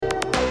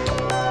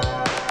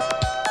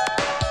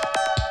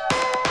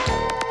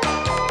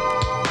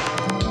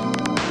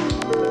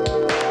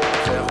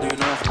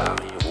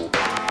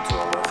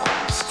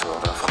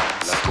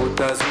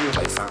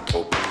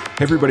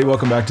Hey everybody,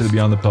 welcome back to the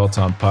Beyond the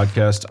Peloton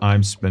podcast.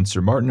 I'm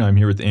Spencer Martin. I'm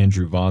here with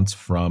Andrew Vance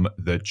from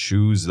the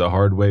Choose the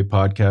Hard Way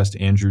podcast.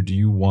 Andrew, do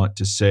you want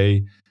to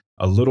say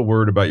a little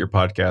word about your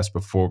podcast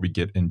before we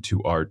get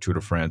into our Tour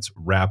de France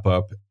wrap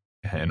up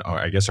and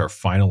our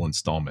final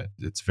installment?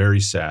 It's very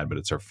sad, but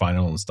it's our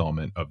final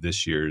installment of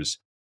this year's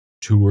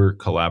tour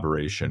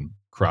collaboration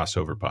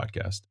crossover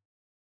podcast.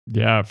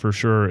 Yeah, for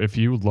sure. If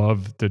you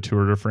love the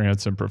Tour de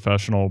France and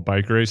professional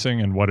bike racing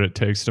and what it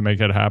takes to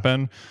make it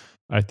happen,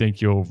 I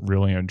think you'll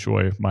really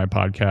enjoy my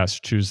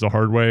podcast, Choose the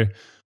Hard Way.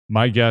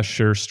 My guests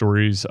share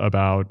stories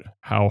about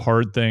how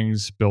hard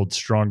things build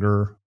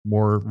stronger,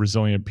 more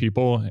resilient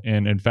people.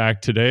 And in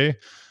fact, today,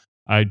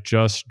 I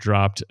just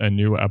dropped a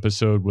new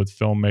episode with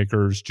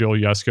filmmakers Jill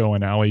Yesko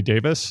and Allie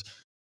Davis.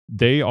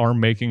 They are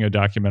making a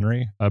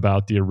documentary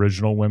about the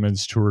original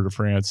women's Tour de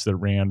France that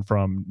ran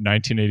from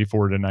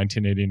 1984 to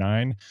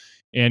 1989.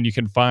 And you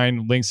can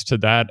find links to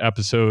that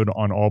episode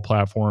on all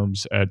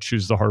platforms at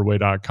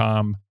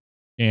choosethehardway.com.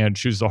 And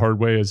Choose the Hard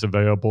Way is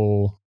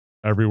available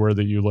everywhere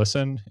that you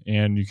listen.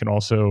 And you can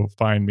also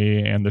find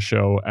me and the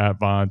show at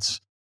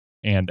Vance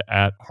and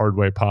at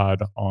Hardway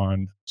Pod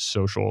on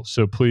social.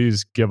 So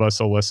please give us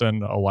a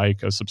listen, a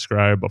like, a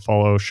subscribe, a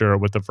follow, share it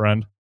with a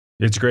friend.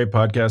 It's a great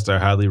podcast. I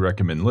highly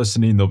recommend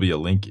listening. There'll be a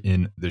link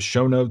in the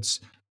show notes.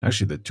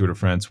 Actually, the Tour de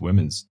France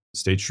Women's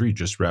Stage 3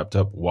 just wrapped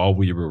up while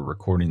we were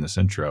recording this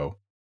intro.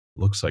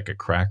 Looks like a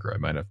cracker. I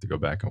might have to go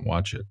back and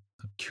watch it.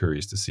 I'm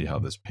curious to see how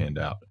this panned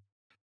out.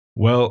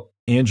 Well,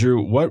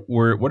 Andrew, what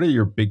are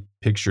your big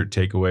picture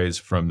takeaways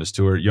from this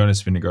tour?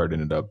 Jonas Vingegaard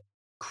ended up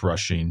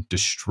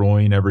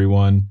destroying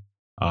everyone.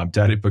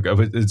 Tadej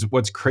Pogacar.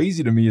 What's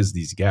crazy to me is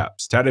these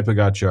gaps. Tadej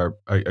Pogacar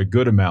a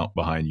good amount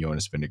behind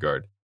Jonas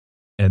Vingegaard,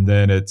 and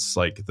then it's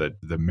like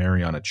the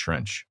Mariana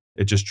Trench.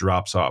 It just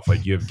drops off.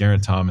 Like you have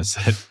Geraint Thomas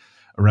at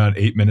around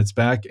 8 minutes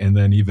back, and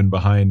then even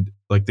behind,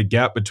 like the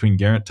gap between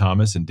Geraint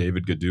Thomas and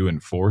David Gaudu in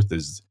fourth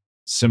is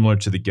similar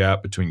to the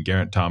gap between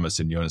Geraint Thomas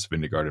and Jonas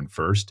Vingegaard in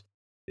first.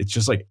 It's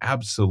just like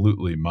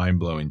absolutely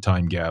mind-blowing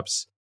time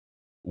gaps.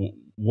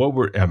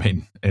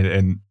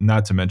 And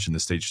not to mention the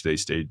stage to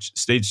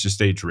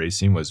stage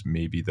racing was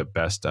maybe the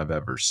best I've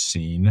ever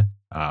seen.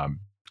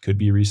 Could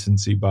be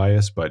recency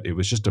bias, but it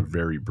was just a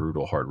very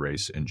brutal, hard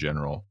race in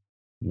general.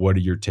 What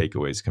are your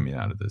takeaways coming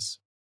out of this?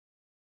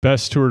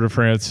 Best Tour de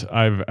France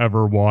I've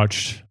ever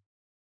watched.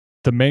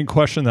 The main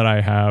question that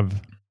I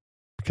have,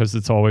 because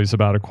it's always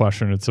about a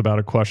question, it's about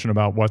a question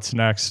about what's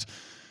next.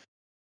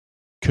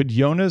 Could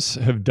Jonas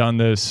have done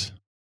this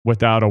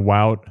without a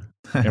Wout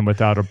and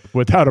without a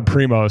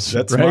Primoz?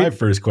 That's right? my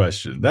first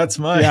question. That's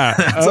mine. Yeah.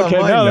 That's okay.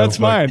 No, that's notebook.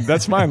 mine.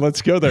 That's mine.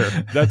 Let's go there.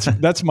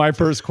 That's my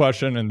first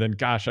question. And then,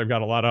 gosh, I've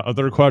got a lot of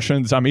other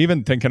questions. I'm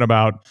even thinking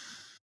about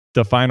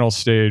the final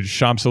stage,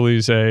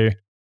 Champs-Élysées.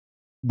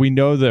 We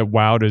know that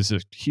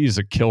Wout he's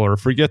a killer.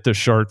 Forget the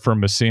shark from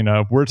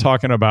Messina. We're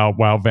talking about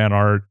Wout van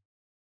Aert,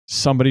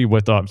 somebody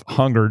with a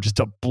hunger, just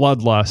a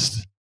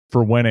bloodlust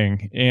for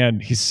winning.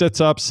 And he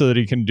sits up so that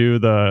he can do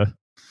the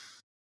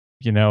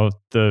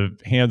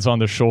hands on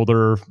the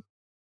shoulder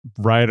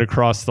right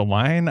across the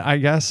line, I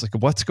guess. Like,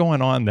 what's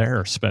going on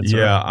there, Spencer?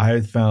 Yeah,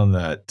 I found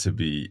that to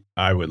be,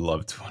 I would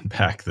love to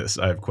unpack this.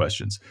 I have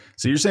questions.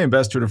 So you're saying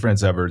best Tour de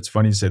France ever. It's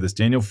funny you say this.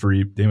 Daniel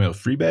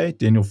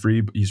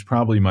Friebe, he's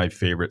probably my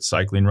favorite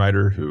cycling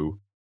writer who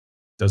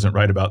doesn't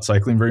write about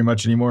cycling very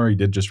much anymore. He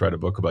did just write a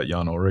book about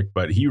Jan Ullrich,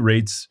 but he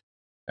rates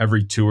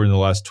every tour in the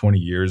last 20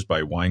 years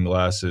by wine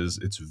glasses.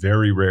 It's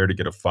very rare to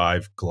get a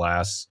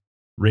 5-glass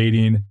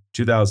rating.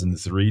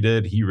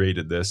 2003 he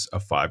rated this a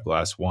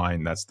 5-glass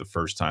wine. That's the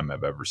first time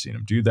I've ever seen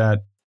him do that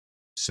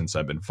since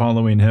I've been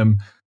following him.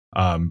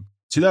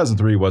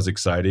 2003 was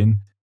exciting.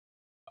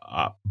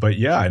 But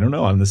yeah, I don't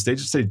know. On the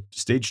stage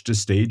to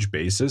stage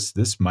basis,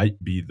 this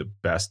might be the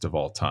best of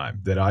all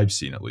time that I've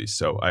seen, at least.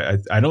 So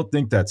I don't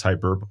think that's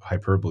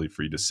hyperbole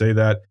for you to say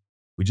that.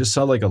 We just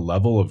saw like a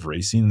level of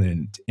racing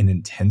and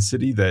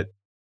intensity that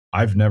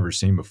I've never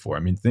seen before. I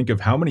mean, think of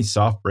how many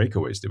soft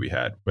breakaways did we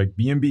had. Like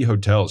B&B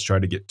Hotels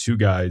tried to get 2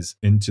 guys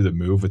into the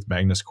move with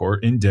Magnus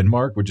Kort in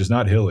Denmark, which is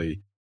not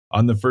hilly,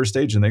 on the first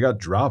stage, and they got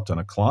dropped on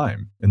a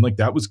climb. And like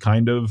that was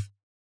kind of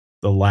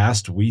the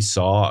last we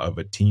saw of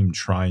a team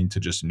trying to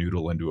just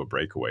noodle into a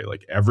breakaway.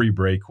 Like every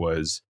break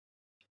was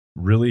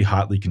really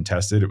hotly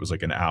contested. It was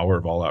like an hour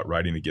of all out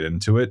riding to get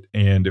into it.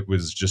 And it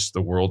was just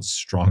the world's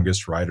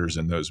strongest riders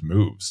in those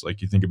moves.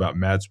 Like you think about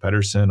Mads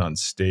Pedersen on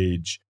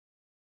stage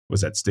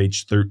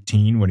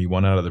 13 when he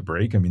won out of the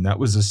break? I mean, it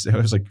was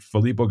like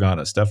Filippo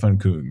Ganna, Stefan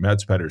Küng,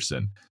 Mads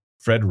Pedersen,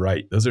 Fred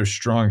Wright. Those are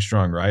strong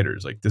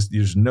riders. Like this,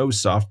 there's no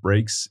soft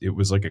breaks. It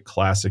was like a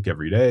classic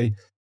every day.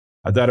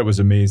 I thought it was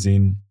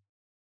amazing.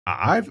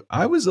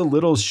 I was a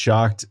little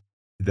shocked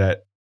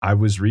that I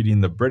was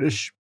reading the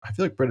British. I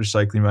feel like British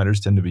cycling writers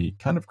tend to be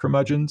kind of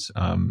curmudgeons,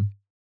 kind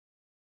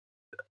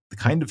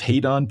of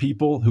hate on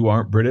people who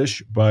aren't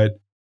British, but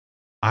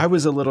I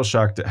was a little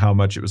shocked at how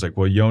much it was like,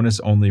 well, Jonas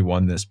only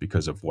won this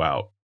because of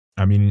Wout.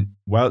 I mean,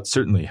 Wout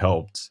certainly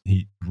helped.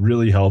 He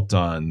really helped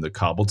on the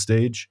cobbled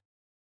stage.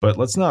 But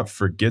let's not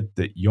forget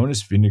that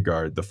Jonas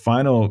Vingegaard, the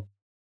final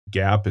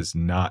gap is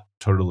not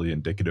totally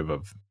indicative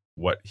of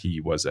what he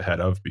was ahead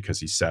of because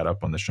he sat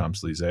up on the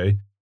Champs-Élysées.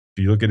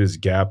 If you look at his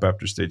gap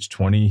after stage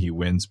 20, he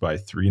wins by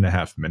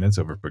 3.5 minutes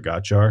over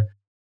Pogacar.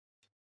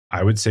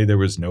 I would say there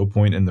was no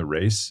point in the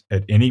race.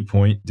 At any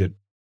point, did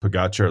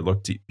Pogacar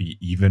look to be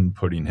even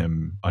putting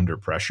him under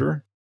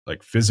pressure,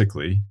 like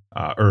physically,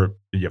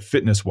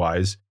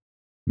 fitness-wise?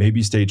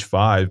 Maybe stage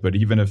 5, but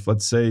even if,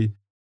 let's say,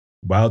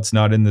 Wout's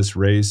not in this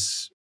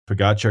race,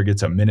 Pogacar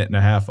gets a minute and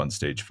a half on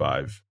stage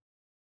 5.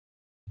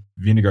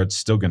 Vingegaard's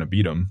still going to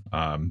beat him.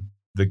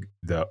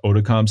 The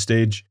Oudecombe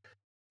stage,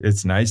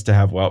 it's nice to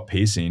have Wout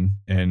pacing,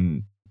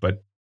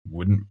 but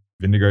wouldn't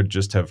Vingegaard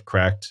just have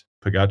cracked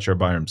Pogacar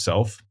by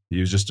himself? He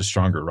was just a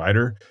stronger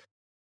rider.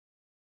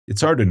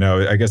 It's hard to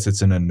know. I guess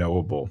it's an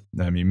unknowable.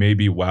 I mean,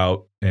 maybe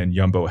Wout and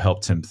Jumbo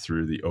helped him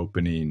through the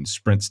opening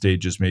sprint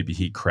stages. Maybe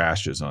he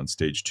crashes on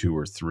stage 2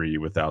 or 3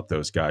 without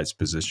those guys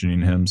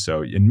positioning him.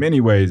 So in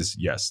many ways,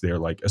 yes, they're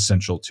like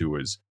essential to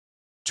his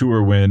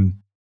Tour win.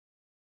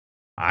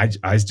 I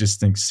just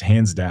think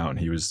hands down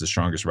he was the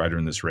strongest rider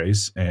in this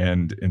race,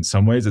 and in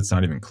some ways it's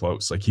not even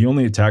close. Like, he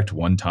only attacked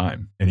one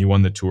time and he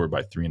won the Tour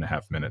by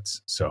 3.5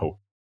 minutes. So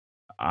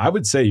I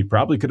would say he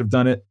probably could have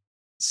done it,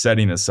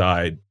 setting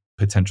aside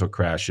potential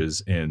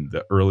crashes in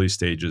the early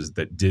stages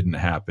that didn't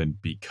happen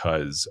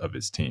because of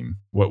his team.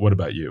 What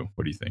about you?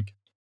 What do you think?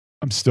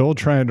 I'm still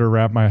trying to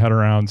wrap my head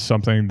around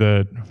something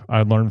that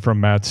I learned from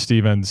Matt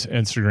Stevens'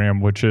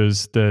 Instagram, which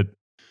is that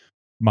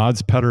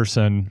Mads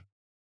Pedersen,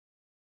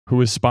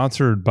 who is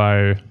sponsored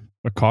by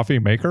a coffee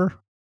maker.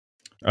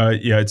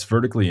 Yeah, it's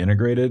vertically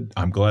integrated.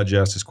 I'm glad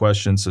you asked this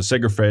question. So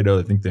Segafredo,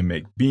 I think they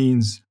make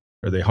beans,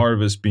 or they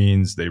harvest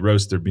beans, they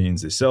roast their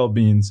beans, they sell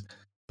beans,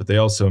 but they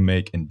also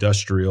make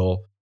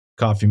industrial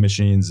coffee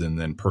machines and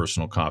then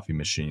personal coffee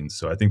machines.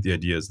 So I think the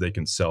idea is they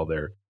can sell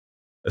their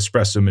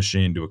espresso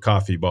machine to a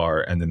coffee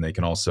bar, and then they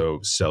can also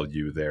sell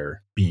you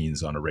their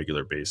beans on a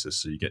regular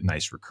basis. So you get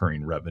nice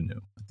recurring revenue.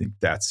 I think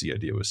that's the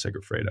idea with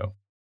Segafredo.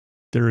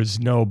 There is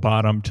no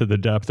bottom to the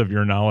depth of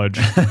your knowledge,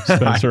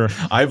 Spencer.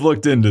 I've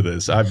looked into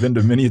this. I've been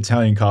to many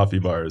Italian coffee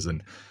bars,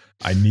 and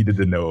I needed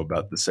to know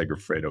about the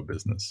Segafredo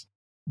business.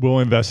 We'll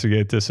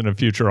investigate this in a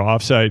future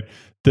offsite.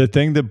 The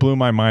thing that blew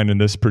my mind in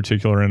this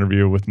particular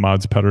interview with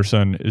Mads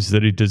Pedersen is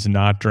that he does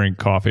not drink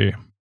coffee.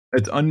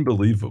 It's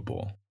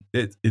unbelievable.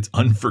 It's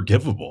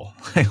unforgivable.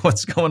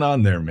 What's going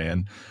on there,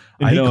 man?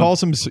 And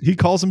he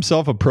calls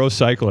himself a pro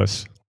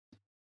cyclist.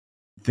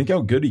 Think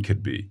how good he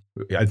could be.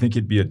 I think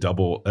he'd be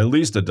at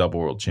least a double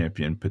world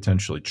champion,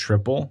 potentially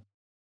triple.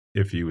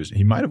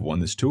 He might have won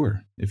this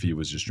Tour if he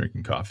was just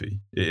drinking coffee.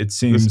 It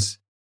seems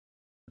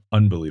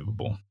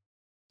unbelievable.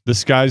 The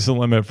sky's the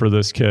limit for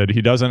this kid.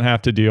 He doesn't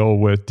have to deal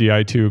with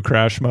Di2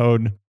 crash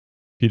mode.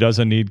 He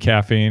doesn't need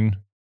caffeine.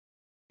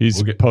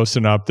 He's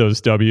posting up those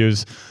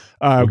W's.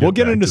 We'll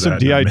get into some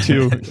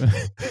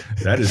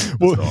Di2. That is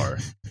bizarre.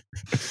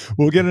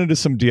 We'll get into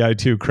some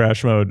Di2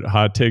 crash mode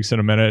hot takes in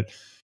a minute.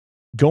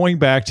 Going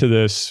back to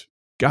this,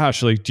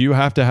 gosh, like, do you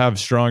have to have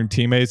strong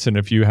teammates? And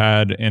if you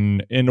had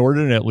an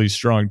inordinately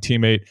strong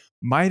teammate,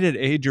 might it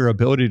aid your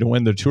ability to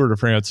win the Tour de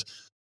France?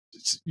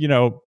 You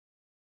know,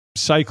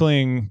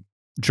 cycling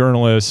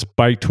journalists,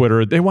 bike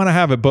Twitter, they want to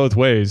have it both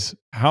ways.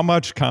 How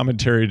much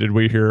commentary did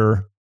we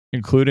hear,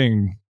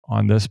 including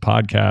on this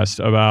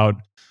podcast,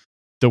 about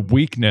the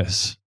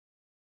weakness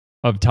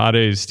of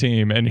Tade's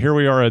team? And here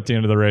we are at the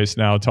end of the race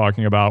now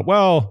talking about,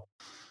 well,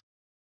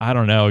 I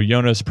don't know,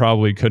 Jonas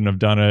probably couldn't have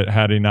done it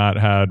had he not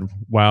had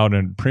Wout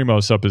and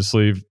Primoz up his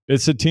sleeve.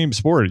 It's a team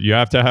sport. You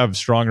have to have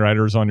strong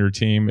riders on your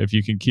team. If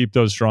you can keep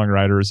those strong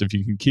riders, if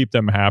you can keep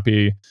them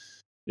happy,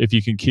 if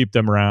you can keep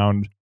them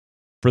around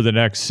for the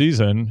next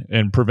season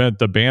and prevent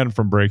the band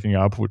from breaking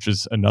up, which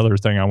is another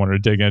thing I want to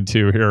dig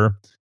into here,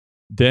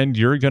 then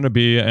you're going to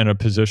be in a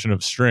position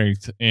of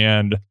strength.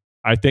 And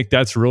I think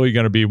that's really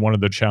going to be one of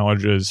the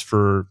challenges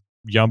for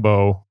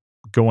Jumbo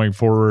going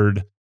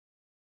forward.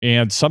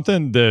 And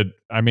something that,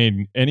 I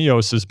mean,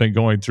 Ineos has been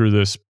going through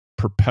this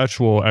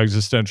perpetual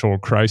existential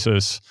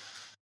crisis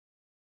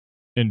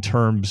in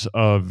terms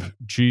of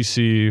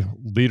GC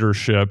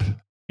leadership,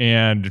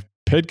 and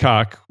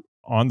Pidcock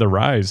on the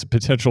rise,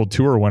 potential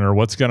Tour winner.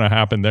 What's going to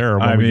happen there?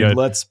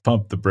 Let's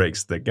pump the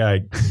brakes. The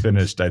guy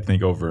finished, I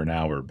think, over an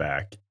hour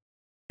back,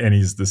 and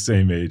he's the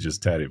same age as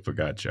Tadej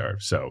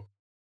Pogacar. So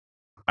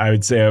I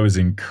would say I was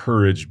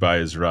encouraged by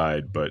his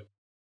ride, but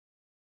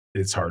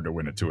it's hard to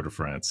win a Tour de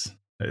France.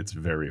 It's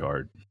very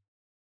hard.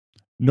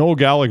 Noel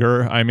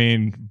Gallagher,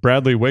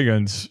 Bradley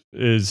Wiggins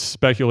is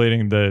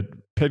speculating that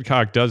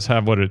Pidcock does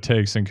have what it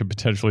takes and could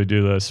potentially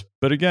do this.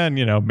 But again,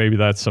 maybe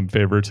that's some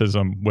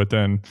favoritism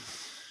within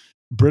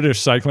British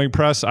cycling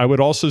press. I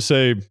would also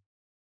say,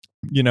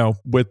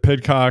 with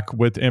Pidcock,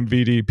 with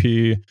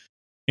MVDP,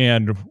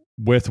 and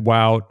with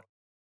Wout,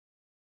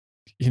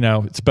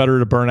 it's better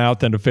to burn out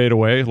than to fade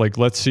away. Like,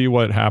 let's see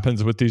what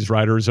happens with these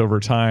riders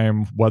over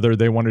time, whether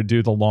they want to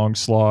do the long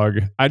slog.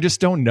 I just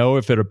don't know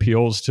if it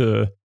appeals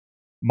to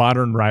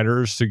modern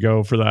riders to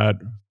go for that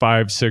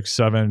 5, 6,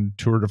 7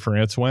 Tour de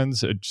France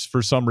wins. It's,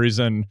 for some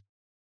reason,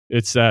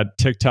 it's that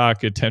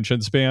TikTok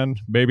attention span.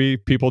 Maybe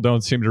people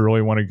don't seem to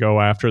really want to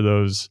go after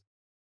those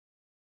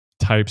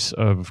types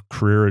of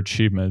career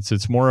achievements.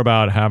 It's more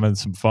about having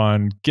some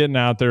fun, getting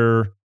out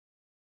there,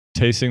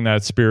 tasting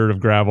that spirit of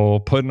gravel,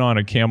 putting on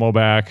a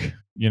Camelback,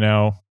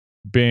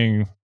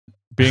 being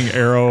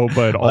arrow,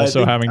 but Well,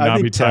 also having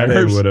knobby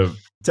tires.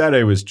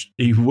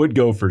 He would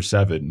go for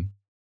 7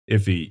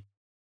 if he.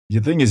 The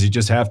thing is, you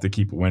just have to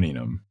keep winning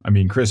them. I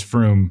mean, Chris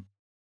Froome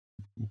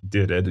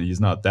did it. He's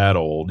not that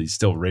old. He's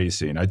still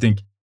racing. I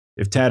think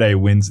if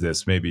Tadej wins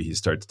this, maybe he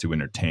starts to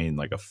entertain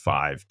like a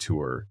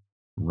 5-tour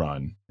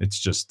run. It's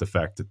just the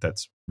fact that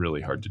that's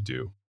really hard to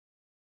do.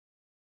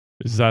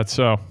 Is that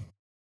so?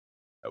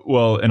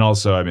 Well, and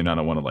also, I mean, I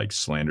don't want to like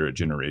slander a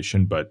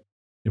generation, but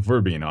if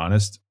we're being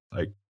honest,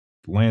 like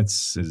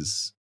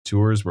Lance's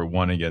tours were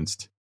won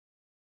against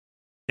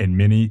in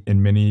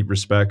many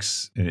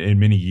respects, in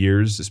many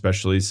years,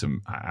 especially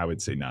some, I would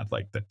say not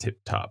like the tip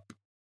top.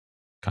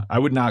 I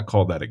would not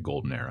call that a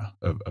golden era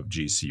of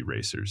GC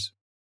racers.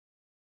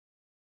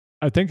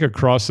 I think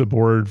across the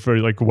board for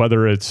like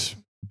whether it's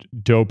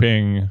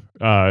doping,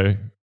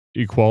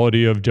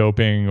 equality of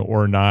doping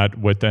or not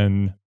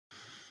within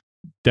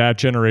that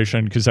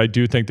generation, because I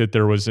do think that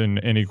there was an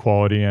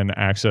inequality in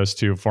access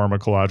to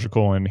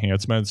pharmacological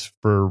enhancements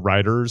for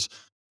riders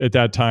at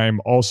that time.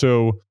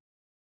 Also,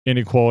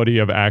 inequality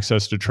of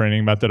access to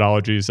training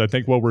methodologies. I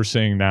think what we're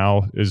seeing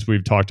now is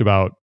we've talked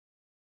about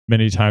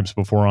many times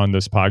before on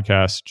this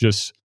podcast,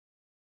 just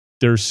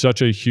there's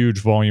such a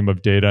huge volume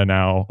of data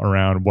now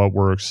around what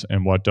works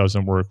and what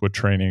doesn't work with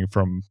training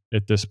from,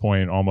 at this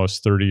point,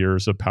 almost 30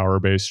 years of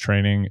power-based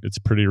training. It's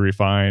pretty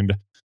refined.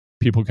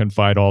 People can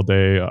fight all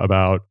day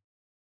about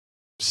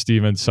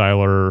Steven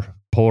Seiler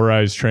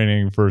polarized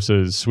training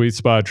versus sweet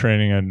spot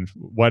training and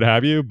what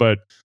have you, but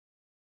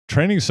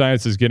training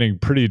science is getting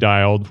pretty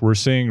dialed. We're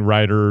seeing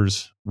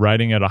riders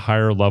riding at a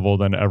higher level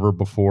than ever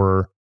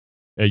before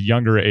at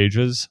younger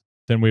ages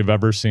than we've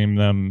ever seen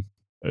them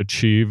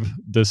achieve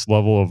this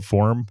level of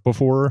form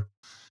before.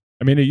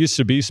 I mean, it used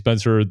to be,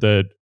 Spencer,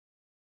 that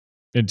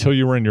until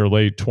you were in your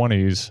late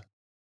 20s,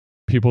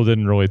 people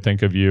didn't really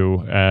think of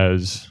you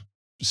as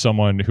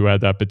someone who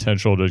had that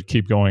potential to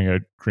keep going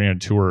at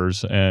grand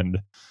tours, and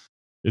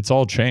it's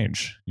all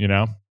changed,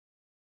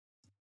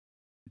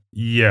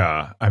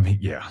 Yeah, I mean,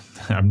 yeah.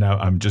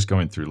 I'm just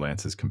going through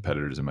Lance's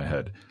competitors in my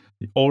head.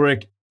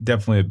 Ulrich,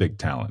 definitely a big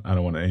talent. I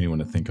don't want anyone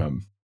to think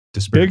I'm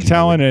disparaging. Big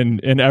talent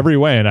in every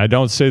way, and I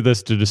don't say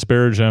this to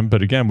disparage him,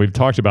 but again, we've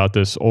talked about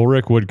this.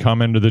 Ulrich would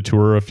come into the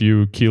tour a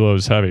few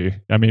kilos heavy.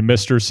 I mean,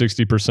 Mr.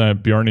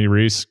 60% Bjarne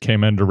Riis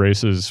came into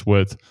races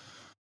with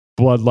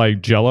blood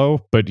like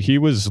jello, but he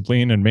was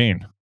lean and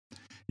mean.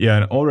 Yeah,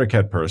 and Ulrich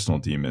had personal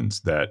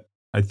demons that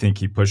I think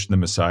he pushed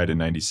them aside in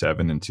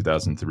 97 and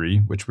 2003,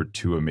 which were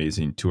 2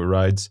 amazing tour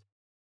rides.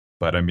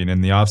 But I mean,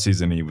 in the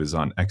offseason, he was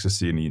on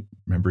ecstasy, and he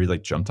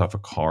like jumped off a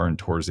car and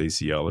tore his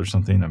ACL or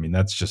something. I mean,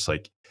 that's just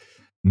like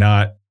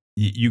not,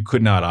 you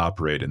could not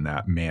operate in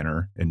that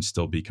manner and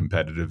still be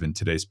competitive in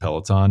today's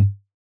peloton.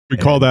 We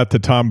call that the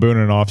Tom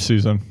Boonen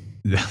offseason.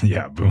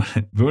 Yeah,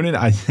 Boonen,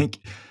 I think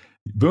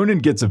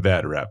Boonen gets a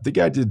bad rap.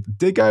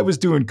 The guy was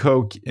doing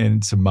coke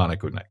in some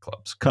Monaco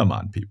nightclubs. Come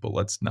on, people,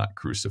 let's not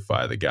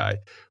crucify the guy.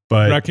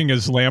 But wrecking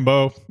his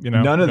Lambo,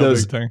 none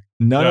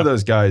of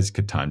those guys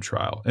could time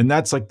trial, and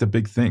that's like the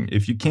big thing.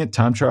 If you can't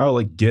time trial,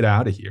 like, get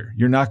out of here.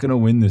 You're not going to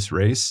win this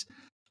race.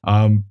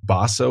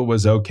 Basso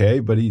was okay,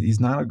 but he's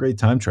not a great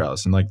time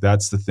trialist, and like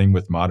that's the thing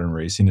with modern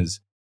racing is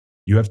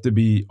you have to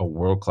be a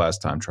world-class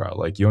time trial.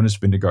 Like Jonas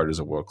Vingegaard is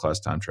a world-class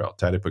time trial.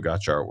 Tadej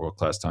Pogačar, a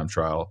world-class time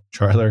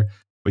trialer.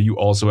 But you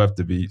also have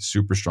to be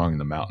super strong in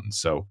the mountains.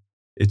 So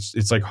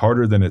it's like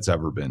harder than it's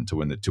ever been to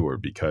win the tour,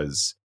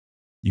 because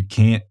you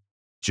can't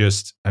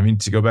just, I mean,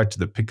 to go back to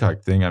the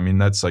Pidcock thing, I mean,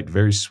 that's like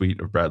very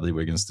sweet of Bradley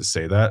Wiggins to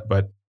say that,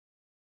 but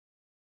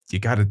you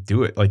got to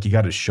do it. Like, you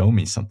got to show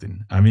me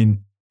something. I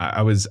mean,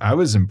 I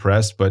was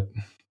impressed, but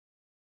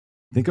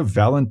think of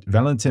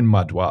Valentin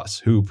Madouas,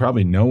 who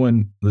probably no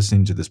one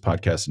listening to this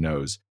podcast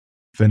knows,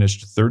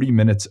 finished 30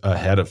 minutes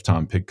ahead of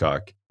Tom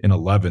Pidcock in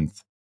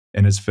 11th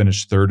and has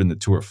finished 3rd in the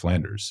Tour of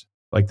Flanders.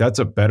 Like, that's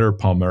a better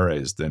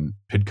Palmares than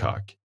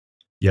Pidcock,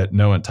 yet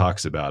no one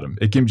talks about him.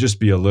 It can just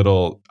be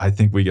I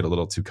think we get a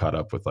little too caught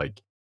up with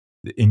like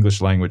the English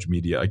language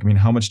media. Like, I mean,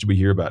 how much do we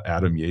hear about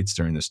Adam Yates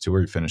during this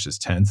tour? He finishes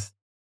 10th.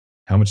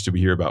 How much do we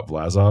hear about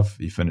Vlasov?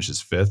 He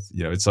finishes 5th.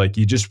 It's like,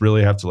 you just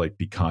really have to like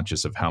be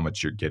conscious of how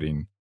much you're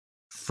getting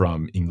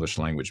from English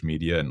language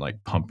media and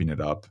like pumping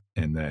it up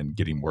and then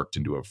getting worked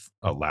into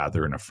a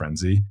lather and a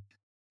frenzy.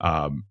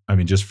 I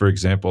mean, just for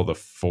example, the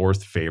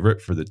 4th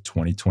favorite for the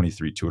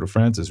 2023 Tour de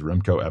France is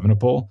Remco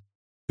Evenepoel,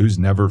 who's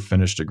never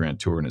finished a Grand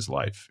Tour in his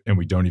life. And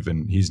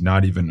he's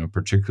not even a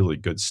particularly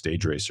good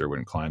stage racer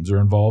when climbs are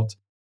involved.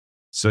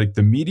 So like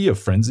the media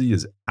frenzy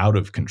is out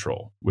of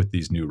control with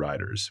these new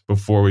riders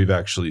before we've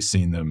actually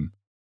seen them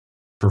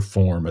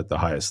perform at the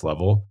highest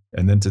level.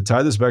 And then to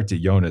tie this back to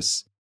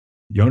Jonas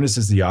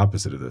is the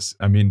opposite of this.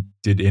 I mean,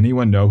 did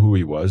anyone know who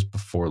he was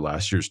before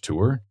last year's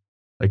tour?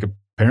 Like,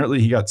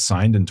 apparently he got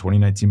signed in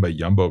 2019 by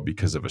Jumbo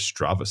because of a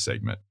Strava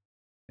segment.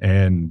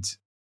 And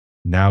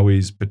now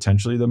he's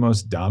potentially the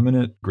most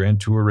dominant Grand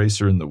Tour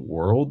racer in the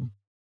world,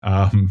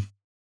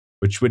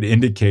 which would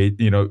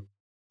indicate,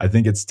 I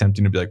think it's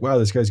tempting to be like, wow,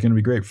 this guy's going to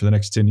be great for the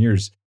next 10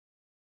 years.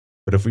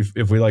 But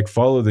if we like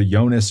follow the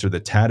Jonas or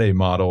the Tadej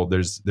model,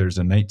 there's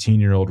a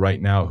 19-year-old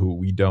right now who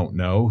we don't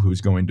know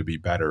who's going to be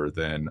better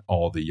than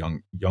all the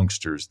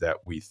youngsters that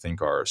we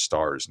think are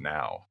stars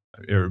now.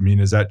 I mean,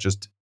 is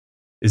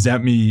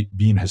that me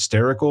being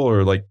hysterical,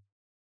 or like,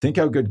 think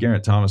how good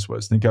Geraint Thomas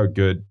was, think how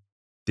good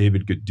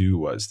David Gaudu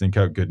was, think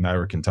how good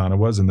Nairo Quintana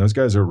was, and those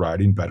guys are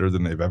riding better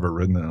than they've ever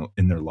ridden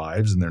in their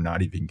lives, and they're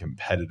not even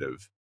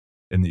competitive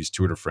in these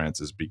Tour de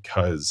France's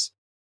because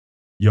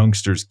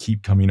youngsters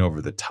keep coming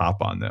over the top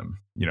on them.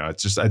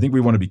 It's just, I think we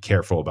want to be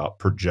careful about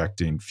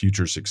projecting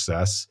future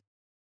success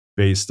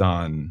based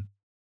on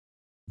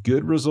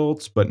good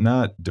results, but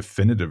not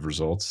definitive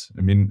results.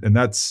 I mean, and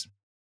I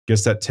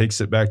guess that takes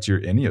it back to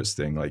your Ineos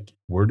thing. Like,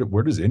 where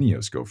does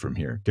Ineos go from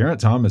here? Geraint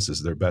Thomas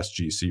is their best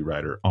GC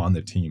rider on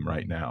the team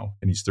right now,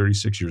 and he's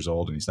 36 years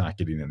old, and he's not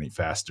getting any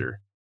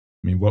faster.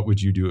 I mean, what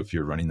would you do if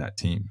you're running that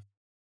team?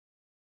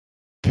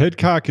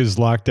 Pidcock is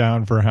locked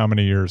down for how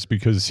many years?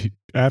 Because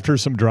after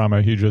some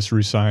drama, he just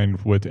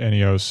re-signed with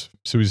Ineos.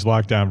 So he's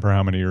locked down for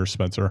how many years,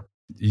 Spencer?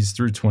 He's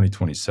through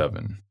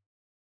 2027.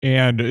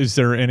 And is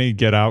there any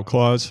get out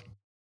clause?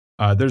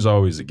 There's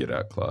always a get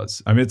out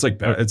clause. I mean, it's like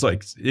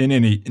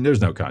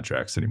there's no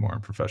contracts anymore in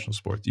professional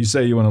sports. You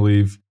say you want to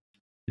leave,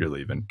 you're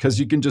leaving,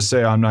 because you can just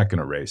say, I'm not going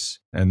to race.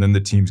 And then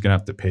the team's going to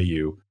have to pay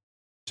you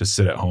to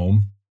sit at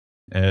home.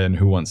 And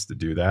who wants to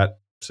do that?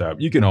 So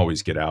you can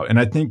always get out. And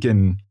I think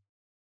in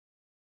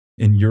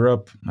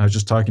Europe, I was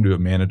just talking to a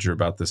manager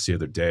about this the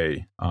other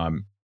day. I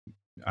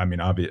mean,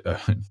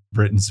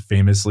 Britain's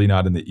famously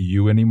not in the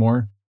EU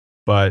anymore,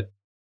 but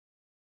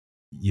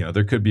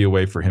there could be a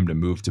way for him to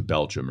move to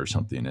Belgium or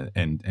something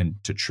and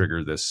to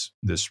trigger this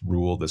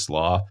rule, this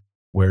law,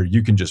 where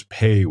you can just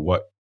pay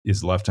what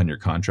is left on your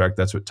contract.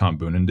 That's what Tom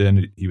Boonen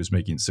did. He was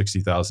making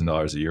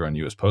 $60,000 a year on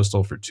US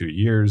Postal for 2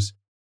 years.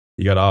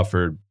 He got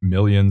offered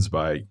millions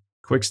by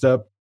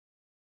Quickstep,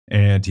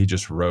 and he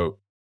just wrote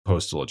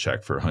Postal a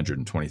check for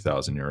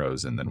 120,000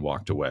 euros and then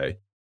walked away,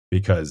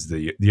 because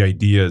the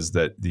idea is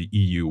that the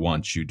EU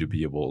wants you to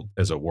be able,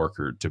 as a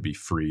worker, to be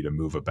free to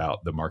move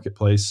about the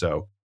marketplace.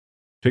 So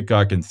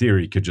Pidcock, in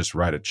theory, could just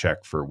write a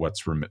check for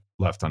what's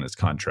left on his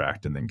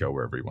contract and then go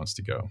wherever he wants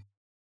to go.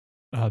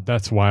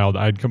 That's wild.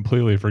 I'd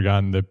completely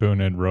forgotten that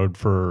Boonen rode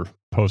for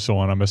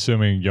Postal, and I'm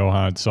assuming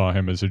Johan saw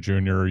him as a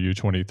junior or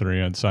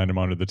U23 and signed him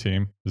onto the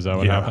team. Is that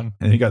what happened?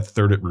 And he got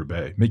third at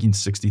Roubaix, making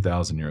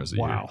 60,000 euros a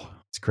year. Wow.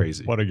 It's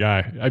crazy. What a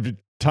guy.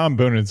 Tom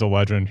Boonen's a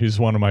legend. He's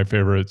one of my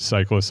favorite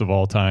cyclists of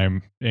all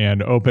time.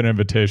 And open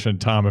invitation,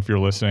 Tom, if you're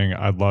listening,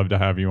 I'd love to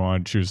have you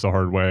on Choose the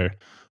Hard Way.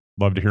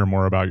 Love to hear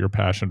more about your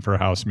passion for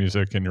house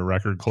music and your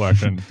record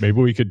collection.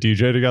 Maybe we could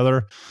DJ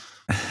together.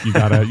 You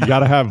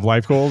gotta have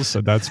life goals.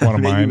 That's one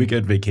of mine. Maybe we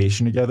could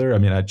vacation together. I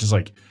mean, I just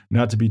like,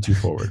 not to be too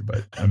forward,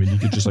 but I mean, you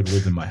could just like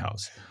live in my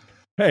house.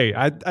 Hey,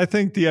 I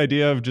think the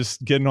idea of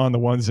just getting on the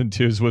ones and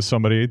twos with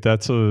somebody,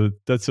 that's a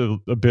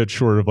bit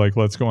short of like,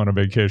 let's go on a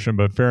vacation,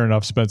 but fair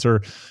enough,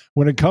 Spencer.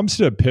 When it comes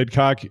to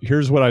Pidcock,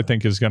 here's what I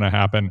think is going to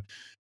happen.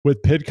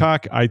 With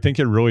Pidcock, I think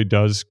it really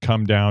does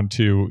come down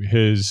to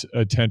his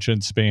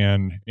attention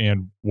span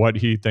and what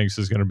he thinks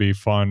is going to be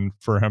fun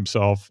for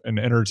himself and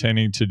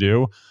entertaining to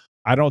do.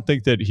 I don't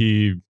think that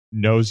he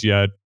knows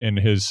yet in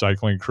his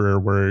cycling career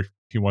where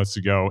he wants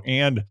to go.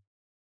 And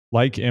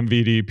like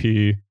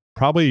MVDP,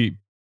 probably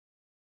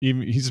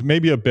he's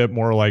maybe a bit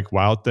more like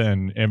Wout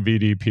than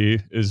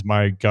MVDP is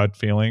my gut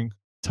feeling.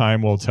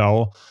 Time will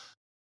tell.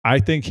 I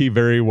think he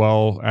very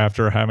well,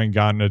 after having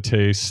gotten a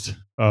taste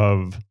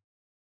of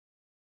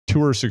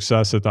Tour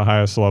success at the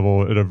highest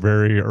level at a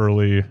very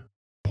early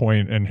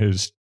point in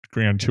his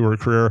Grand Tour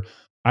career,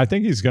 I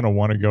think he's going to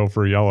want to go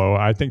for yellow.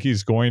 I think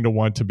he's going to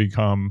want to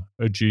become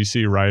a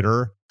GC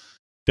rider.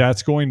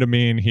 That's going to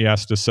mean he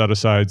has to set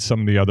aside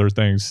some of the other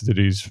things that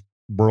he's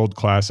world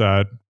class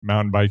at: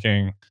 mountain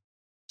biking,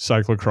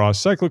 cyclocross.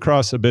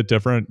 Cyclocross a bit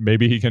different.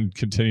 Maybe he can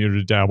continue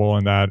to dabble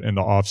in that in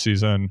the off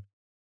season.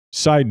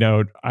 Side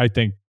note, I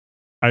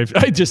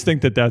just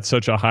think that that's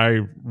such a high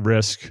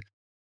risk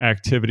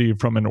activity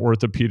from an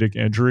orthopedic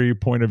injury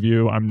point of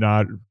view. I'm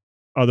not,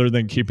 other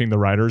than keeping the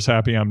riders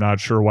happy, I'm not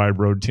sure why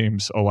road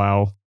teams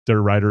allow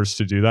their riders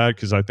to do that,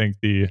 because I think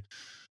the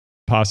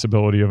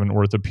possibility of an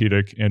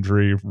orthopedic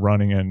injury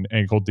running in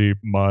ankle deep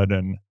mud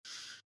and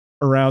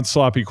around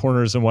sloppy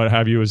corners and what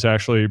have you is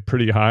actually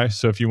pretty high.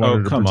 So if you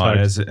wanted to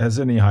protect, has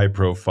any high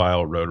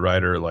profile road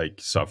rider like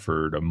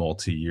suffered a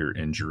multi-year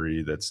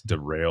injury that's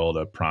derailed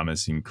a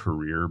promising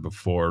career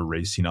before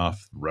racing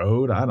off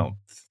road? I don't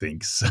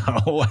think so.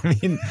 I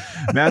mean,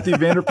 Mathieu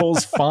van der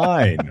Poel's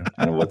fine.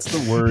 What's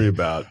the worry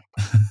about?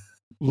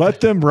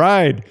 Let them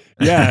ride.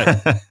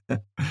 Yeah.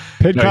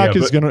 Pidcock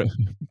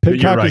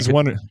is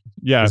one.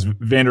 Yeah.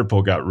 Van der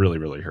Poel got really,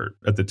 really hurt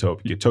at the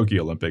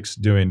Tokyo Olympics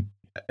doing,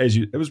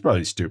 it was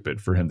probably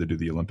stupid for him to do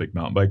the Olympic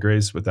mountain bike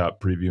race without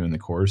previewing the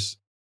course.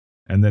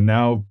 And then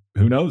now,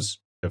 who knows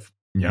if,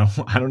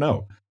 I don't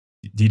know.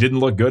 he didn't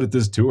look good at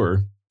this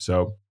tour.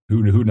 So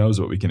who knows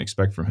what we can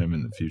expect from him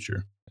in the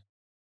future.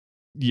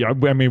 Yeah,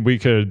 I mean,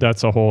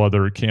 that's a whole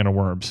other can of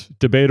worms.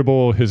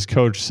 Debatable. His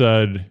coach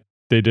said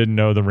they didn't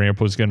know the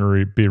ramp was going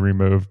to be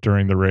removed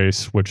during the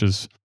race, which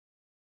is,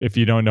 if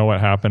you don't know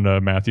what happened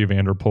to Mathieu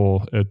van der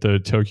Poel at the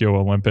Tokyo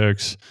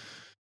Olympics,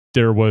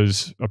 there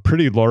was a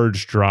pretty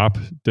large drop.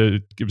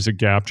 It was a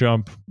gap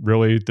jump,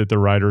 really, that the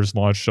riders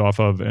launched off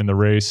of in the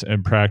race.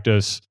 In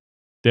practice,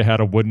 they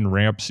had a wooden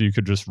ramp so you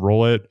could just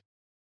roll it.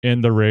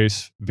 In the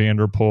race, Van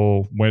der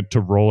Poel went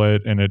to roll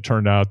it, and it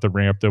turned out the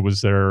ramp that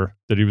was there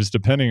that he was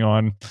depending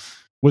on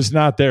was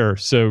not there.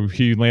 So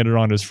he landed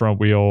on his front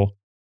wheel,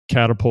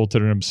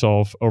 catapulted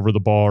himself over the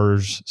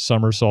bars,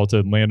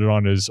 somersaulted, landed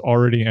on his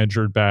already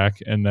injured back,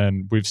 and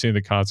then we've seen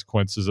the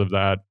consequences of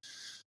that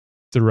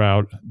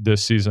throughout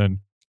this season.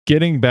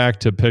 Getting back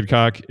to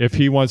Pidcock, if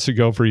he wants to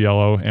go for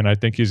yellow, and I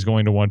think he's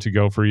going to want to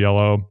go for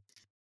yellow,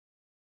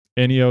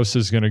 Ineos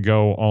is going to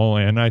go all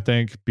in, I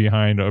think,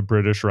 behind a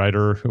British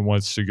rider who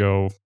wants to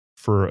go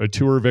for a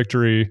tour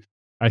victory.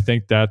 I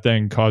think that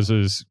thing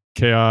causes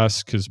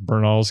chaos because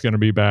Bernal's going to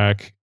be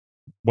back.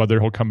 Whether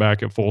he'll come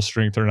back at full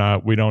strength or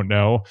not, we don't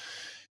know.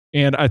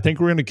 And I think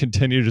we're going to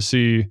continue to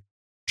see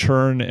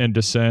churn and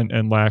dissent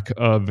and lack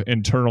of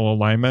internal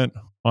alignment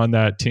on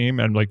that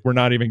team. And like, we're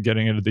not even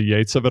getting into the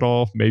Yates of it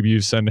all. Maybe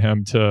you send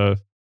him to,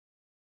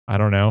 I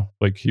don't know,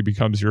 like he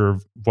becomes your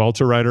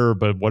Vuelta rider,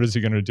 but what is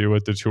he going to do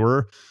with the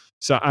tour?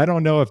 So I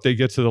don't know if they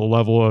get to the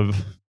level of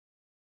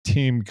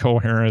team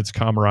coherence,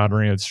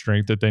 camaraderie, and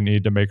strength that they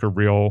need to make a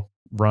real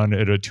run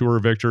at a tour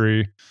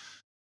victory.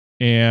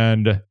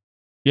 And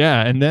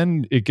yeah, and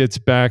then it gets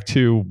back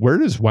to, where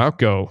does Wout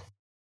go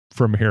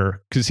from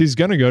here? Because he's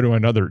going to go to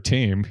another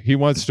team. He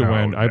wants to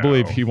win. I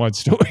believe he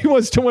wants to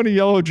win a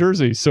yellow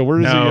jersey. So where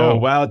does he go?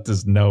 Wout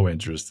has no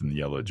interest in the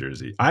yellow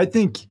jersey. So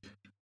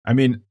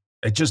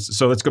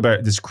let's go back.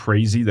 It's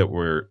crazy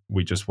that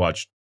we just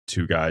watched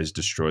two guys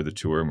destroy the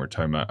tour, and we're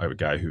talking about a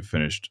guy who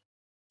finished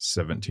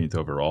 17th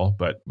overall.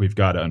 But we've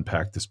got to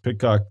unpack this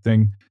Pidcock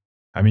thing.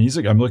 I mean,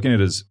 I'm looking at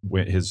his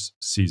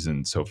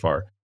season so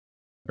far,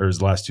 or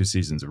his last two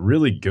seasons. A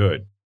really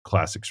good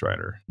classics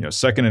rider.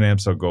 Second at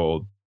Amstel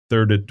Gold,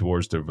 third at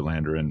Dwars de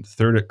Vlaanderen,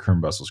 third at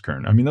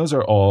Kern-Brussels-Kern. I mean, those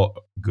are all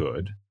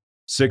good.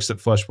 Sixth at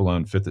Flèche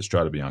Wallonne, fifth at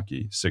Strade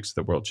Bianche, sixth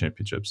at World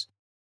Championships.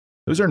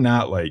 Those are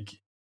not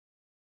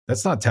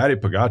that's not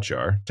Tadej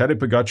Pogacar. Tadej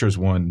Pogacar's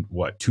won,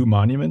 2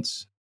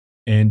 monuments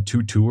and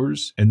 2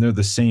 tours, and they're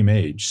the same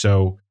age.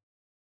 So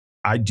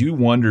I do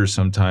wonder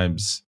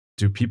sometimes,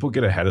 do people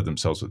get ahead of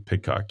themselves with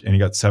Pidcock? And he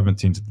got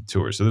 17th at the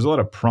tour. So there's a lot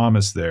of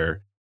promise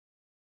there.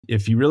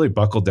 If he really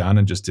buckled down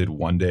and just did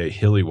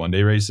hilly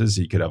one-day races,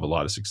 he could have a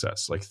lot of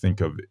success. Like,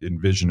 think of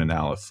Envision and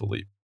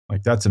Alaphilippe.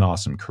 Like, that's an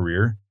awesome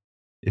career.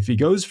 If he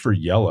goes for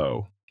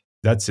yellow,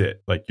 that's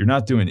it. Like, you're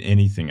not doing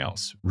anything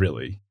else,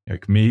 really.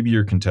 Like, maybe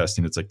you're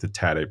contesting, it's like the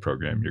Tadej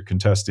program. You're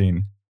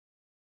contesting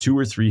 2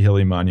 or 3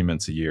 hilly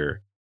monuments a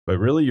year, but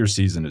really your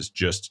season is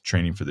just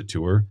training for the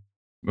tour.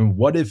 I mean,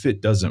 what if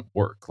it doesn't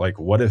work? Like,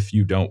 what if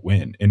you don't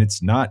win? And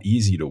it's not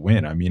easy to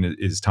win. I mean,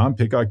 is Tom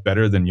Pidcock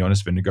better than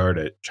Jonas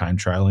Vingegaard at time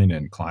trialing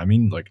and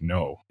climbing? Like,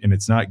 no. And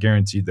it's not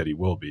guaranteed that he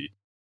will be,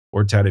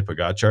 or Tadej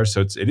Pogacar.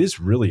 So it is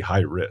really high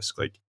risk.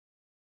 Like,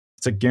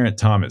 it's like Geraint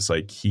Thomas.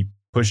 Like, he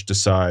pushed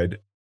aside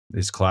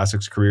his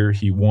classics career.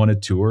 He won a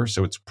tour,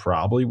 so it's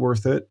probably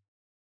worth it.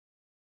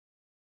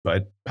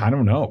 But I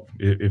don't know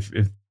if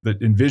the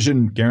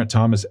envision Geraint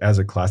Thomas as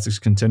a classics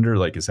contender,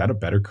 like, is that a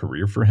better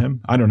career for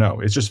him? I don't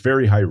know. It's just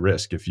very high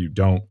risk if you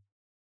don't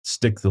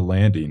stick the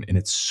landing, and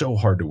it's so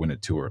hard to win a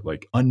tour,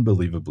 like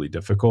unbelievably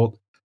difficult.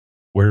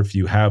 Where if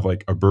you have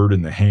like a bird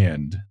in the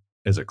hand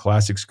as a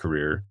classics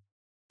career,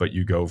 but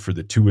you go for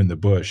the 2 in the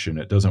bush and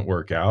it doesn't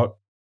work out,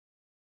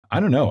 I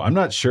don't know. I'm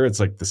not sure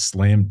it's like the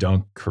slam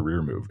dunk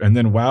career move. And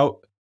then Wout,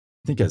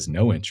 I think, has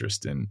no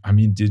interest in. I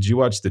mean, did you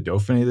watch the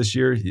Dauphiné this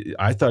year?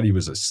 I thought he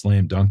was a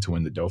slam dunk to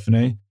win the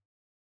Dauphiné,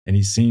 and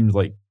he seemed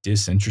like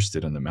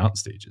disinterested in the mountain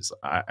stages.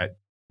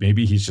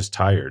 Maybe he's just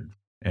tired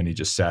and he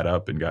just sat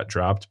up and got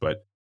dropped.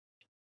 But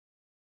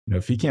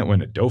if he can't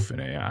win a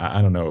Dauphiné,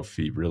 I don't know if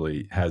he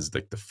really has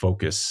like the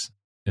focus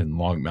in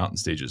long mountain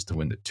stages to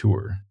win the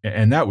tour.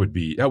 And that would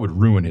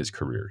ruin his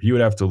career. He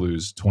would have to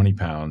lose 20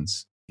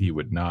 pounds. He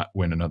would not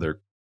win another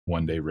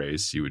one-day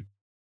race. He would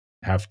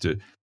have to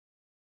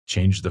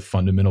change the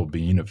fundamental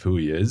being of who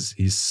he is.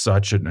 He's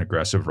such an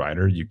aggressive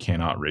rider. You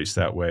cannot race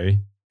that way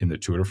in the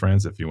Tour de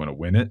France if you want to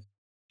win it.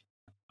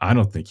 I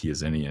don't think he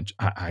has any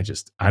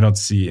I don't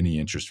see any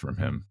interest from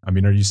him. I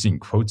mean, are you seeing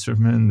quotes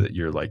from him that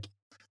you're like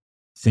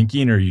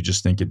thinking, or you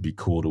just think it'd be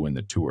cool to win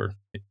the tour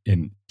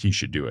and he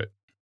should do it?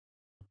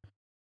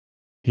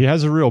 He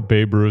has a real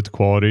Babe Ruth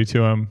quality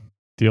to him.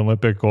 The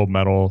Olympic gold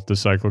medal, the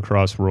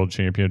cyclocross world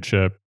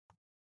championship,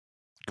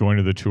 going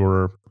to the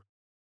tour,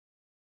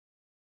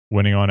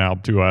 winning on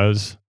Alpe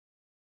d'Huez. At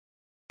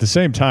the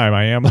same time,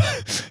 I am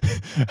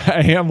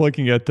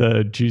looking at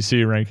the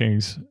GC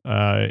rankings,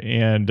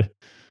 and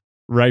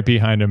right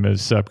behind him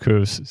is Sepp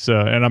Kuss. So,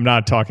 and I'm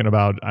not talking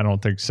about, I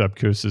don't think Sepp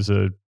Kuss is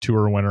a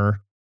tour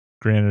winner.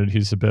 Granted,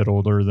 he's a bit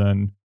older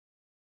than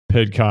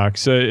Pidcock.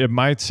 So it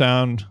might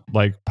sound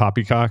like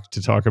poppycock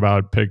to talk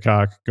about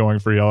Pidcock going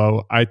for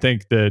yellow. I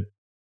think that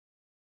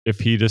if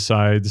he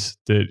decides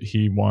that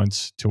he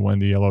wants to win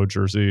the yellow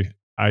jersey,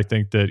 I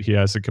think that he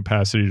has the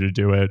capacity to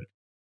do it.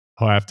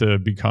 He'll have to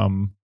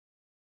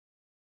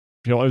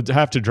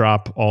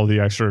drop all the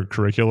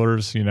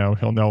extracurriculars.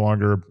 He'll no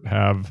longer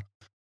have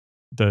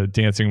the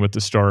Dancing with the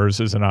Stars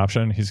as an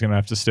option. He's going to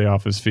have to stay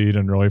off his feet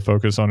and really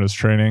focus on his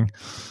training.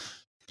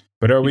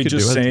 But are we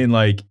just saying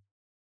like,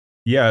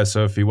 yeah,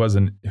 so if he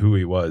wasn't who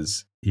he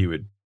was, he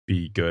would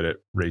be good at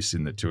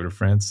racing the Tour de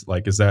France?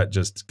 Like, is that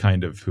just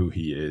kind of who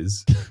he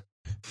is?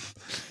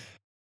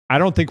 I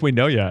don't think we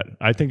know yet.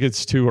 I think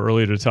it's too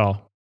early to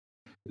tell.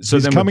 So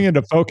he's coming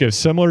into focus,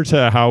 similar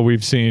to how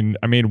we've seen.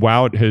 I mean,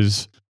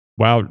 Wout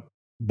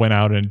went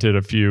out and did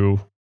a few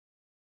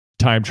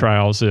time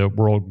trials at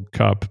World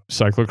Cup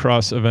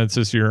cyclocross events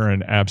this year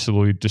and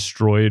absolutely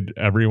destroyed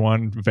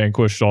everyone,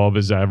 vanquished all of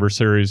his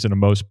adversaries in a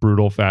most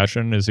brutal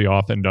fashion, as he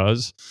often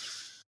does.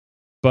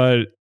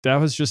 But that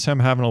was just him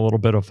having a little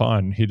bit of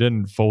fun. He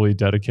didn't fully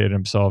dedicate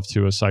himself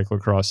to a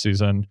cyclocross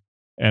season.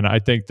 And I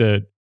think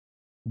that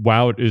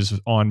Wout is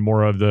on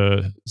more of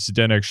the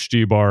Zdenek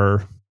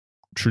Stybar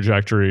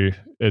trajectory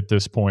at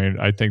this point.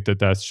 I think that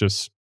that's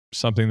just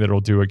something that he'll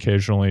do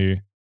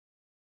occasionally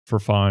for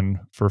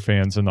fun for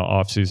fans in the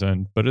off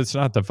season, but it's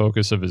not the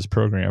focus of his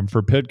program.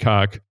 For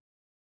Pidcock,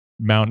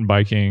 mountain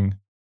biking,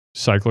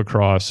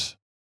 cyclocross,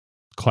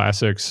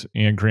 classics,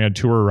 and Grand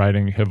Tour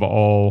riding have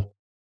all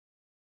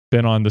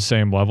been on the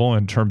same level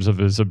in terms of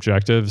his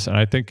objectives, and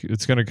I think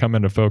it's going to come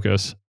into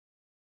focus.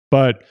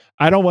 But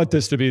I don't want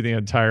this to be the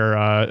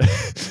entire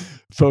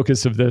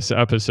focus of this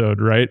episode,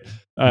 right?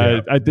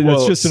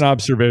 That's just an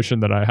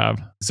observation that I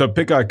have. So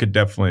Pidcock could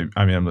definitely,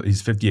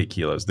 he's 58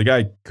 kilos. The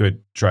guy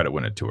could try to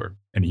win a Tour,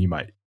 and he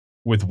might.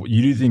 Do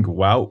you think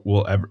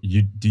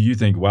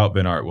Wout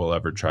van Aert will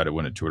ever try to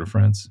win a Tour de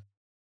France?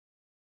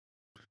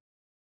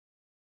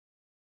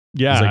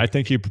 Yeah, I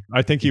think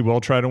he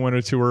will try to win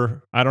a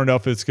Tour. I don't know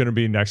if it's going to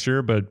be next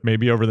year, but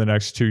maybe over the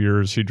next 2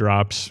 years he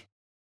drops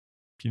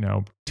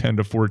 10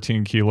 to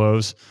 14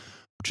 kilos,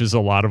 which is a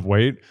lot of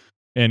weight.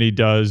 And he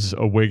does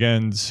a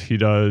Wiggins, he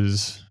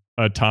does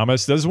a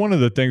Thomas. That's one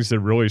of the things that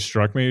really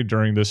struck me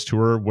during this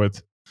tour,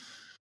 with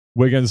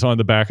Wiggins on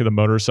the back of the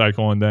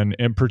motorcycle, and then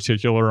in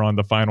particular on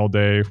the final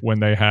day when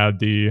they had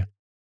the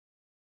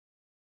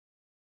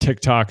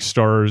TikTok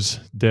stars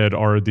that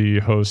are the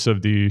hosts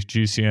of the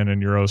GCN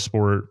and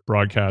Eurosport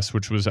broadcast,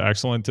 which was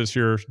excellent this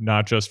year,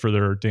 not just for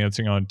their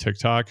dancing on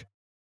TikTok,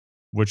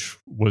 which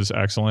was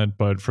excellent,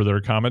 but for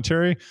their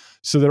commentary.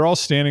 So they're all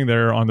standing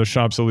there on the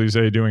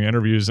Champs-Elysees doing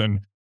interviews,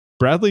 and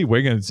Bradley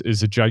Wiggins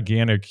is a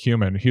gigantic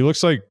human. He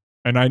looks like,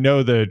 and I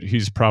know that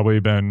he's probably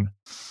been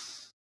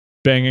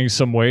banging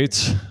some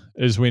weights,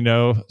 as we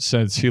know,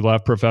 since he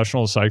left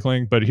professional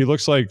cycling, but he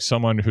looks like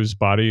someone whose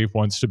body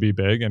wants to be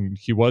big. And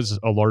he was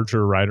a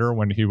larger rider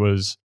when he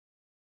was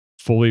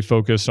fully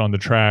focused on the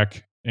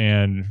track,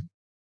 and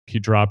he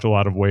dropped a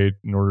lot of weight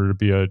in order to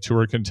be a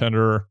Tour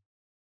contender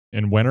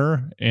and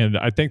winner. And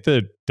I think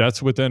that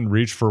that's within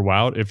reach for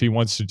Wout if he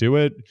wants to do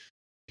it.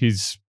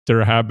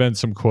 There have been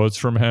some quotes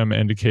from him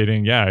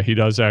indicating, yeah, he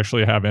does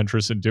actually have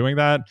interest in doing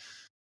that.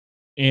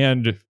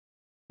 And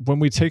when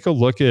we take a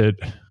look at,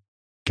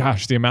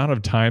 the amount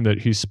of time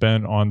that he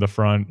spent on the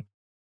front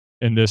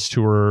in this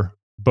tour,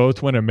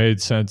 both when it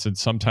made sense and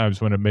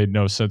sometimes when it made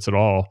no sense at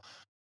all,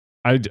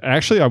 I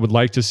would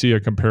like to see a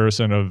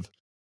comparison of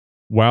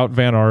Wout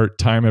van Aert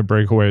time at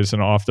breakaways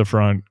and off the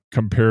front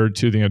compared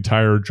to the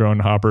entire Joan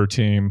Hopper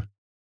team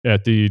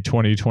at the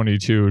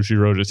 2022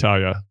 Giro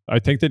d'Italia. I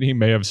think that he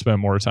may have spent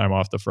more time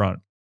off the front.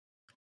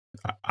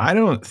 I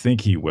don't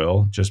think he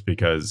will, just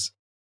because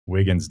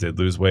Wiggins did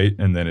lose weight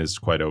and then is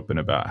quite open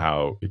about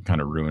how it kind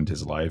of ruined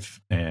his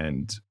life,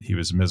 and he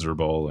was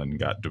miserable and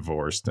got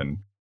divorced, and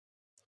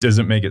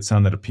doesn't make it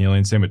sound that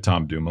appealing. Same with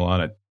Tom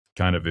Dumoulin.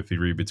 If you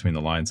read between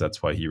the lines,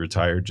 that's why he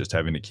retired, just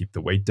having to keep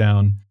the weight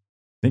down.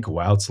 I think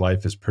Wout's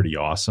life is pretty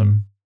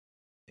awesome,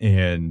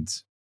 and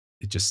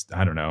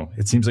I don't know.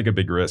 It seems like a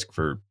big risk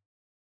for,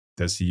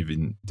 does he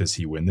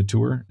win the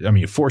Tour?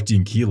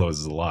 14 kilos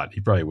is a lot.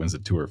 He probably wins the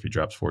Tour if he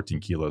drops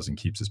 14 kilos and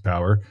keeps his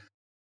power.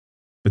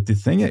 But the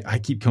thing I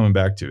keep coming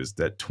back to is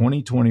that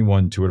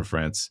 2021 Tour de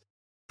France,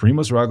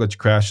 Primož Roglič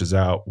crashes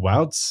out.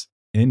 Wout's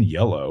in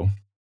yellow.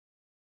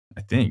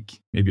 I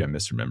think. Maybe I'm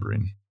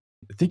misremembering.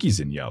 I think he's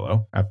in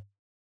yellow.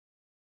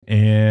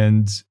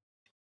 And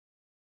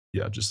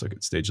yeah, just look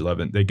at stage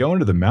 11. They go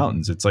into the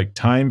mountains. It's like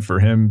time for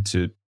him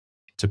to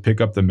pick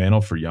up the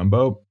mantle for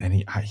Jumbo.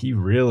 And he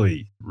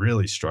really,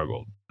 really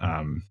struggled.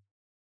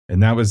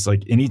 And that was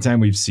like,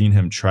 anytime we've seen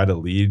him try to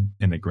lead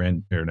in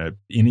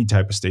any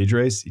type of stage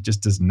race, he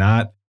just does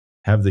not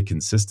have the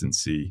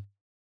consistency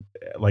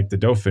like the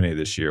Dauphiné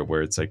this year,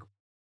 where it's like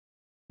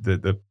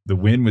the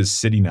win was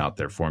sitting out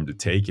there for him to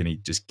take, and he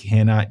just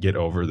cannot get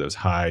over those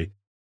high.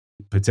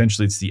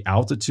 Potentially it's the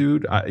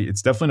altitude.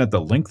 It's definitely not the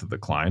length of the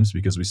climbs,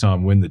 because we saw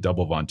him win the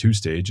Double Ventoux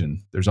stage,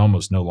 and there's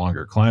almost no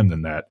longer climb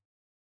than that.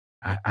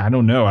 I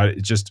don't know.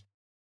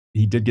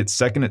 He did get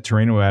second at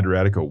Tirreno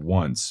Adriatico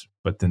once,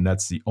 but then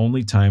that's the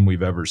only time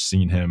we've ever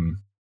seen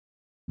him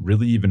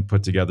really even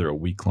put together a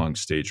week-long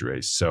stage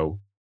race. So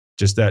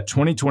just that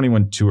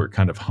 2021 tour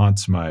kind of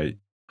haunts my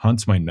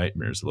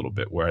nightmares a little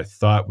bit, where I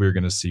thought we were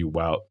going to see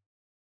Wout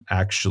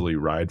actually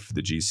ride for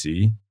the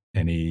GC,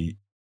 and he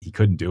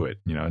couldn't do it.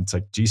 It's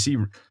like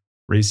GC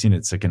racing,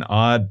 it's like an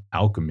odd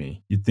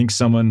alchemy. You'd think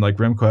someone like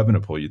Remco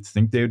Evenepoel, you'd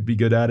think they would be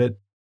good at it,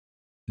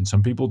 and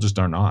some people just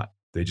are not.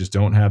 They just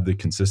don't have the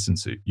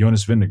consistency.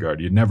 Jonas Vingegaard,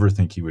 you'd never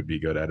think he would be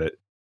good at it,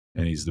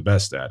 and he's the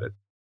best at it.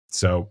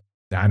 So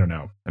I don't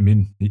know. I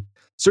mean,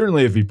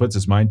 certainly if he puts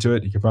his mind to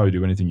it, he could probably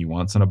do anything he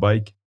wants on a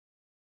bike.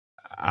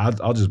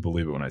 I'll just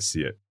believe it when I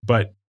see it.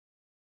 But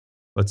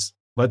let's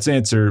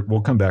answer.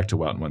 We'll come back to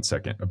Wout in 1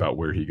 second about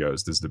where he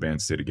goes. Does the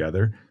band stay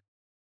together?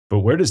 But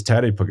where does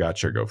Tadej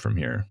Pogacar go from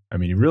here? I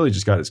mean, he really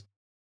just got his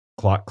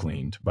clock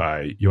cleaned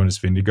by Jonas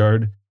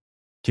Vingegaard.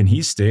 Can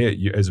he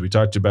stay at, as we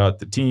talked about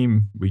the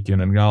team, we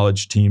can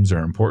acknowledge teams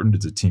are important.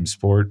 It's a team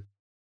sport.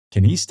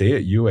 Can he stay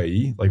at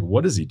UAE? Like,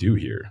 what does he do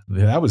here?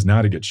 That was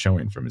not a good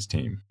showing from his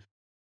team.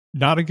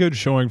 Not a good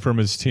showing from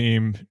his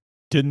team.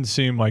 Didn't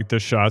seem like the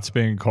shots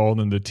being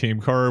called in the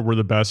team car were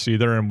the best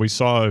either. And we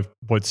saw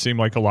what seemed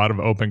like a lot of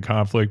open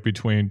conflict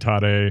between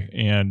Tadej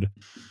and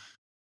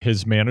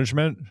his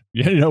management,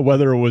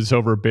 whether it was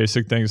over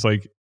basic things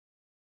like,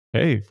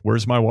 hey,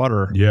 where's my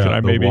water? Yeah, Can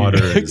I maybe water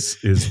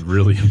is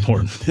really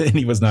important, and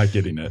he was not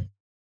getting it.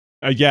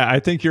 I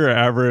think your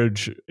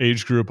average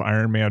age group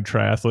Ironman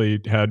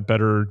triathlete had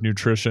better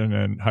nutrition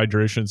and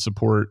hydration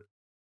support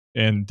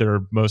in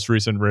their most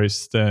recent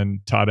race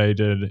than Tadej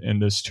did in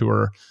this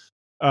tour.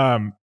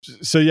 I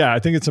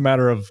think it's a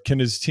matter of, can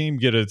his team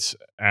get its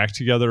act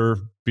together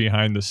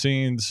behind the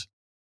scenes,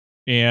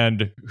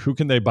 and who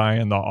can they buy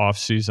in the off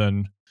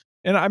season?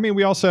 And I mean,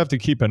 we also have to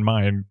keep in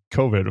mind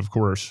COVID, of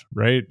course,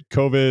 right?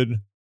 COVID,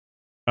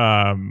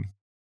 got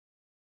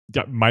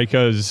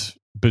Micah's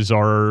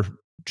bizarre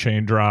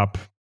chain drop,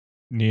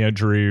 knee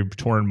injury,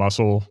 torn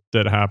muscle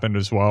that happened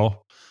as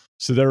well.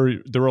 So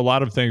there were a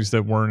lot of things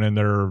that weren't in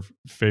their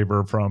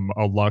favor from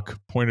a luck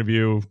point of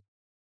view.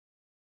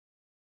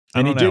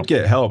 And he did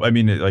get help. I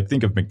mean, like,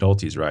 think of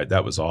McNulty's ride.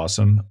 That was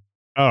awesome.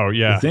 Oh,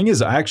 yeah. The thing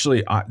is,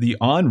 actually, the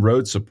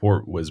on-road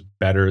support was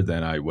better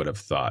than I would have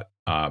thought.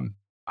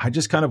 I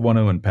just kind of want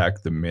to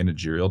unpack the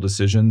managerial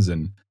decisions.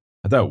 And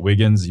I thought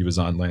Wiggins, he was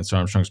on Lance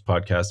Armstrong's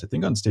podcast, I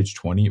think on stage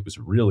 20. It was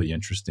really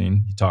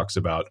interesting. He talks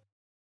about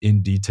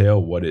in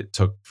detail what it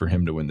took for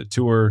him to win the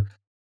tour.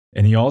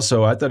 And he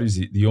also, I thought he's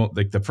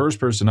the first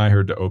person I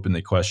heard to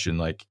openly question,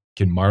 like,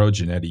 can Mauro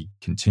Giannetti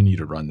continue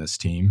to run this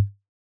team?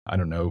 I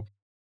don't know.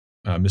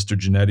 Mr.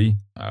 Giannetti,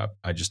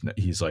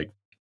 he's like,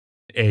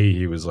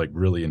 he was like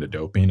really into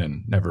doping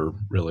and never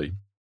really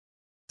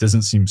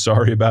doesn't seem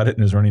sorry about it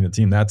and is running the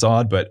team. That's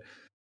odd. But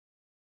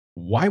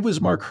why was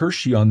Mark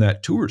Hirschi on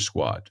that tour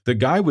squad? The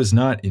guy was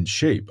not in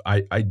shape.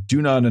 I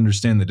do not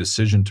understand the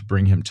decision to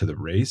bring him to the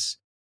race.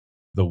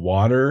 The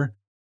water,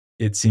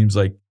 it seems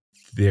like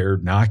they're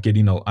not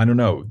getting I don't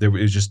know. There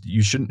was just,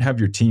 you shouldn't have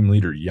your team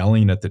leader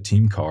yelling at the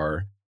team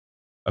car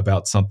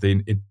about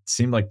something. It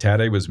seemed like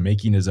Tadej was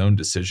making his own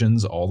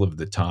decisions all of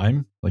the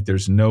time. Like,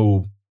 there's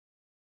no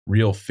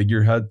real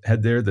figurehead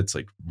there that's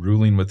like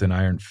ruling with an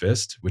iron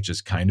fist, which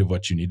is kind of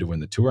what you need to win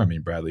the tour. I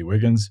mean, Bradley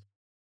Wiggins,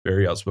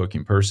 very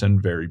outspoken person,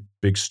 very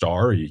big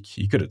star.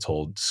 He could have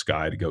told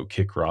Sky to go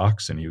kick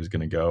rocks and he was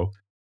going to go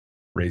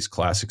race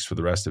classics for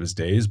the rest of his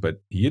days,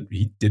 but he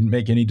didn't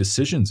make any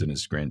decisions in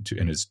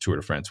his Tour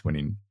de France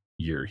winning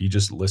year. He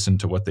just listened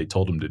to what they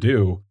told him to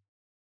do.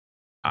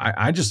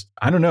 I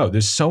don't know.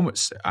 There's so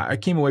much. I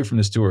came away from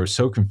this tour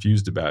so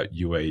confused about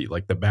UAE,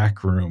 like the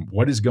back room.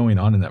 What is going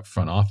on in that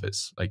front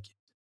office? Like,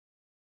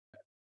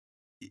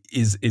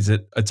 is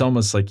it? It's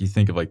almost like you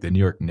think of like the New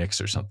York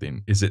Knicks or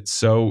something. Is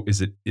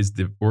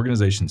the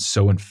organization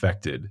so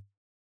infected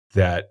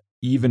that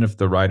even if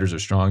the riders are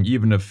strong,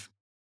 even if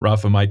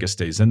Rafa Micah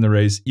stays in the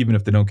race, even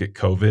if they don't get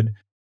COVID,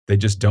 they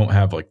just don't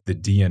have like the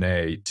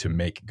DNA to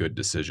make good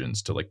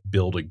decisions, to like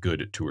build a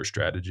good tour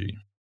strategy.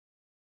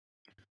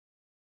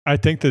 I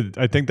think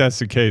that's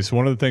the case.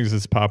 One of the things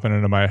that's popping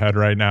into my head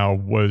right now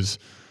was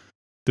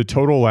the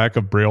total lack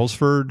of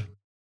Brailsford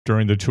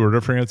during the Tour de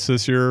France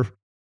this year.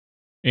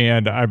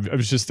 And I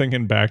was just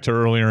thinking back to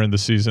earlier in the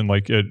season,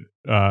 like at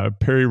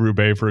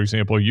Paris-Roubaix, for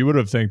example, you would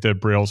have think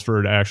that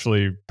Brailsford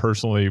actually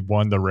personally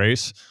won the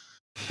race.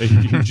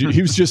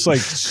 He was just like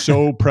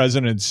so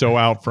present and so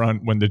out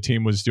front when the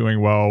team was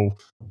doing well,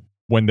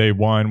 when they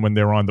won, when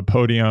they were on the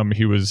podium.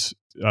 He was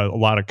a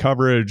lot of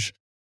coverage.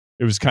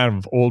 It was kind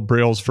of old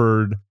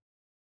Brailsford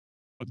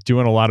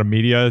doing a lot of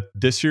media.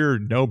 This year,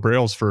 no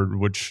Brailsford,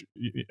 which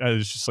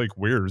is just like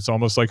weird. It's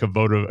almost like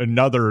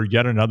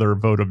yet another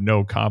vote of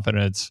no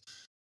confidence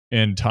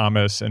in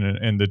Thomas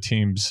and the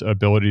team's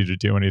ability to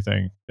do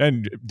anything.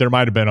 And there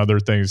might have been other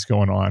things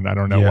going on. I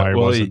don't know why he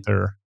wasn't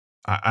there.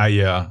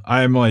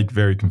 I'm like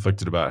very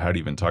conflicted about how to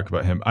even talk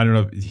about him. I don't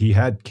know if he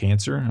had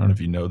cancer. I don't know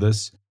if you know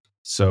this.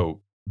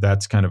 So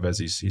that's kind of as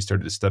he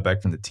started to step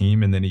back from the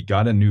team, and then he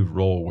got a new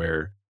role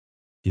where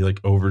he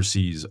like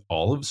oversees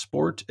all of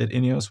sport at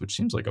Ineos, which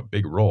seems like a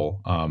big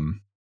role.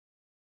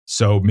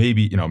 So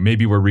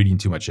maybe we're reading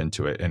too much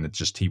into it, and it's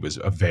just he was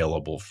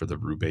available for the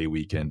Roubaix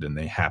weekend, and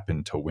they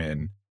happened to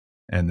win,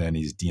 and then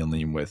he's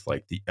dealing with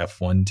like the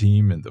F1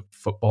 team and the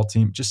football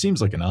team. It just seems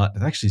like it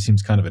actually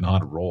seems kind of an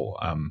odd role.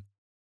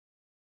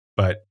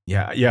 But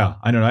yeah,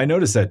 I know. I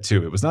noticed that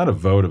too. It was not a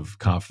vote of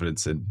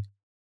confidence, and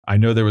I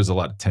know there was a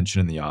lot of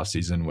tension in the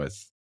offseason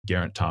with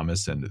Geraint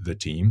Thomas and the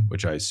team,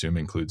 which I assume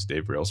includes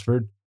Dave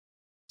Brailsford.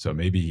 So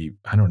maybe,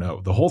 I don't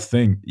know. The whole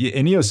thing,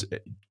 Ineos,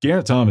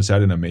 Geraint Thomas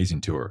had an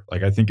amazing tour.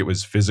 Like, I think it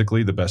was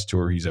physically the best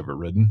tour he's ever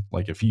ridden.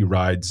 Like, if he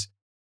rides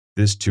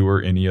this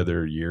tour any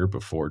other year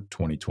before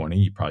 2020,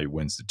 he probably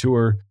wins the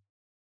tour.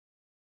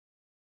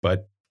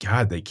 But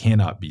God, they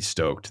cannot be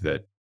stoked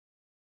that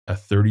a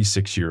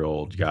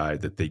 36-year-old guy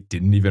that they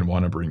didn't even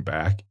want to bring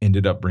back,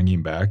 ended up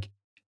bringing back,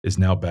 is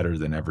now better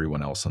than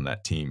everyone else on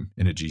that team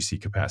in a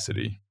GC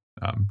capacity.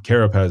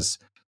 Carapaz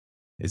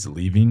is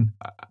leaving.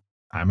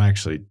 I'm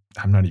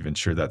not even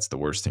sure that's the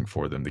worst thing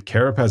for them. The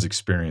Carapaz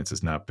experience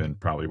has not been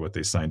probably what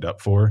they signed up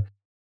for.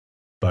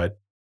 But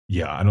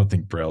yeah, I don't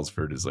think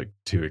Brailsford is like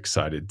too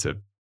excited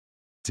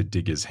to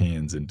dig his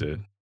hands into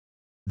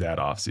that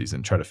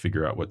offseason, try to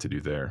figure out what to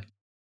do there.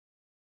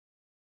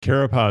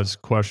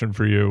 Carapaz, question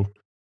for you.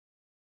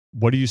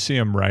 What do you see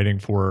him riding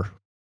for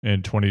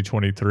in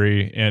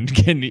 2023? And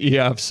can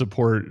EF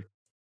support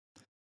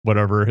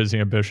whatever his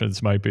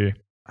ambitions might be?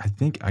 I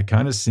think I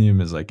kind of see him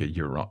as like a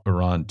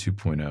Iran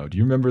 2.0. Do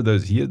you remember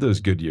those? He had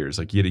those good years.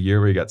 Like he had a year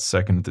where he got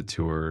second at the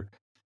tour.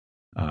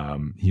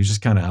 He was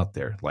just kind of out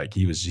there. Like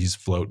he's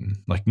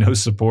floating, like no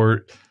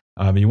support.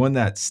 He won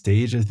that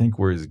stage, I think,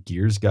 where his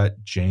gears got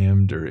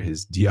jammed or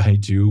his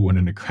Di2 went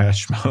into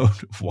crash mode.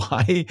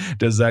 Why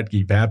does that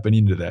keep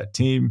happening to that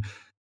team?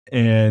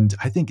 And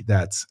I think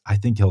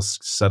he'll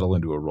settle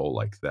into a role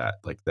like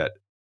that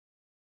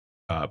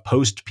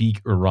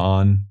post-peak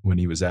Iran when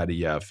he was at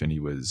EF and he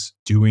was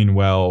doing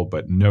well,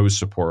 but no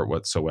support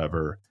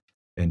whatsoever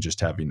and just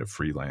having to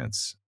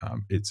freelance.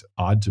 It's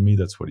odd to me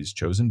that's what he's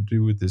chosen to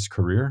do with his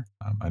career.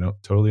 I don't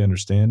totally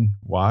understand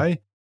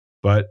why,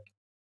 but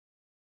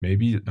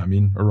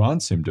Iran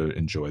seemed to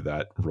enjoy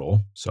that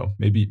role, so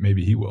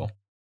maybe he will.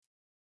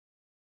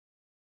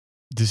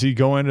 Does he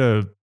go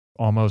into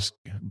almost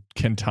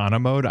Quintana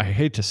mode? I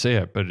hate to say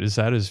it, but is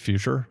that his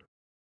future?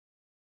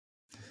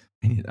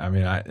 I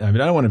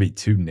don't want to be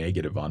too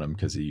negative on him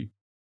because he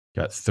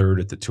got third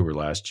at the Tour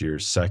last year,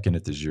 second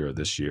at the Giro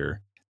this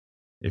year.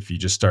 If you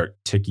just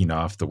start ticking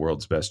off the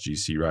world's best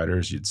GC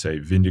riders, you'd say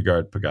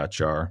Vingegaard,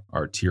 Pogačar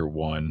are tier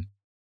 1,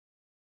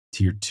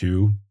 tier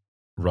 2,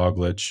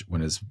 Roglic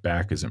when his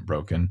back isn't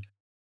broken.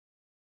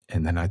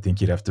 And then I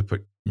think you'd have to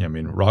put,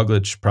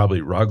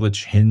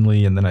 Roglic,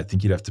 Hindley, and then I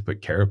think you'd have to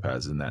put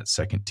Carapaz in that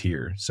second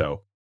tier.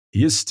 So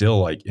he is still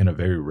like in a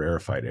very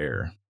rarefied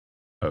air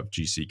of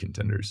GC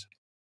contenders.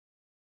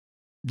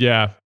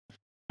 Yeah.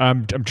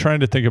 I'm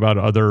trying to think about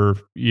other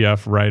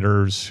EF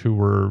riders who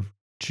were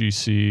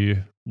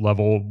GC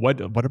level.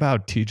 What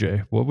about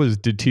TJ?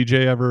 Did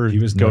TJ ever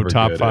go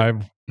top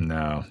 5?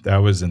 No, that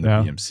was in the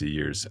BMC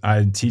years.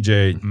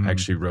 TJ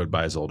actually rode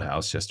by his old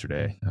house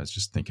yesterday. I was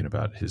just thinking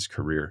about his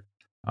career.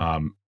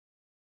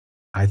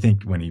 I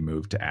think when he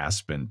moved to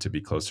Aspen to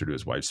be closer to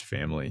his wife's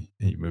family,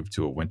 he moved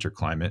to a winter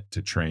climate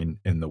to train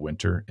in the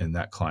winter in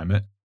that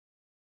climate.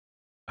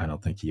 I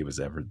don't think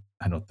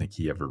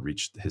he ever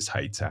reached his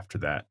heights after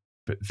that,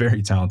 but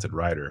very talented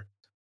rider.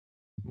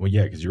 Well,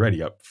 yeah, because you're right. He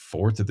got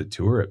 4th at the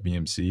Tour at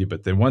BMC,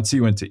 but then once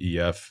he went to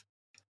EF,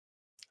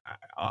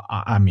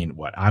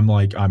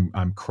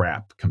 I'm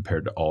crap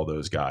compared to all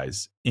those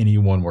guys.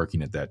 Anyone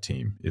working at that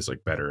team is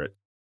like better at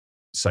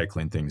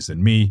cycling things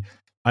than me.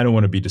 I don't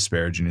want to be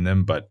disparaging in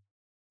them, but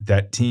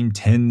that team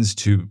tends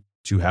to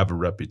have a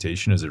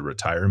reputation as a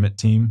retirement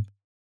team.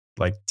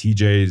 Like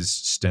TJ's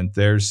stint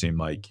there seemed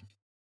like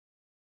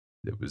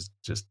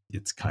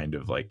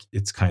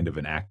it's kind of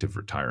an active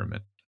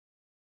retirement.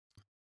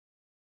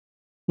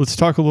 Let's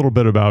talk a little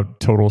bit about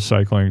total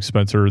cycling,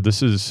 Spencer.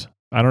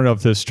 I don't know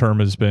if this term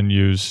has been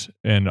used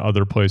in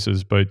other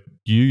places, but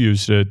you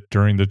used it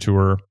during the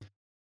tour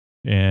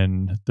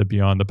in the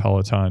Beyond the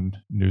Peloton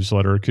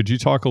newsletter. Could you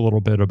talk a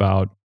little bit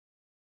about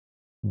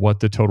what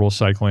the total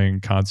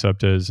cycling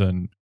concept is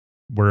and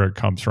where it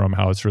comes from,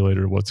 how it's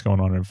related to what's going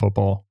on in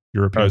football,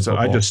 European football?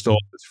 I just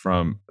stole this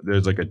from,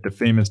 there's like the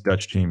famous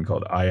Dutch team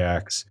called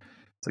Ajax.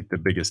 It's like the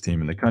biggest team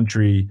in the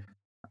country.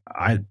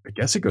 I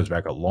guess it goes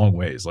back a long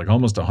ways, like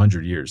almost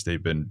 100 years.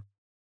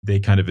 They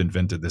kind of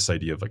invented this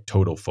idea of like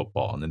total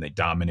football, and then they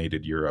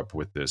dominated Europe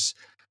with this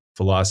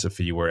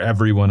philosophy where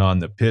everyone on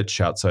the pitch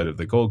outside of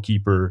the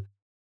goalkeeper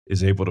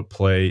is able to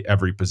play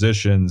every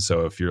position.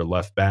 So if you're a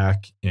left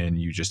back and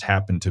you just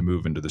happen to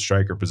move into the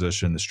striker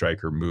position, the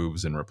striker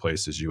moves and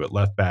replaces you at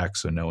left back.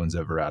 So no one's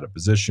ever out of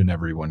position.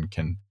 Everyone's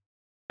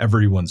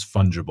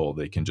fungible.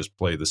 They can just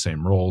play the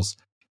same roles.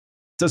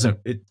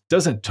 It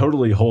doesn't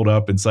totally hold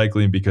up in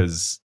cycling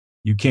because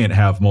you can't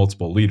have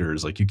multiple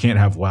leaders. Like you can't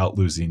have Wout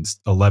losing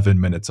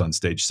 11 minutes on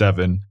stage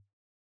 7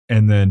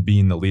 and then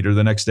being the leader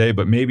the next day.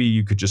 But maybe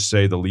you could just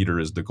say the leader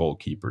is the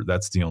goalkeeper.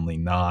 That's the only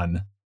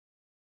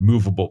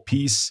non-movable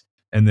piece.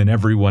 and then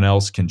everyone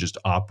else can just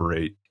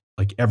operate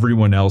like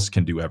everyone else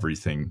can do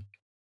everything,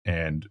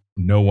 and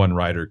no one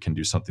rider can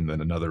do something that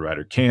another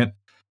rider can't.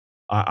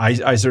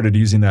 I started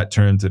using that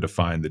term to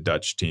define the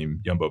Dutch team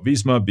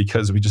Jumbo-Visma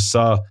because we just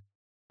saw.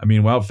 I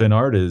mean, Wout van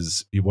Aert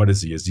is what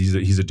is he?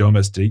 He's a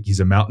domestique. He's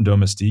a mountain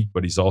domestique,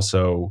 but he's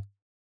also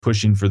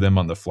pushing for them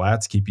on the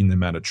flats, keeping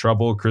them out of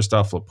trouble.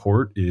 Christophe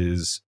Laporte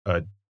is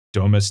a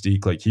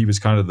domestique, like he was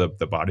kind of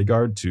the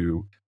bodyguard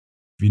to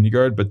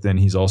Vingegaard, but then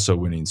he's also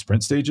winning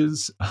sprint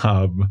stages.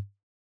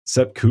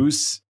 Sepp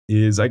Kuss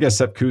is, I guess,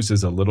 Sepp Kuss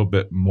is a little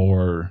bit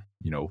more,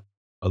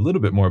 a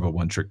little bit more of a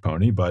one-trick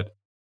pony, but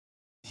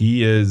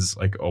he is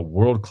like a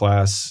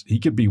world-class. He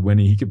could be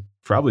winning. He could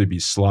probably be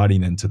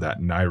slotting into that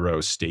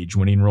Nairo stage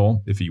winning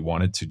role if he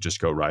wanted to just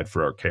go ride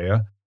for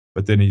Arkea.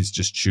 But then he's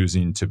just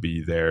choosing to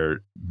be their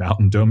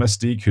mountain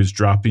domestique who's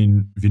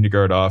dropping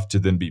Vingegaard off to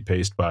then be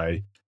paced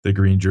by the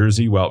green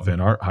jersey, Wout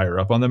van Aert, higher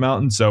up on the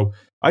mountain. So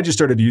I just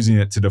started using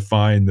it to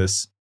define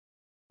this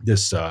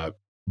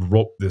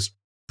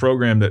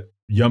program that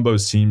Jumbo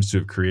seems to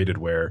have created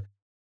where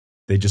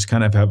they just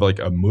kind of have like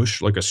a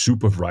mush, like a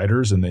soup of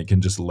riders, and they can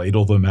just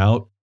ladle them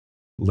out,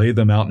 lay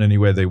them out in any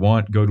way they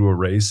want, go to a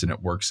race, and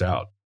it works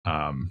out.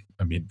 I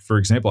mean, for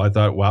example, I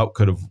thought Wout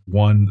could have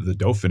won the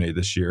Dauphiné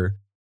this year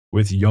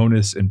with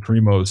Jonas and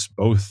Primoz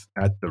both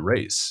at the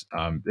race.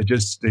 They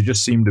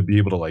just seem to be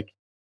able to like,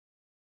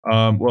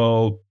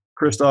 well,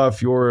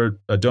 Christoph, you're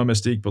a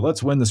domestique, but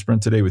let's win the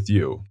sprint today with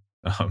you.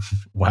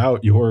 Wout,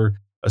 you're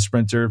a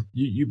sprinter.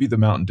 You be the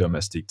mountain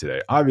domestique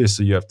today.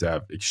 Obviously, you have to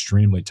have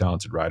extremely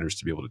talented riders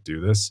to be able to do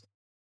this,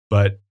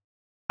 but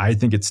I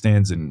think it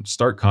stands in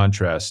stark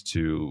contrast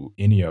to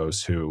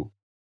Ineos, who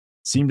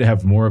seem to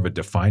have more of a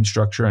defined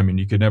structure. I mean,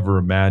 you could never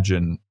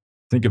imagine,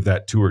 think of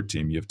that Tour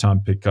team. You have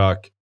Tom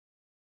Pidcock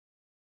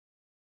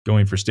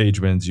going for stage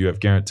wins. You have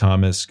Geraint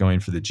Thomas going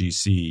for the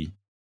GC.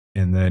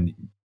 And then,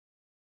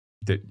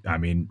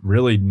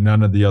 really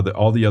none of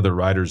all the other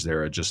riders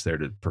there are just there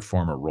to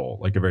perform a role,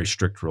 like a very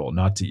strict role.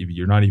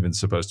 You're not even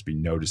supposed to be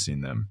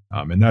noticing them.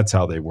 And that's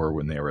how they were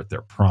when they were at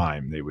their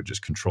prime. They would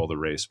just control the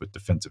race with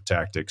defensive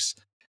tactics.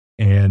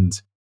 And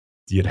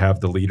you'd have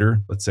the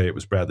leader, let's say it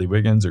was Bradley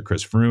Wiggins or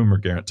Chris Froome or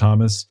Geraint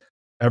Thomas.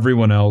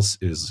 Everyone else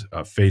is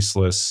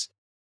faceless,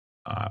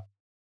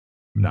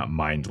 not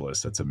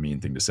mindless. That's a mean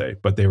thing to say,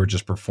 but they were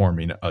just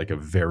performing like a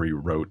very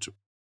rote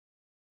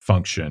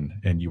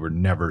function, and you were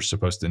never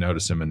supposed to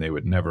notice them, and they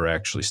would never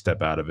actually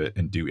step out of it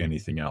and do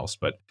anything else.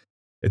 But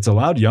it's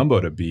allowed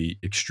Jumbo to be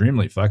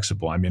extremely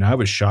flexible. I mean, I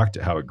was shocked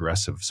at how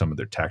aggressive some of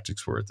their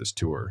tactics were at this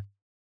tour.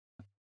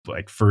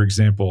 Like, for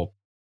example,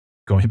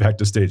 going back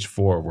to stage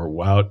 4, where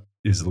Wout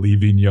is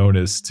leaving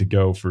Jonas to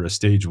go for a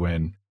stage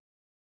win,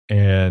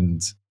 and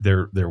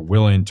they're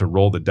willing to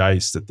roll the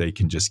dice that they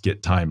can just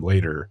get time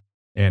later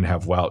and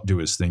have Wout do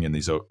his thing in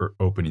these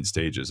opening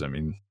stages. I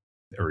mean,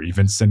 or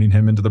even sending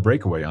him into the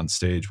breakaway on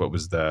stage. What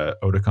was the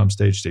Oudacom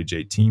stage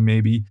 18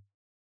 maybe?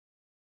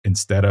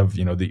 Instead of,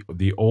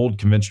 the old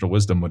conventional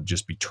wisdom would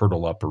just be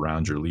turtle up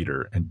around your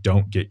leader and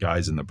don't get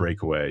guys in the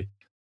breakaway.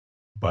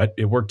 But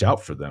it worked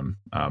out for them.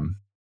 I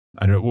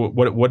don't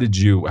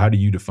know, how do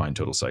you define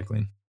total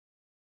cycling?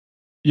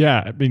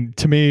 Yeah, I mean,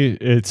 to me,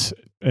 it's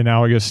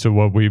analogous to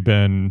what we've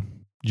been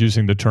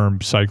using the term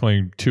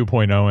cycling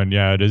 2.0. And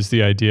yeah, it is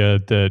the idea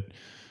that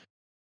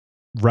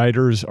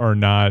riders are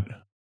not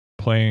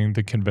playing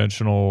the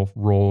conventional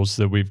roles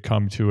that we've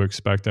come to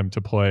expect them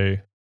to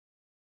play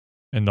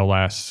in the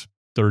last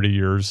 30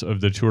 years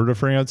of the Tour de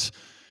France.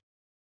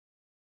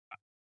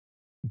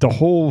 The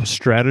whole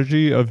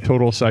strategy of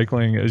total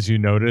cycling, as you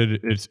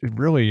noted, it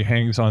really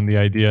hangs on the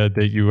idea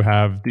that you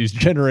have these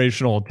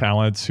generational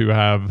talents who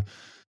have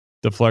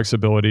the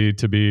flexibility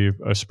to be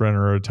a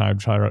sprinter, a time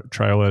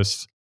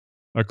trialist,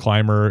 a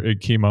climber at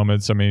key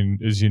moments. I mean,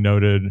 as you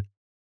noted,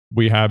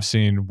 we have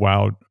seen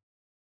Wout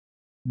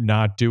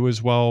not do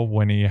as well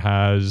when he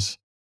has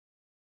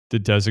the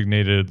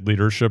designated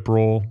leadership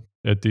role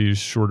at these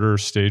shorter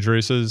stage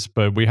races,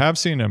 but we have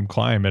seen him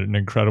climb at an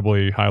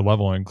incredibly high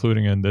level,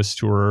 including in this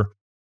tour.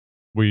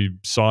 We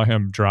saw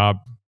him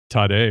drop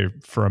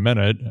Tadej for a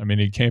minute. I mean,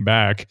 he came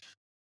back,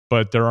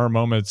 but there are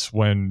moments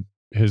when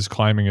his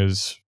climbing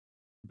is,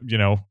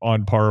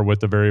 on par with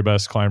the very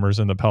best climbers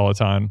in the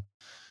peloton.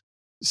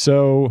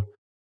 So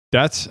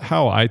that's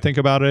how I think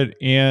about it.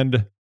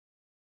 And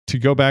to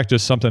go back to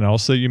something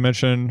else that you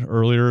mentioned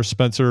earlier,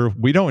 Spencer,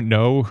 we don't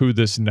know who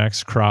this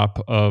next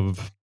crop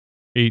of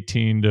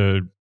 18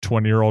 to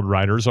 20-year-old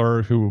riders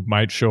are who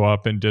might show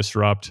up and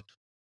disrupt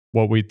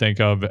what we think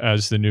of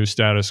as the new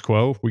status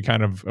quo. We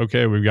kind of,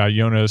 we've got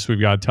Jonas,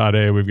 we've got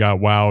Tadej, we've got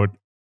Wout,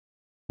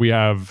 we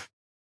have,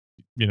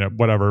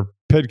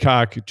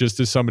 Pidcock just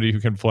as somebody who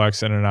can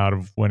flex in and out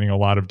of winning a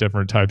lot of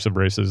different types of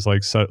races.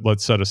 Like,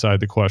 let's set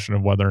aside the question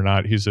of whether or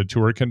not he's a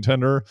tour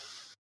contender.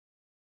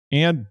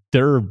 And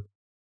there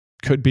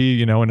could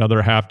be,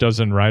 another half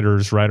dozen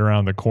riders right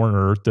around the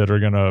corner that are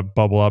going to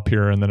bubble up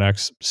here in the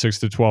next 6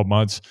 to 12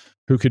 months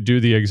who could do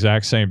the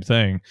exact same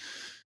thing.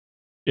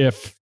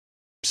 If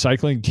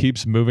cycling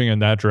keeps moving in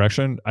that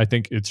direction, I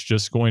think it's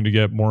just going to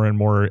get more and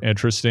more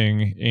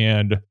interesting.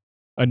 And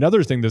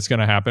Another thing that's going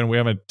to happen, we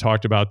haven't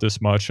talked about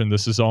this much, and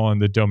this is all in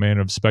the domain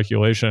of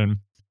speculation,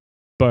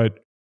 but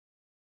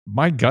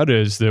my gut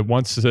is that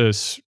once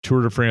this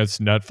Tour de France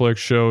Netflix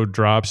show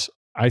drops,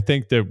 I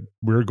think that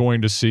we're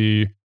going to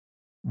see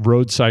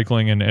road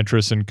cycling and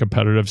interest in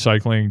competitive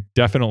cycling,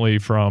 definitely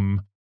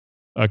from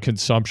a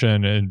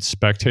consumption and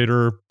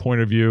spectator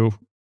point of view.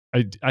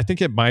 I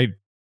think it might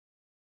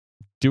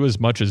do as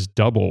much as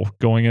double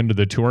going into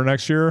the Tour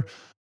next year.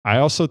 I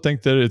also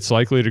think that it's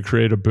likely to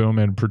create a boom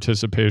in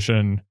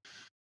participation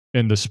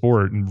in the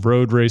sport. And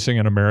road racing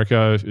in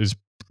America is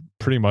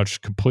pretty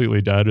much completely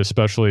dead,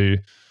 especially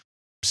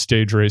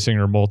stage racing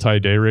or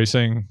multi-day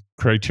racing.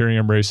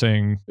 Criterium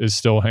racing is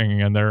still hanging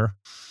in there.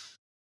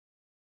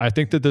 I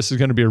think that this is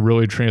going to be a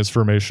really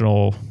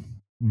transformational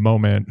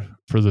moment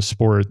for the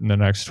sport in the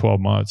next 12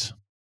 months.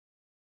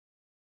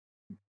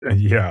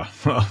 Yeah.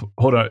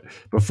 Hold on.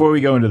 Before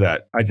we go into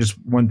that,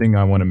 one thing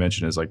I want to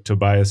mention is like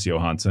Tobias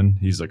Johansson.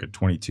 He's like a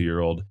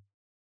 22-year-old,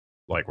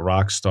 like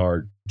rock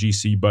star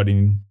GC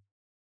budding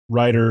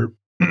rider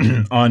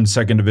on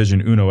second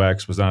division Uno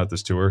X, was not at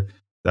this tour.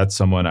 That's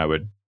someone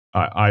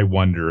I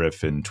wonder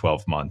if in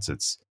 12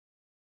 months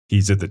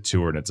he's at the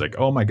tour and it's like,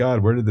 oh my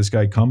God, where did this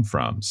guy come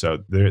from?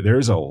 So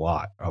there's a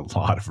lot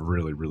of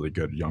really, really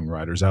good young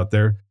riders out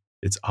there.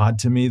 It's odd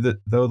to me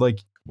that though, like,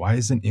 why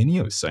isn't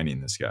Ineos signing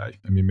this guy?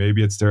 I mean,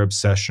 maybe it's their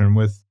obsession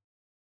with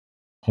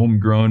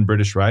homegrown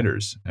British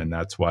riders. And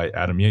that's why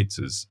Adam Yates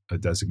is a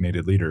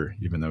designated leader,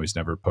 even though he's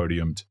never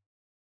podiumed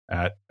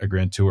at a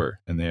Grand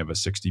Tour and they have a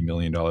 $60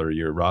 million a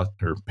year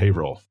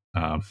payroll.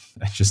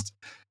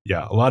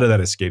 Yeah, a lot of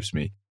that escapes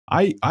me.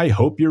 I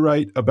hope you're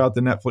right about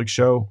the Netflix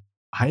show.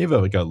 I have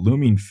a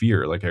looming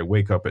fear. Like I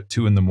wake up at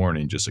 2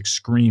 a.m, just like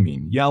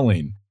screaming,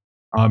 yelling.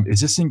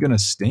 Is this thing going to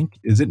stink?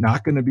 Is it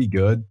not going to be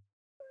good?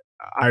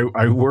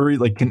 I worry,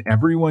 like, can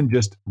everyone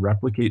just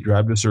replicate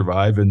Drive to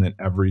Survive and then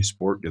every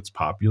sport gets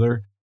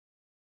popular?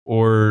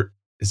 Or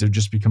is there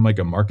just become like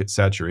a market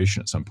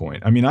saturation at some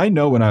point? I mean, I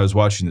know when I was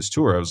watching this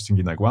tour, I was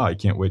thinking like, wow, I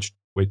can't wait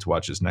to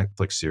watch this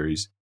Netflix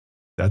series.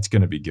 That's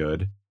going to be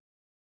good.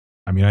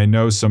 I mean, I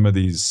know some of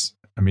these,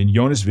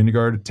 Jonas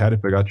Vingegaard,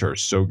 Tadej Pogacar are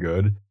so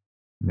good.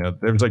 You know,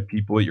 there's like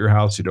people at your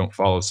house who don't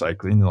follow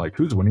cycling. They're like,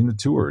 who's winning the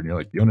tour? And you're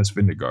like, Jonas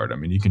Vingegaard. I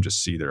mean, you can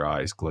just see their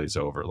eyes glaze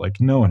over.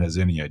 Like, no one has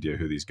any idea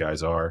who these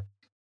guys are.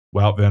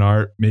 Wout van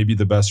Aert, maybe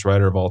the best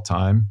rider of all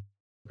time,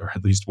 or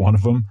at least one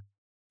of them.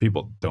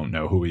 People don't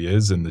know who he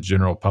is in the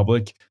general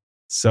public.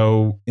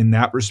 So in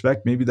that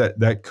respect, maybe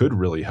that could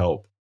really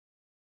help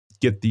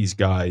get these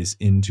guys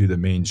into the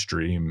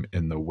mainstream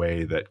in the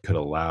way that could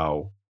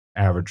allow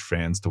average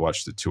fans to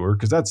watch the tour,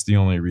 because that's the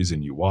only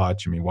reason you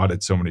watch. I mean, why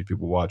did so many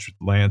people watch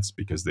Lance?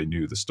 Because they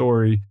knew the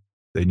story,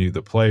 they knew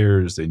the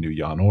players, they knew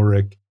Jan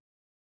Ullrich.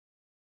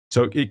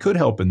 So it could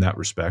help in that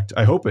respect.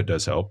 I hope it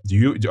does help. Do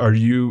you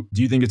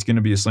think it's going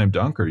to be a slam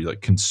dunk, or are you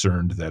like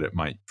concerned that it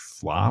might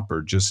flop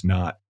or just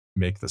not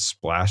make the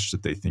splash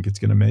that they think it's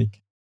going to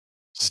make?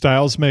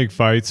 Styles make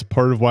fights.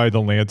 Part of why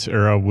the Lance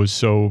era was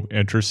so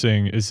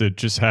interesting is it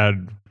just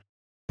had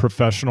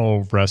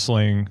professional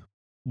wrestling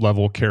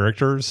level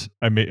characters.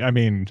 I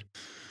mean,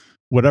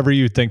 whatever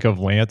you think of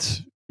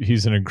Lance,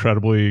 he's an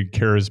incredibly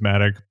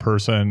charismatic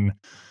person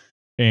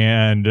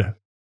and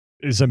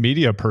is a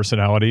media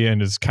personality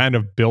and is kind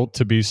of built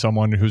to be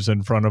someone who's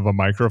in front of a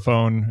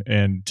microphone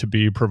and to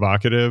be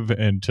provocative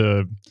and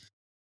to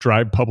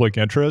drive public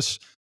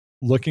interest.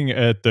 Looking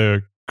at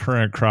the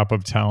current crop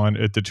of talent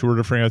at the Tour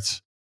de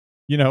France,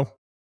 you know,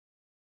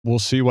 we'll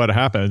see what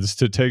happens.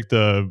 To take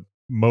the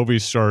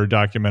Movistar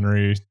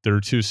documentary, there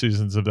are 2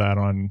 seasons of that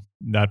on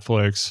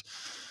Netflix.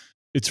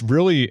 It's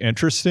really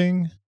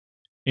interesting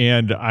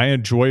and I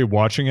enjoy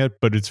watching it,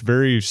 but it's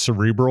very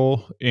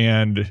cerebral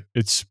and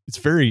it's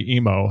very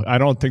emo. I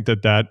don't think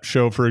that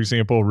show, for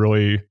example,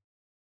 really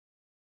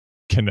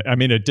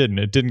it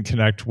didn't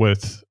connect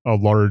with a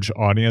large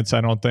audience.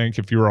 I don't think.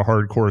 If you were a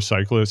hardcore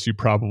cyclist, you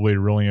probably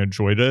really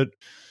enjoyed it.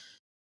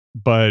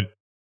 But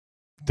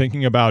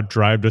thinking about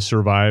Drive to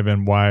Survive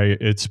and why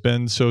it's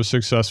been so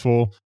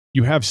successful,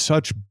 you have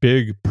such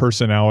big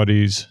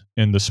personalities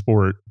in the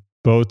sport,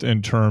 both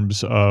in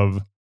terms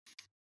of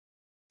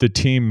the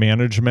team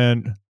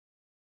management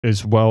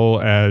as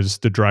well as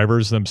the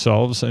drivers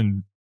themselves.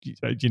 And,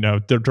 you know,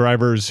 the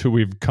drivers who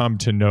we've come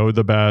to know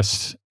the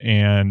best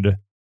and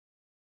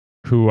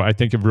who I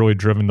think have really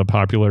driven the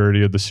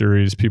popularity of the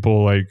series.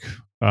 People like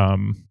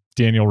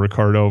Daniel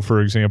Ricciardo,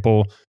 for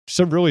example, just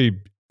a really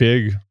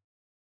big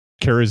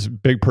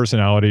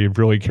personality,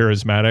 really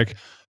charismatic.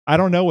 I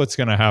don't know what's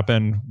going to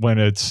happen when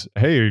it's,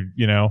 hey,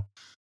 you know,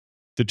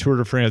 the Tour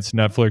de France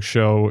Netflix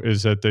show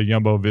is at the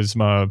Jumbo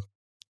Visma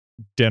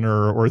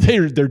dinner, or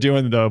they're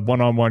doing the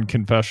one-on-one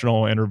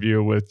confessional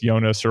interview with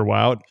Jonas or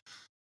Wout.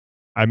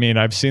 I mean,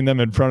 I've seen them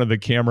in front of the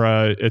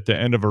camera at the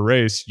end of a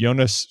race.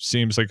 Jonas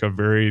seems like a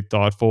very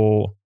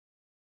thoughtful,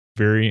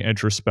 very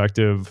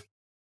introspective,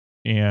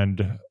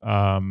 and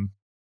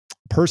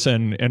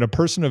person, and a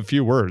person of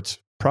few words.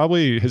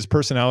 Probably his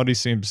personality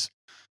seems,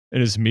 and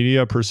his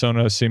media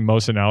persona seem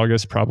most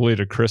analogous probably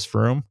to Chris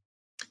Froome.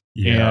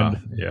 Yeah.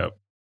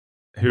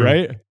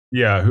 Right?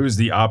 Yeah, who's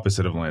the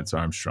opposite of Lance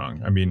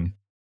Armstrong? I mean,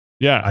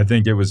 Yeah. I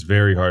think it was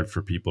very hard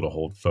for people to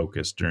hold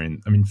focus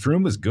during. I mean,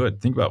 Froome was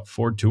good. Think about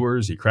 4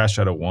 tours. He crashed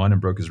out of one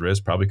and broke his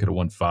wrist. Probably could have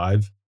won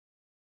 5.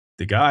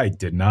 The guy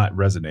did not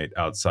resonate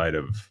outside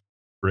of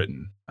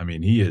Britain. I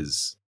mean,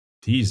 he's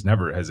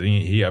never has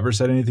he ever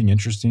said anything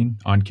interesting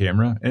on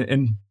camera,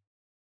 and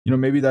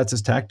maybe that's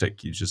his tactic.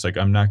 He's just like,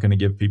 I'm not going to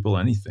give people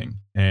anything,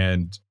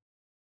 and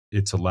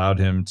it's allowed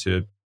him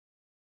to.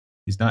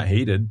 He's not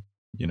hated,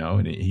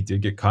 and he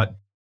did get caught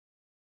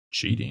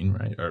cheating,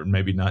 right? Or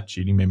maybe not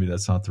cheating. Maybe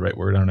that's not the right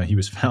word. I don't know. He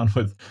was found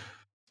with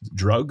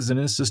drugs in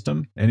his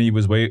system, and he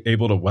was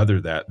able to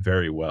weather that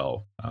very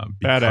well.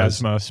 Bad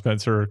asthma,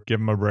 Spencer. Give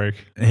him a break.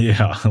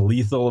 Yeah, a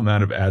lethal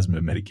amount of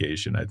asthma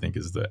medication, I think,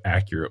 is the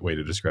accurate way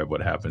to describe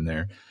what happened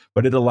there.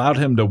 But it allowed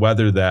him to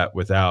weather that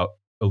without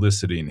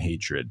eliciting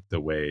hatred the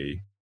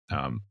way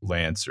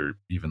Lance or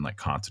even like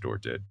Contador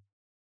did.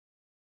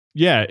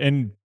 Yeah,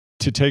 and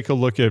to take a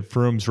look at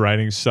Froome's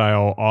riding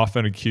style,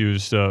 often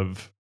accused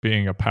of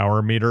being a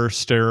power meter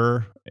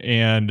starer,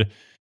 and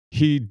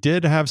he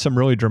did have some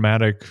really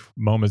dramatic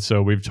moments,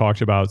 though. We've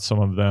talked about some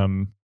of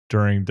them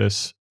during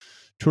this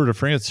Tour de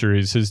France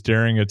series. His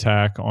daring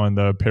attack on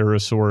the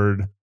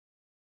Parasword,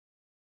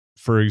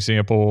 for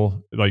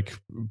example, like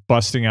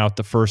busting out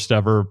the first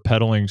ever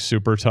pedaling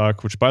Super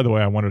Tuck, which, by the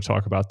way, I want to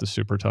talk about the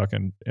Super Tuck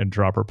and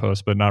Dropper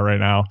Post, but not right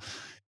now.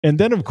 And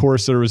then, of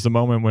course, there was the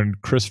moment when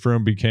Chris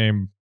Froome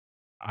became,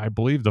 I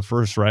believe, the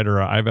first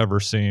rider I've ever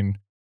seen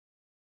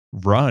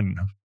run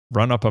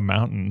up a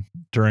mountain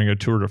during a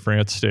Tour de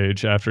France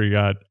stage after he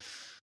got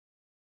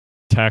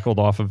tackled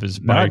off of his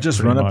bike. Not just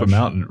run up a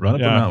mountain, run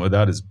up a mountain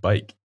without his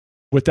bike.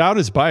 Without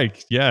his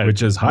bike, yeah.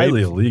 Which is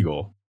highly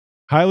illegal.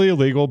 Highly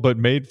illegal, but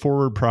made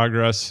forward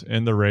progress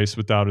in the race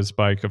without his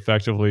bike,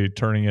 effectively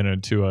turning it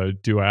into a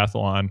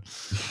duathlon.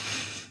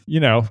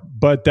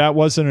 But that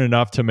wasn't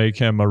enough to make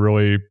him a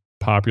really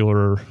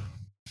popular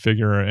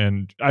figure.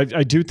 And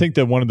I do think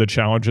that one of the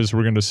challenges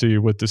we're going to see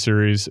with the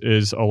series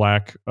is a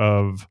lack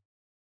of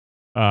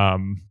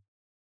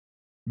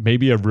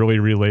maybe a really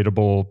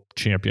relatable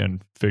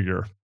champion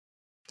figure.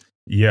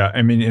 Yeah,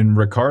 I mean, and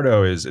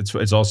Ricardo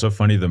it's also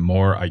funny, the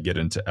more I get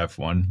into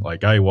F1,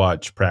 like I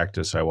watch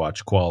practice, I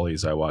watch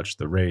qualies, I watch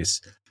the race.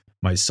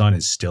 My son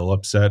is still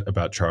upset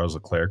about Charles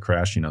Leclerc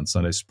crashing on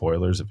Sunday.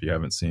 Spoilers if you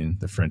haven't seen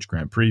the French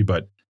Grand Prix,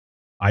 but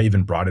I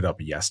even brought it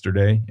up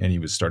yesterday and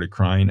he started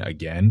crying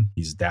again.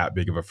 He's that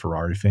big of a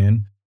Ferrari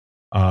fan.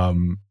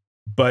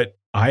 But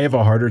I have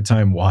a harder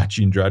time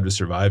watching Drive to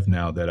Survive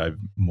now that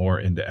I'm more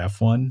into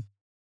F1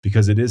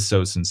 because it is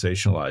so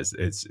sensationalized.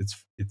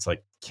 It's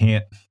like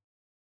can't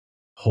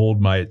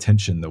hold my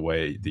attention the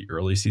way the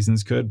early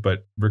seasons could.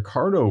 But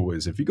Ricardo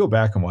was, if you go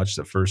back and watch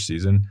the first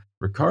season,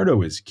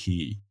 Ricardo is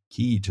key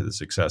to the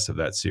success of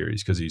that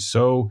series because he's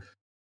so,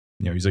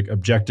 he's like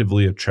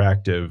objectively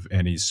attractive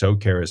and he's so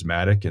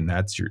charismatic, and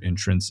that's your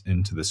entrance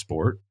into the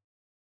sport.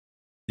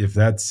 If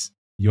that's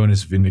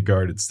Jonas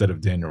Vingegaard instead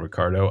of Daniel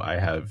Ricciardo, I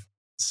have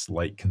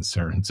slight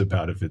concerns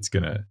about if it's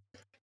gonna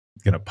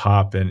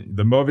pop. And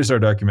the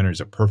Movistar documentary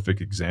is a perfect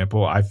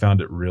example. I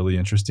found it really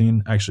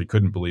interesting. I actually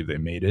couldn't believe they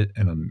made it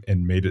and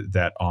made it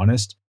that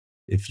honest.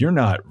 If you're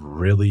not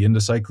really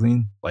into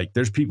cycling, like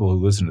there's people who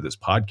listen to this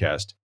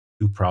podcast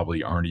who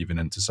probably aren't even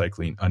into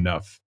cycling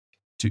enough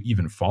to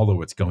even follow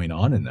what's going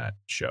on in that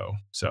show.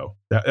 So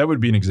that would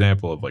be an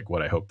example of like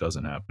what I hope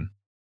doesn't happen.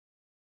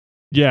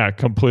 Yeah,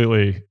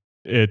 completely.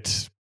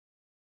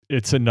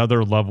 It's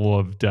another level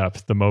of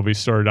depth, the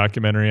Movistar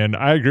documentary. And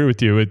I agree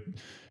with you.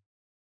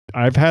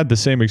 I've had the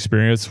same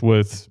experience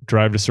with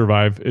Drive to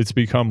Survive. It's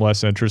become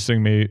less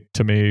interesting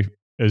to me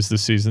as the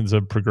seasons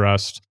have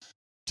progressed,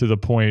 to the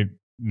point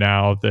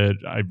now that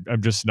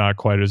I'm just not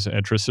quite as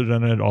interested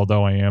in it,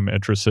 although I am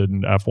interested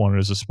in F1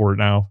 as a sport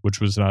now, which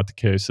was not the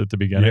case at the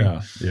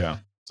beginning. Yeah.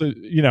 So,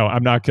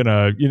 I'm not going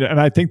to, and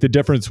I think the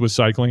difference with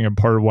cycling, and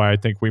part of why I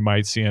think we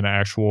might see an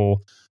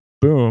actual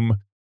boom,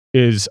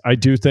 is I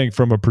do think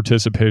from a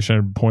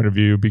participation point of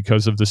view,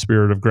 because of the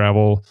spirit of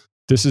gravel,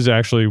 this is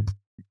actually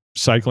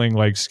cycling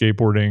like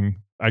skateboarding.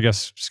 I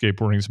guess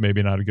skateboarding is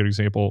maybe not a good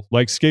example.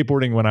 Like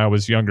skateboarding when I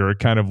was younger, it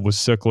kind of was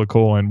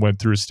cyclical and went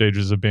through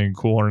stages of being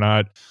cool or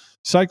not.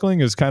 Cycling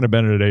has kind of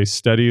been at a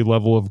steady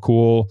level of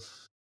cool,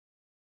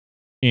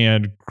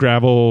 and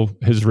gravel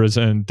has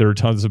risen. There are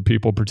tons of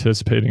people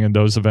participating in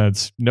those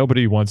events.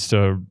 Nobody wants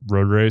to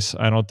road race,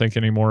 I don't think,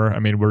 anymore. I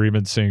mean, we're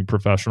even seeing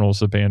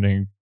professionals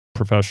abandoning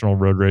professional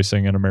road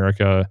racing in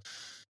America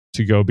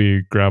to go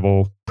be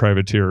gravel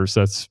privateers.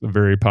 That's a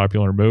very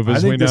popular move,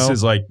 as we know. I think this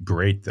is like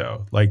great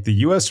though. Like the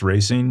US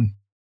racing,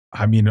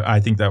 I mean, I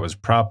think that was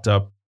propped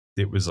up.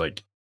 It was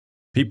like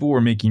people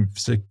were making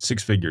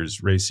six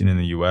figures racing in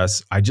the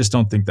US. I just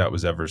don't think that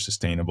was ever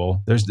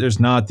sustainable. There's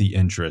not the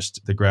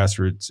interest, the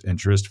grassroots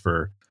interest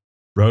for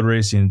road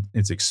racing.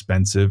 It's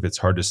expensive. It's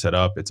hard to set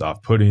up. It's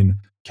off-putting.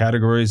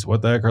 Categories.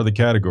 What the heck are the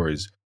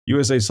categories?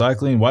 USA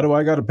Cycling. Why do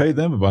I got to pay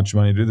them a bunch of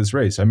money to do this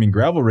race? I mean,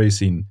 gravel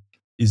racing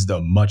is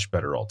the much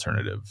better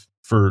alternative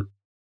for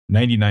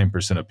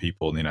 99% of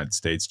people in the United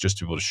States, just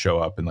to be able to show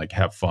up and like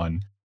have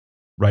fun,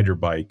 ride your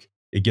bike,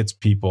 it gets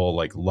people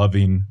like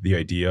loving the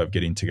idea of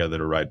getting together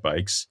to ride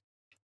bikes.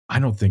 I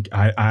don't think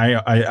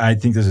I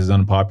think this is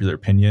an unpopular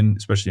opinion,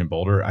 especially in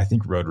Boulder. I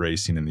think road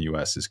racing in the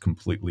US is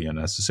completely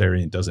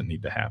unnecessary and doesn't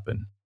need to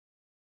happen.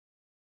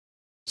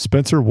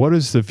 Spencer, what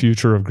is the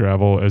future of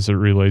gravel as it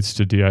relates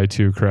to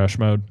Di2 crash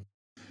mode?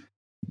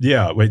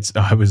 Yeah, wait.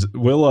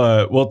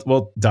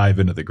 We'll dive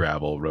into the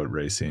gravel road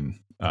racing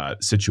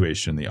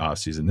situation in the off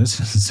season. This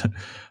is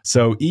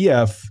so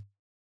EF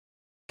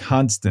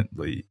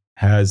constantly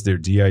has their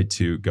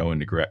Di2 go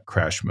into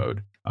crash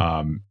mode.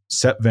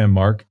 Sepp Van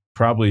Mark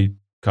probably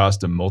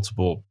cost him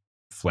multiple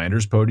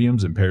Flanders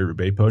podiums and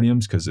Paris-Roubaix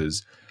podiums because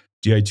his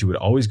Di2 would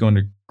always go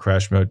into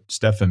crash mode.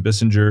 Stefan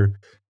Bissinger,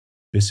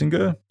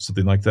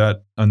 something like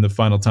that, on the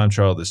final time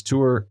trial of this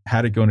tour,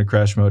 had it go into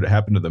crash mode. It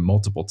happened to them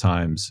multiple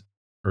times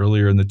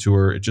earlier in the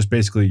tour. It just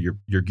basically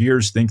your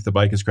gears think the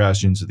bike is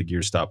crashing, so the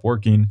gears stop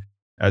working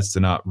as to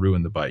not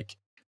ruin the bike.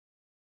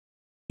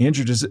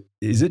 Andrew,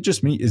 is it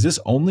just me? Is this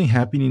only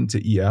happening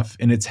to EF,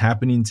 and it's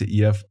happening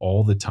to EF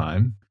all the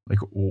time? Like,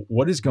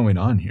 what is going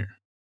on here?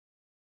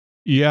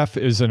 EF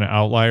is an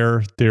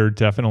outlier. They're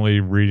definitely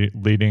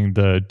leading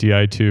the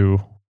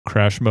Di2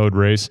 crash mode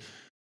race.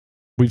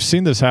 We've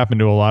seen this happen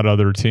to a lot of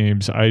other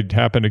teams. I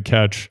happened to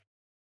catch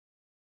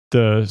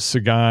the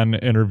Sagan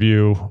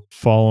interview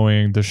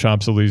following the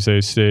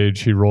Champs-Élysées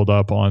stage. He rolled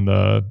up on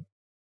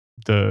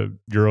the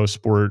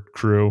Eurosport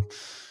crew,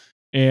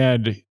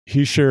 and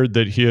he shared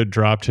that he had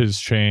dropped his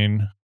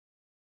chain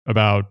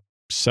about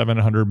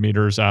 700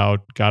 meters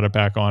out, got it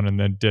back on, and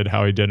then did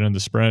how he did in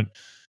the sprint.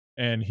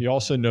 And he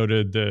also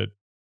noted that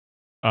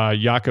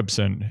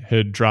Jakobsen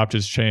had dropped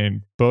his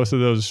chain. Both of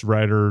those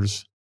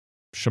riders,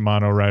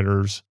 Shimano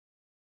riders,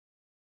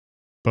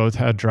 both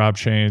had drop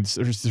chains.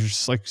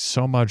 There's like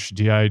so much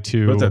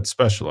Di2. But that's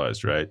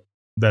Specialized, right?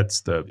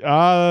 That's the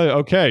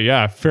okay,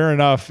 yeah, fair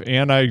enough.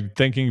 And I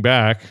thinking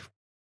back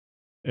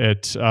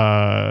at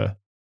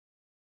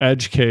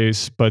Edge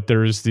case, but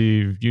there's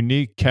the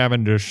unique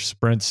Cavendish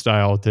sprint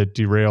style that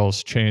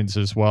derails chains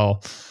as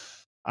well.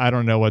 I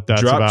don't know what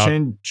that's about.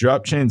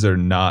 Drop chains are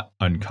not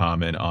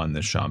uncommon on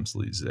the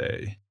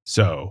Champs-Élysées.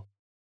 So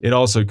it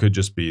also could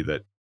just be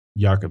that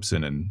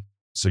Jakobsen and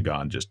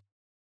Sagan just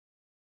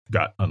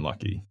got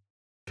unlucky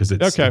because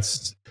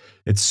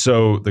it's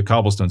so, the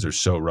cobblestones are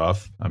so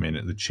rough. I mean,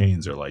 the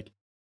chains are like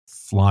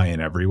flying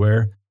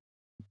everywhere.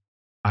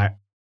 I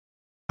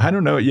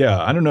don't know.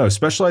 Yeah, I don't know.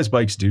 Specialized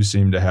bikes do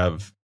seem to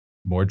have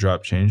more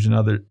drop change than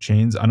other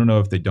chains. I don't know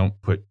if they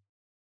don't put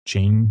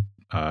chain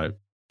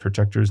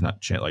protectors,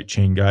 not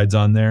chain guides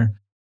on there.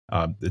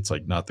 It's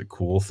like not the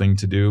cool thing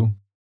to do.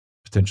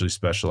 Potentially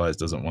Specialized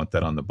doesn't want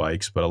that on the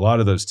bikes, but a lot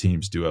of those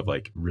teams do have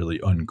like really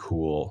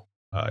uncool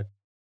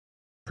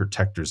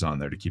protectors on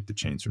there to keep the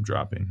chains from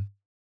dropping.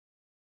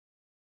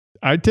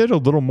 I did a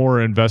little more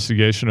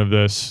investigation of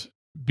this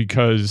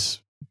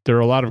because there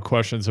are a lot of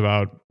questions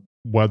about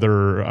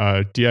whether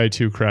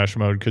Di2 crash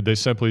mode, could they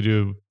simply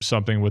do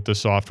something with the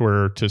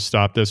software to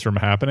stop this from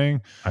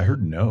happening? I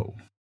heard no.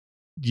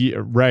 Yeah,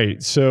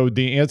 right. So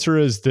the answer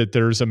is that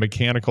there's a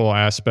mechanical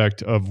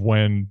aspect of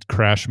when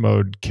crash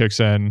mode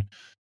kicks in.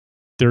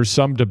 There's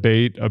some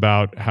debate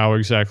about how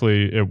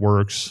exactly it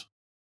works,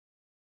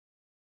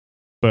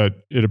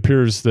 but it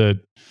appears that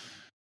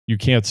you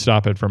can't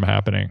stop it from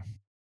happening.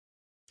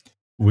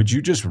 Would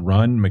you just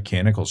run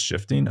mechanical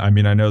shifting? I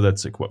mean, I know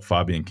that's like what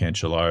Fabian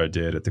Cancellara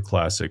did at the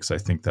Classics. I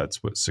think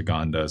that's what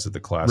Sagan does at the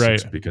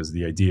Classics, right? Because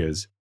the idea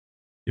is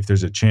if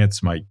there's a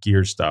chance my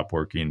gears stop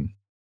working,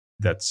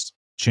 that's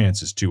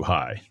chance is too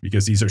high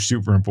because these are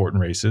super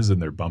important races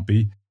and they're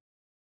bumpy.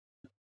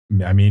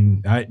 I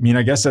mean, I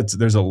guess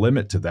there's a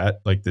limit to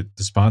that. Like the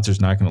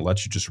sponsor's not going to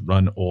let you just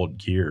run old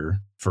gear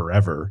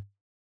forever.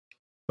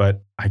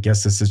 But I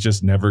guess this is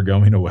just never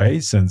going away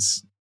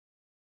since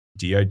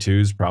Di2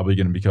 is probably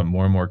going to become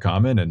more and more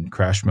common, and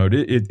crash mode,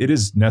 it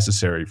is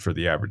necessary for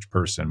the average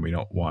person. We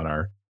don't want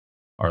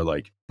our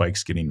like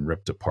bikes getting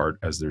ripped apart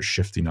as they're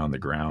shifting on the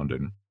ground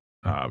and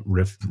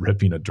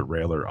ripping a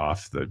derailleur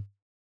off the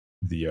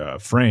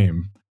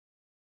frame.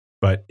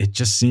 But it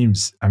just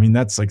seems, I mean,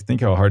 that's like,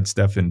 think how hard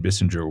Stefan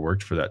Bissinger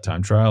worked for that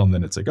time trial, and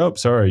then it's like, oh,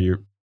 sorry,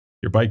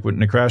 your bike went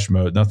into crash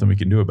mode. Nothing we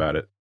can do about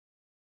it.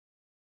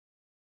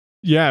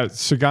 Yeah,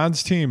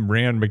 Sagan's team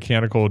ran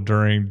mechanical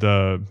during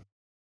the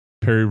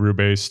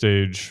Paris-Roubaix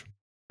stage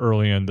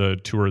early in the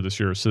tour this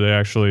year. So they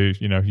actually,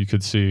 you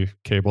could see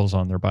cables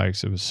on their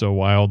bikes. It was so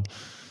wild.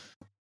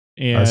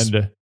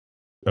 And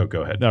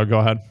go ahead. No, go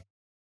ahead.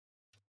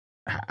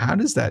 How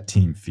does that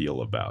team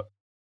feel about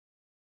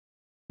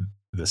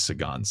the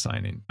Sagan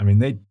signing? I mean,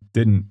 they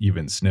didn't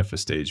even sniff a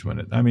stage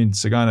win.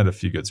 Sagan had a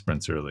few good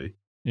sprints early.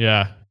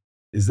 Yeah.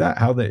 Is that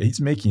how he's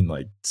making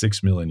like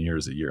 $6 million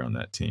a year on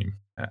that team?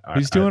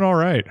 He's doing all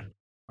right.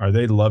 Are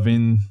they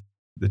loving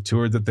the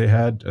tour that they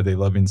had? Are they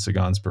loving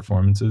Sagan's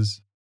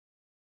performances?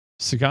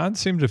 Sagan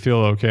seemed to feel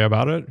okay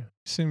about it.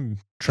 He seemed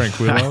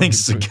tranquilo. I think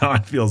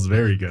Sagan feels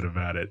very good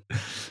about it.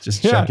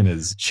 Just checking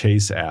his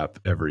Chase app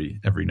every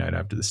night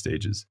after the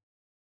stages.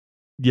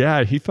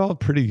 Yeah, he felt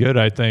pretty good,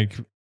 I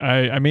think.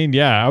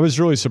 I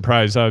was really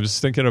surprised. I was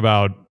thinking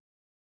about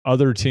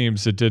other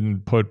teams that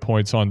didn't put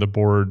points on the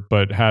board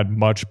but had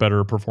much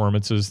better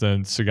performances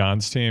than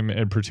Sagan's team.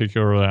 In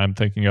particular, I'm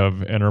thinking of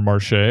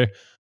Intermarché.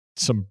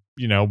 Some,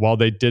 while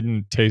they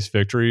didn't taste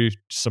victory,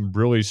 some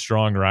really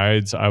strong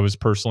rides. I was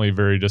personally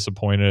very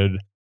disappointed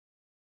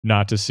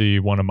not to see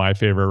one of my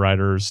favorite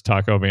riders,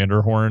 Taco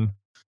Vanderhorn,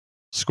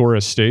 score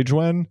a stage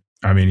win.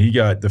 I mean,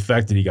 the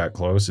fact that he got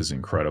close is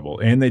incredible.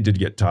 And they did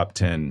get top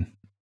 10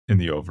 in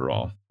the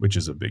overall, which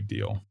is a big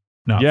deal.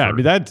 I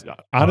mean, that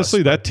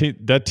honestly, that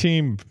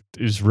team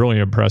is really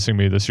impressing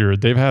me this year.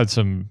 They've had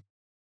some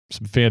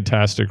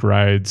fantastic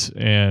rides,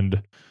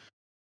 and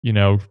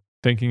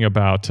thinking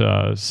about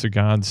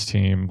Sagan's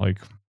team,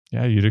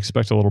 you'd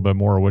expect a little bit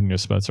more, wouldn't you,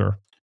 Spencer?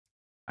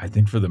 I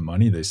think for the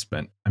money they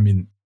spent, I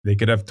mean, they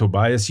could have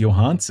Tobias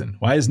Johansson.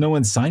 Why is no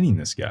one signing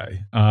this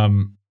guy?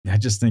 I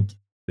just think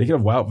they could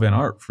have Wout van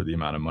Aert for the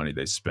amount of money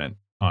they spent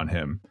on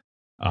him.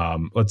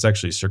 Let's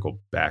actually circle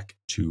back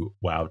to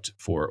Wout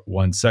for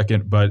 1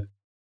 second, but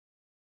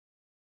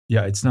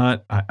yeah, it's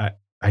not.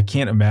 I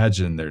can't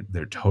imagine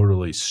they're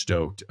totally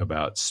stoked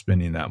about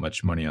spending that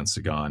much money on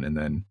Sagan, and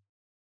then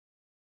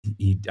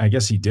I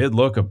guess he did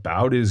look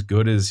about as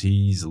good as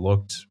he's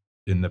looked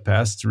in the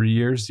past 3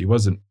 years. He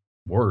wasn't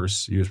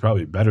worse. He was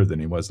probably better than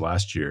he was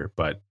last year,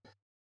 but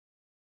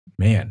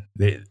man,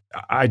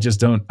 I just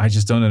don't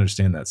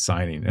understand that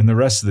signing. And the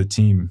rest of the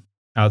team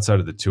outside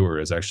of the tour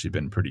has actually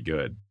been pretty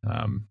good.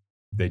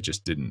 They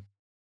just didn't.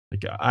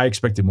 I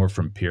expected more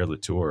from Pierre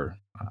Latour.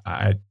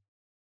 I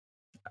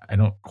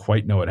don't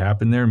quite know what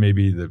happened there.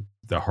 Maybe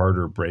the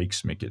harder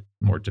breaks make it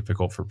more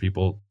difficult for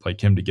people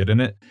like him to get in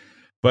it.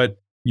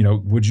 But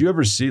would you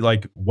ever see,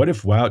 what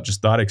if Wout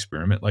just thought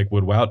experiment?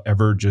 Would Wout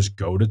ever just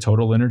go to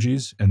Total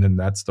Energies and then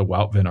that's the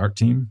Wout van Aert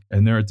team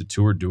and they're at the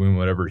tour doing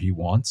whatever he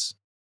wants?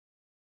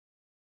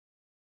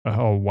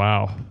 Oh,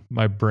 wow.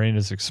 My brain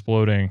is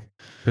exploding.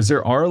 Because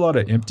there are a lot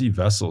of empty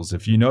vessels.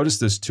 If you notice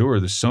this tour,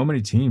 there's so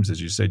many teams,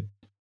 as you say,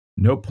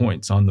 no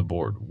points on the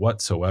board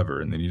whatsoever.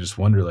 And then you just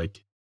wonder,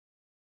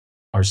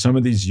 are some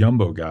of these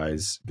Jumbo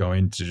guys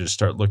going to just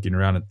start looking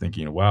around and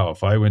thinking, wow,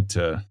 if I went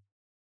to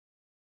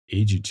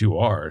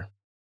AG2R,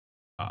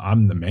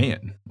 I'm the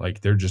man.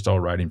 They're just all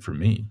riding for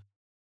me.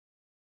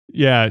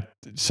 Yeah,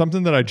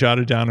 something that I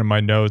jotted down in my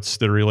notes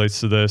that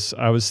relates to this.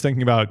 I was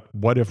thinking about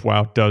what if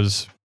Wout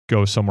does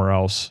go somewhere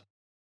else,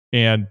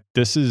 and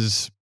this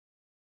is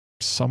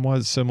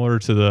somewhat similar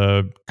to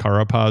the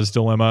Carapaz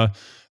dilemma,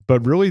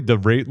 but really the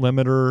rate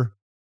limiter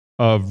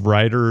of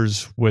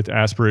riders with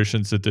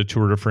aspirations at the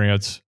Tour de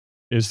France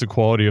is the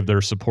quality of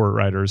their support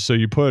riders. So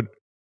you put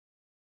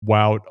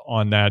Wout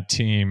on that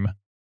team.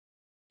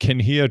 Can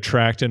he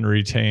attract and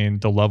retain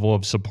the level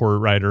of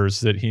support riders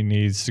that he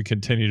needs to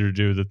continue to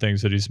do the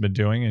things that he's been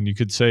doing? And you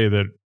could say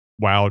that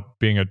Wout,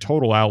 being a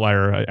total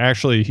outlier,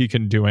 actually he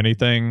can do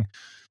anything.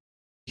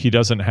 He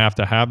doesn't have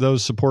to have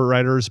those support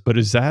riders, but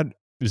is that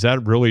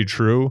really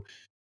true?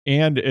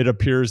 And it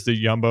appears that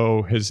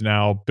Jumbo has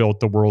now built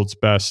the world's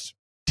best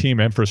team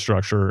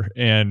infrastructure.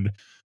 And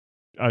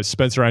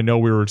Spencer, I know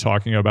we were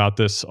talking about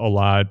this a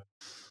lot,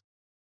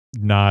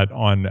 not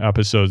on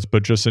episodes,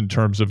 but just in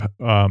terms of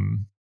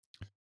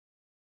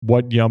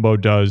what Jumbo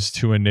does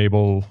to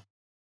enable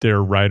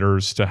their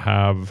riders to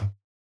have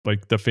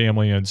the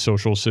family and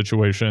social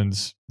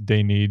situations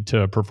they need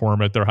to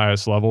perform at their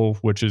highest level,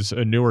 which is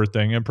a newer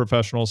thing in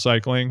professional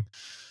cycling.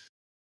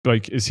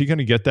 Is he going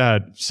to get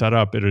that set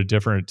up at a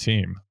different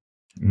team?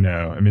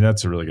 No, I mean,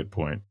 that's a really good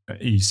point.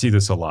 You see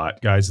this a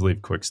lot. Guys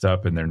leave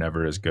Quick-Step and they're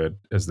never as good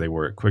as they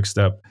were at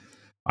Quick-Step.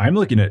 I'm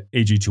looking at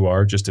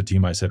AG2R, just a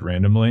team I said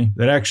randomly,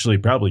 that actually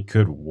probably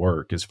could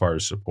work as far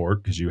as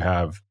support, because you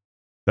have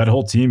that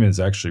whole team is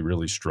actually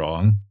really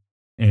strong.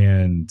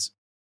 And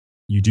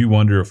you do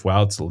wonder if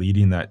Wout's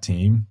leading that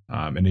team.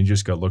 And you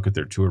just go look at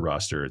their tour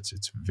roster.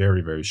 It's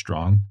very, very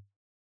strong.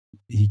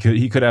 He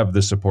could have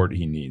the support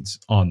he needs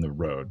on the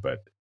road. But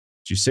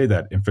you say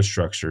that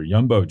infrastructure,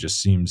 Jumbo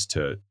just seems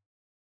to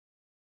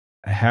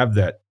have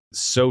that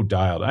so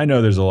dialed. I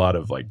know there's a lot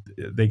of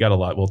they got a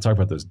lot. We'll talk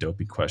about those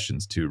dopey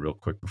questions too, real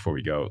quick before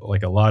we go.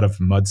 A lot of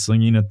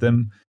mudslinging at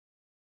them.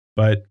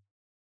 But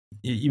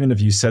even if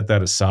you set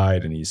that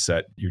aside and you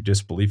set your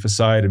disbelief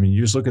aside, I mean,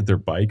 you just look at their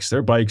bikes.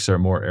 Their bikes are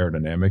more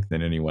aerodynamic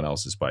than anyone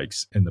else's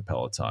bikes in the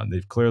peloton.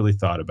 They've clearly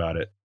thought about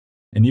it.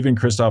 And even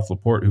Christophe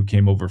Laporte, who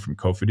came over from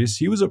Cofidis,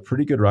 he was a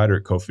pretty good rider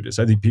at Cofidis.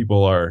 I think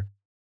people are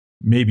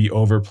maybe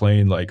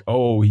overplaying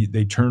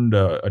they turned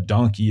a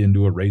donkey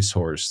into a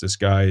racehorse. This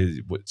guy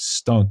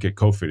stunk at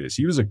Cofidis.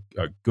 He was a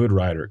good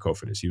rider at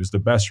Cofidis. He was the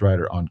best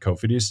rider on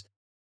Cofidis.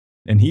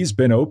 And he's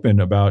been open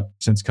about,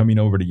 since coming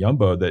over to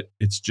Jumbo, that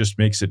it just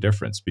makes a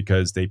difference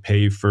because they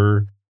pay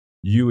for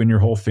you and your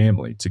whole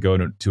family to go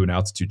to an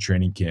altitude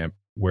training camp.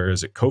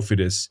 Whereas at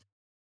Cofidis,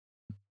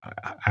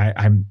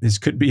 I'm this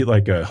could be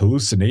like a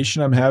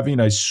hallucination I'm having.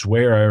 I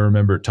swear I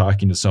remember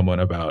talking to someone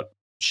about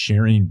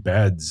sharing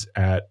beds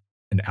at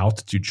an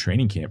altitude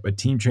training camp, a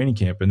team training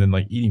camp, and then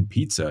eating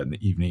pizza in the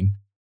evening,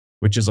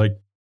 which is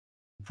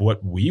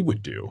what we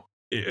would do.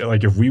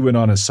 If we went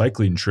on a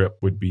cycling trip,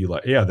 would be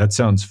yeah, that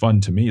sounds fun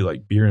to me.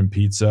 Beer and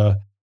pizza,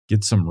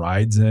 get some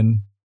rides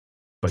in.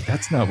 but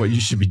that's not what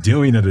you should be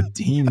doing at a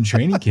team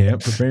training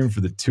camp preparing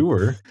for the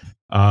tour.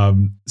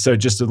 So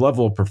just a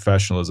level of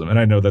professionalism. And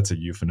I know that's a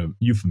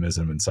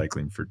euphemism in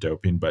cycling for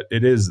doping, but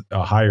it is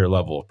a higher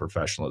level of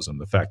professionalism.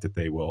 The fact that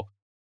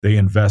they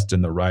invest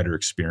in the rider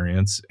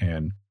experience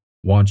and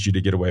want you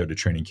to get away with the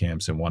training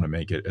camps and want to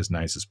make it as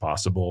nice as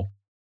possible.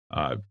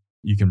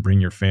 You can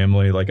bring your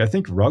family. Like I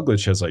think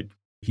Roglic has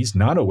he's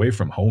not away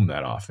from home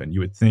that often. You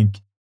would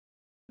think,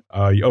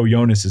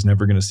 Jonas is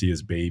never going to see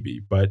his baby,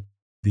 but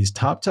these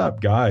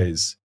top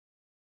guys,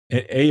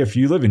 if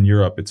you live in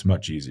Europe, it's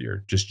much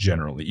easier, just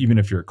generally, even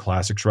if you're a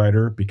classics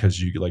rider,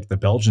 because you the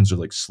Belgians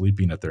are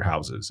sleeping at their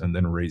houses and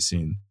then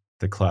racing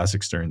the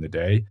classics during the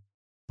day.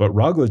 But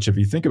Roglic, if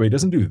you think about it, he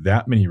doesn't do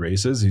that many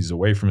races. He's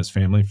away from his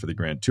family for the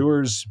Grand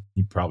Tours.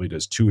 He probably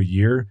does 2 a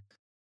year,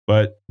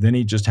 but then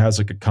he just has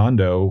a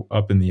condo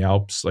up in the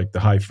Alps, the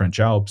high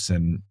French Alps,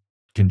 and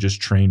can just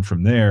train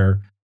from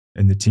there.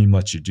 And the team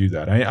lets you do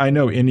that. I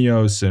know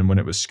Ineos, and when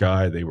it was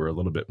Sky, they were a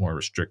little bit more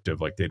restrictive.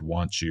 They'd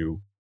want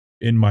you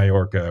in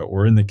Mallorca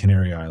or in the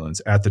Canary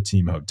Islands at the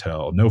team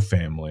hotel, no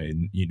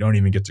family. You don't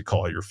even get to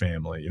call your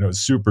family.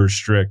 Super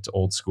strict,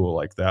 old school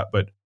like that.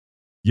 But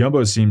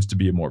Jumbo seems to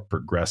be a more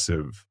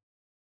progressive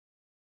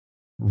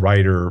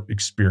rider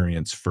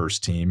experience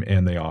first team,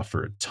 and they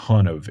offer a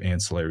ton of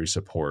ancillary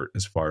support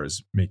as far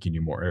as making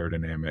you more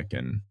aerodynamic.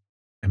 And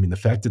I mean, the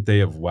fact that they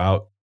have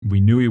Wout, we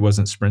knew he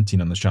wasn't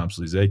sprinting on the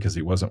Champs-Élysées because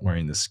he wasn't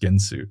wearing the skin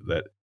suit,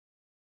 that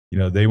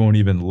they won't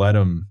even let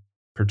him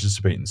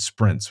participate in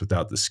sprints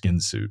without the skin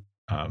suit.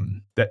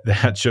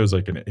 That shows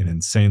an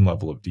insane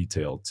level of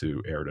detail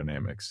to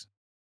aerodynamics.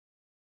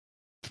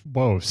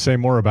 Whoa, say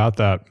more about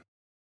that.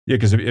 Yeah,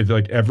 because if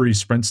every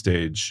sprint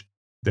stage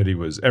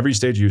every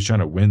stage he was trying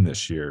to win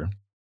this year,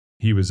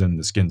 he was in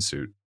the skin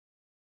suit.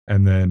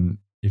 And then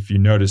if you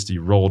noticed, he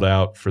rolled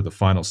out for the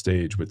final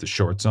stage with the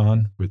shorts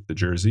on, with the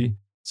jersey.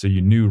 So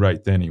you knew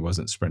right then he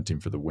wasn't sprinting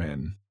for the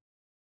win,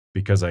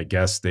 because I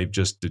guess they've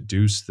just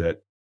deduced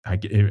that, I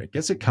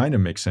guess it kind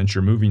of makes sense.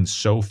 You're moving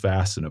so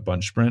fast in a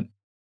bunch sprint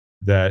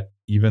that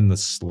even the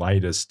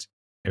slightest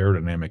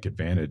aerodynamic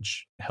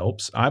advantage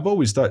helps. I've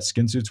always thought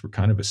skin suits were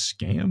kind of a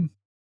scam,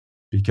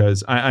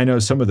 because I know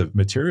some of the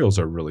materials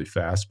are really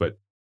fast, but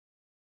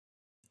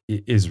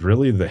is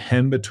really the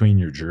hem between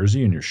your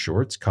jersey and your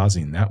shorts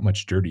causing that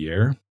much dirty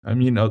air? I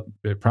mean,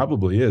 it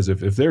probably is.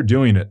 If they're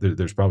doing it,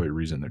 there's probably a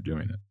reason they're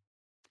doing it.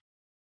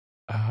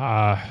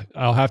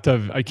 I'll have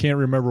to, I can't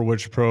remember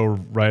which pro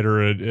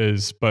rider it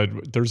is,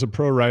 but there's a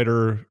pro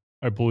rider,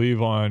 I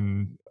believe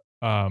on,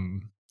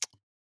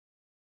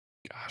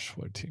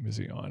 what team is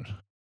he on?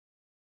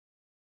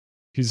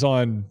 He's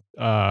on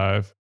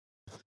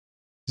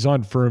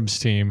Froom's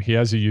team. He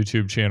has a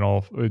YouTube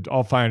channel.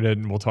 I'll find it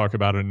and we'll talk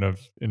about it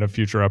in a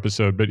future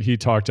episode. But he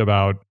talked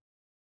about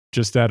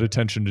just that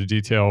attention to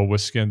detail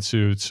with skin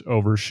suits,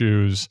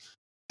 overshoes,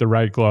 the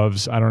right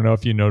gloves. I don't know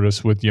if you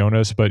noticed with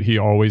Jonas, but he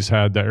always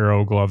had the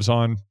Aero gloves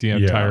on the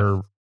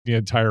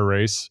entire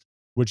race,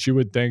 which you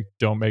would think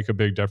don't make a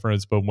big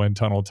difference, but when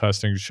tunnel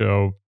testing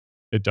show,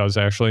 it does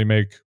actually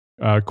make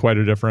quite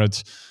a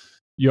difference.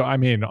 I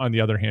mean, on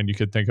the other hand, you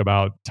could think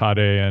about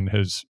Tadej and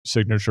his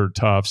signature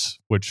Tufts,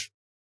 which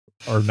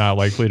are not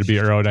likely to be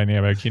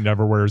aerodynamic. He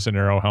never wears an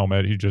aero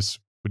helmet. He just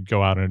would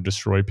go out and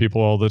destroy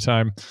people all the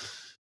time,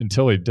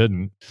 until he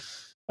didn't.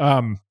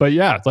 But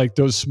yeah,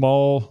 those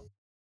small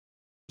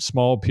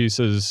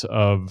pieces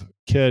of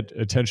kit,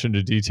 attention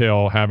to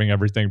detail, having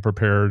everything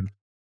prepared.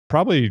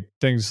 Probably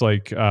things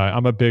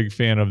I'm a big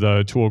fan of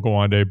the Tour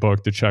Gawande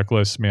book, the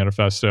Checklist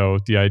Manifesto,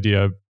 the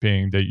idea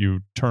being that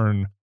you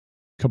turn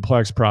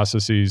complex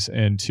processes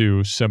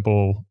into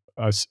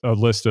a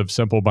list of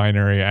simple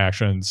binary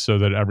actions so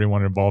that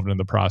everyone involved in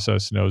the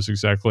process knows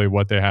exactly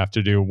what they have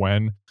to do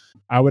when.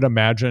 I would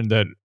imagine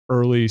that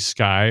early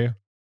Sky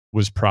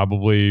was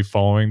probably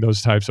following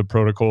those types of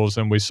protocols.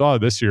 And we saw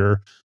this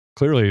year,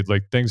 clearly,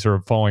 things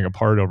are falling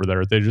apart over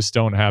there. They just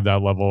don't have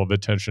that level of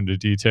attention to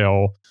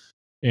detail.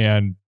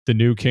 And the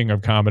new king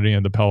of comedy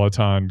in the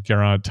peloton,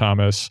 Geraint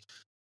Thomas,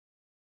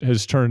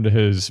 has turned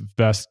his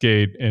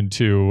Vestgate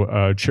into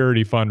a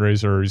charity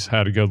fundraiser. He's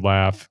had a good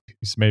laugh.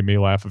 He's made me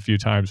laugh a few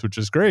times, which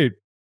is great,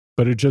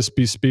 but it just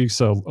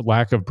bespeaks a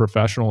lack of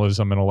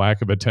professionalism and a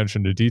lack of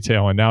attention to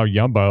detail. And now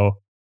Jumbo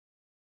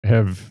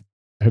have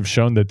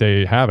shown that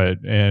they have it.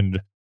 And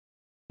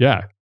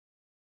yeah.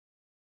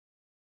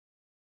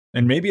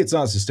 And maybe it's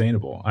not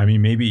sustainable. I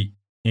mean, maybe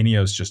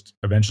Ineos just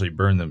eventually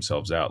burned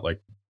themselves out.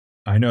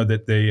 I know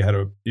that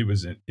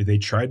they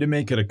tried to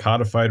make it a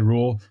codified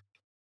rule.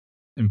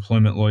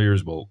 Employment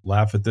lawyers will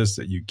laugh at this,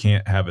 that you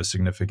can't have a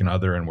significant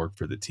other and work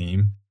for the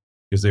team,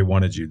 because they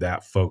wanted you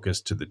that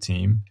focused to the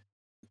team.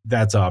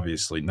 That's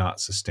obviously not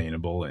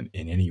sustainable in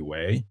any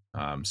way.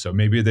 So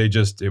maybe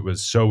it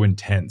was so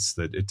intense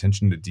that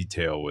attention to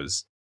detail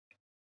was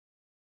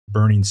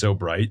burning so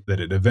bright that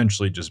it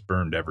eventually just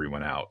burned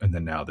everyone out. And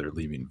then now they're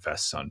leaving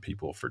vests on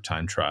people for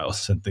time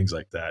trials and things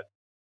like that.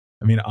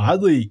 I mean,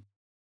 oddly,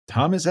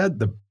 Thomas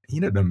had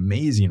an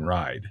amazing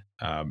ride.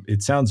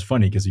 It sounds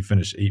funny because he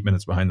finished 8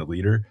 minutes behind the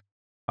leader.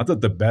 I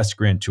thought the best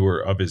Grand Tour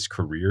of his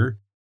career,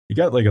 he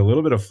got like a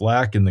little bit of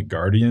flack in The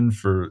Guardian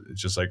for it's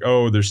just like,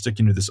 oh, they're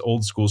sticking to this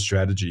old school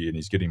strategy and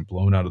he's getting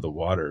blown out of the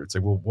water. It's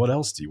like, well, what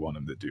else do you want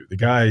him to do? The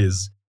guy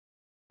is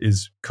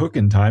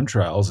cooking time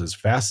trials as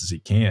fast as he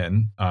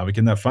can. Like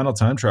in that final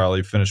time trial,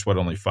 he finished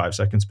only 5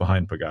 seconds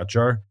behind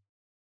Pogacar,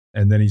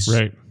 and then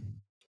Right.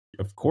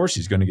 of course,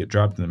 he's going to get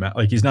dropped in the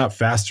mountain. Like he's not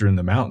faster in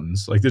the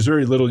mountains. Like there's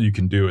very little you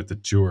can do at the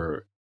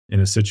Tour in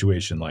a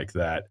situation like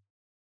that.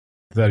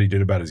 That he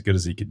did about as good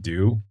as he could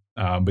do.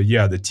 But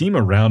yeah, the team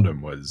around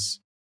him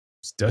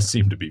does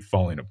seem to be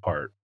falling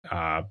apart.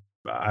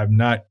 I'm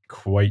not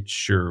quite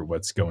sure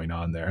what's going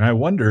on there, and I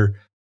wonder,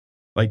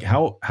 like,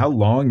 how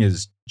long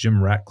is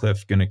Jim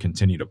Ratcliffe going to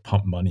continue to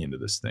pump money into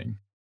this thing?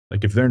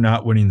 Like, if they're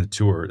not winning the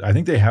Tour, I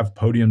think they have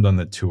podiumed on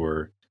the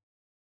Tour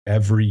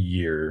every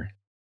year.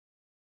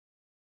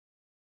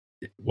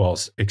 Well,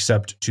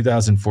 except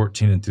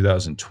 2014 and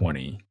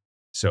 2020.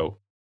 So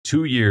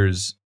 2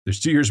 years. There's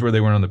 2 years where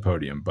they weren't on the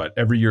podium, but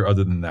every year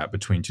other than that,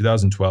 between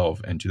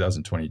 2012 and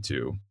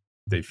 2022,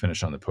 they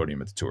finished on the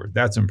podium at the Tour.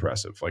 That's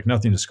impressive. Like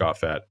nothing to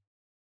scoff at.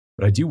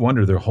 But I do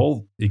wonder their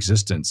whole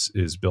existence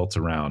is built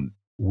around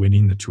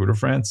winning the Tour de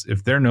France.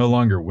 If they're no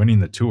longer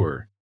winning the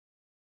Tour,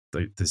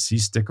 does he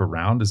stick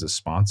around as a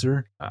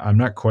sponsor? I'm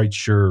not quite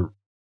sure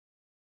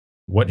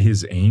what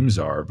his aims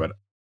are, but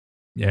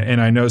yeah,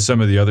 and I know some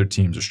of the other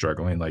teams are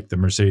struggling, like the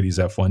Mercedes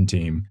F1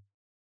 team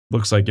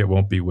looks like it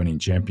won't be winning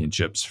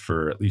championships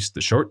for at least the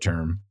short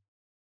term.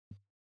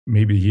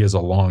 Maybe he has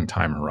a long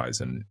time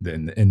horizon,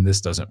 and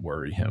this doesn't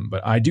worry him.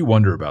 But I do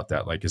wonder about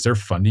that. Like, is their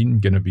funding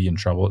going to be in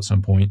trouble at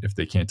some point if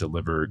they can't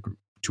deliver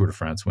Tour de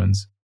France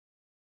wins?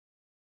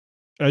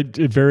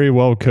 It very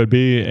well could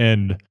be.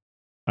 And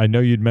I know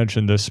you'd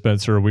mentioned this,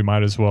 Spencer. We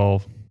might as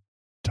well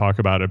talk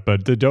about it.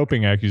 But the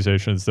doping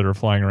accusations that are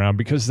flying around,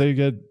 because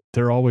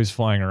they're always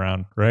flying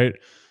around, right?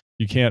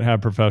 You can't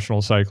have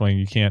professional cycling.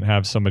 You can't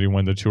have somebody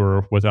win the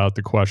Tour without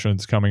the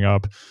questions coming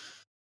up.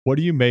 What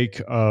do you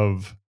make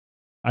of,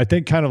 I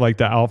think, kind of like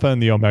the alpha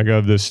and the omega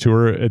of this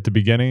Tour at the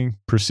beginning,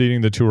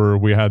 preceding the Tour?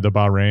 We had the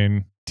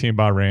Team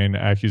Bahrain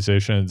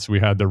accusations. We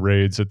had the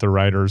raids at the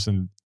riders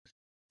and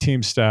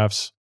team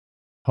staffs'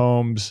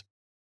 homes.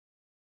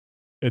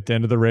 At the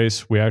end of the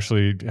race, we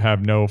actually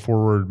have no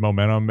forward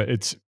momentum.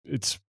 It's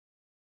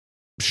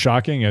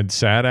shocking and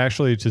sad,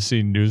 actually, to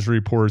see news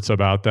reports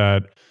about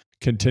that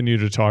continue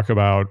to talk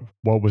about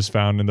what was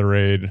found in the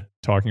raid,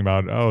 talking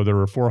about, oh, there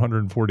were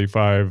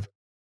 445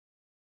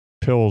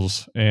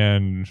 pills,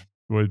 and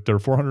there are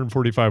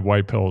 445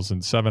 white pills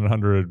and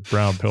 700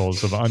 brown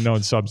pills of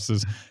unknown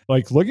substances.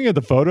 Like, looking at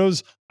the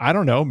photos, I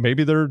don't know,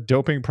 maybe they're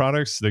doping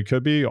products. They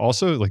could be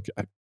also, like,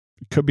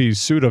 could be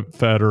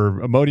Sudafed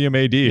or Imodium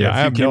AD. Yeah, I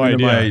have no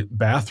idea. My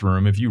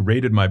bathroom, if you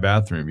raided my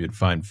bathroom, you'd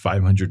find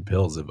 500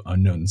 pills of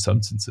unknown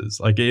substances.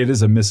 Like, it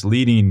is a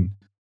misleading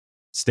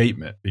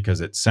statement because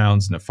it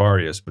sounds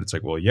nefarious, but it's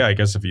like, well, yeah, I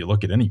guess if you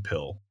look at any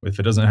pill, if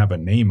it doesn't have a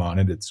name on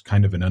it, it's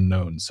kind of an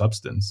unknown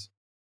substance.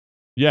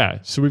 Yeah,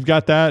 so we've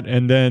got that,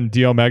 and then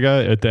the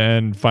Omega at the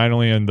end,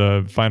 finally in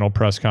the final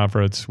press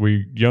conference,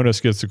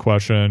 Jonas gets the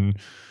question,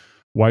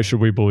 why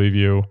should we believe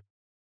you?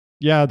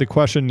 Yeah, the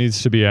question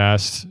needs to be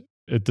asked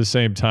at the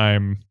same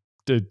time,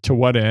 to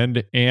what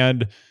end?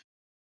 And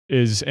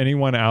is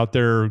anyone out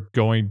there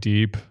going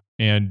deep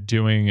and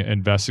doing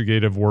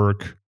investigative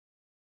work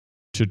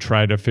to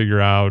try to figure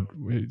out,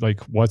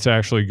 like, what's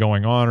actually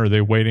going on? Are they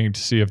waiting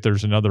to see if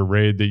there's another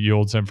raid that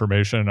yields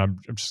information? I'm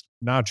just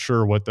not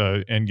sure what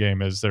the end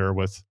game is there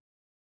with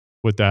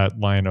that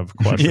line of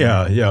questioning.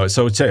 Yeah.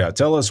 So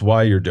tell us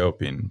why you're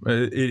doping.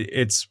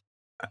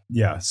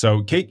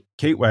 So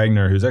Kate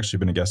Wagner, who's actually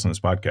been a guest on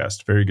this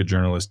podcast, very good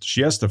journalist.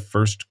 She asked the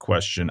first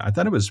question. I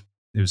thought it was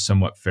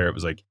somewhat fair. It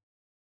was like,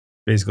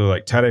 basically,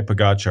 like, Tadej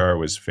Pogacar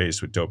was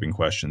faced with doping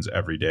questions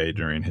every day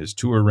during his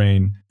Tour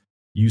reign.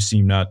 You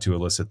seem not to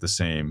elicit the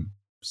same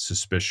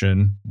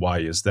suspicion. Why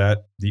is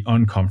that? The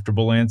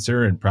uncomfortable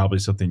answer, and probably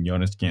something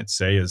Jonas can't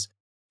say, is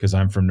because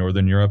I'm from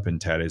Northern Europe and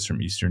Tadej's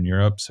from Eastern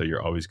Europe, so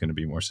you're always going to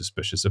be more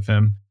suspicious of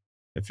him.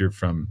 If you're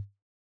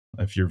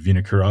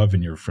Vinokurov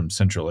and you're from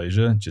Central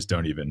Asia, just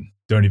don't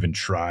even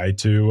try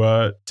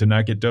to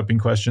not get doping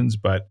questions.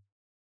 But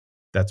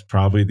that's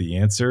probably the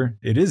answer.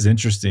 It is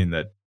interesting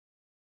that,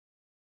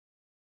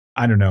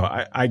 I don't know.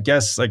 I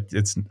guess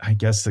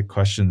the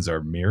questions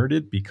are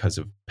merited because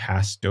of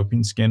past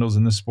doping scandals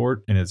in the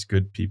sport, and it's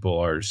good people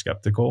are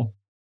skeptical.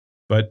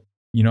 But,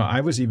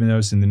 I was even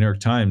noticing in the New York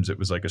Times, it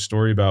was like a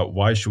story about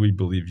why should we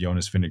believe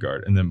Jonas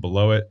Vingegaard? And then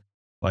below it,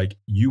 like,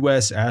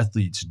 U.S.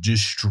 athletes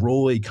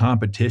destroy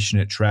competition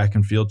at track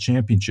and field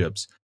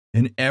championships,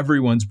 and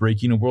everyone's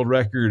breaking a world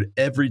record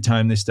every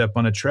time they step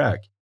on a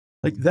track.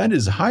 Like, that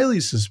is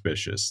highly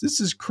suspicious. This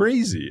is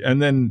crazy.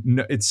 And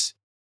then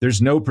there's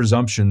no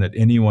presumption that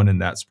anyone in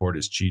that sport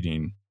is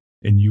cheating.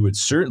 And you would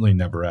certainly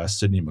never ask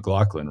Sydney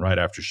McLaughlin right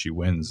after she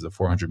wins the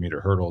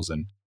 400-meter hurdles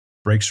and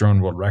breaks her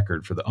own world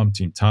record for the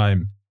umpteenth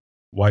time,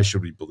 why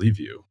should we believe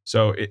you?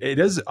 So it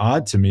is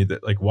odd to me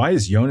that, like, why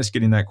is Jonas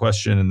getting that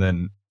question and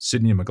then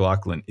Sydney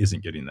McLaughlin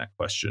isn't getting that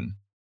question?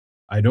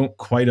 I don't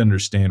quite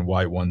understand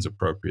why one's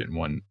appropriate and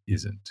one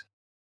isn't.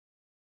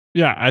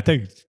 Yeah, I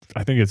think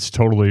it's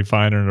totally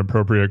fine and an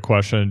appropriate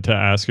question to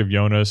ask of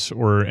Jonas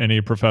or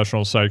any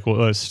professional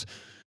cyclist.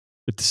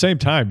 At the same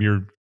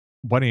time,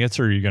 what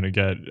answer are you going to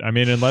get? I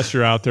mean, unless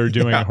you're out there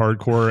doing Yeah.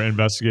 hardcore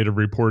investigative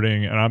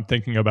reporting, and I'm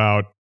thinking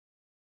about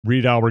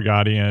Reed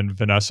Albergati,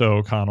 Vanessa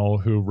O'Connell,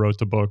 who wrote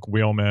the book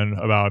Wheelman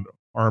about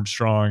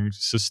Armstrong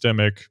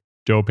systemic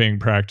doping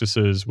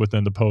practices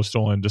within the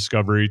Postal and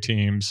Discovery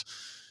teams.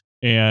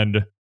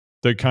 And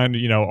the kind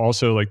of,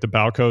 also like the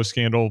Balco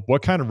scandal,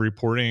 what kind of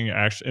reporting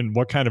action and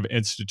what kind of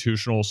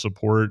institutional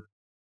support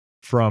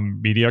from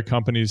media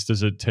companies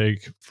does it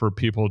take for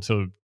people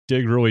to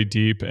dig really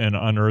deep and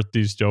unearth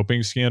these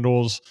doping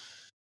scandals?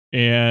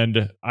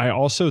 And I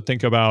also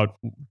think about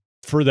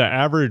for the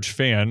average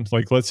fan,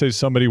 like let's say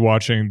somebody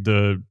watching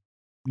the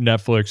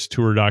Netflix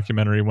tour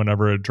documentary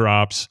whenever it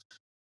drops,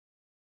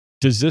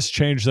 does this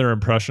change their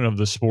impression of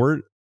the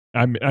sport?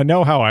 I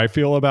know how I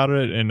feel about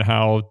it and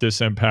how this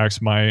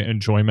impacts my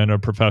enjoyment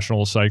of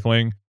professional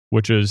cycling,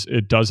 which is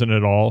it doesn't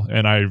at all.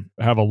 And I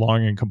have a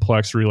long and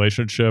complex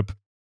relationship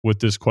with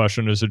this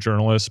question as a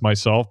journalist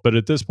myself. But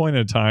at this point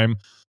in time,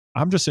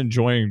 I'm just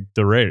enjoying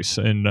the race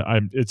and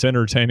it's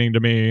entertaining to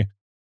me.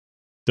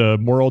 The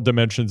moral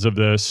dimensions of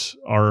this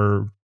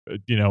are,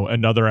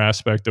 another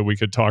aspect that we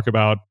could talk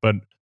about, but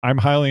I'm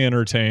highly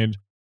entertained.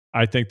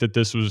 I think that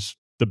this was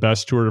the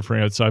best Tour de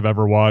France I've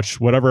ever watched.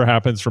 Whatever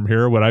happens from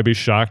here, would I be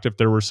shocked if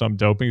there were some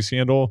doping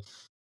scandal?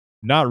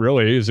 Not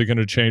really. Is it going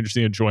to change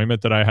the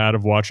enjoyment that I had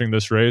of watching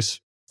this race?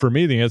 For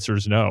me, the answer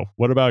is no.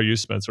 What about you,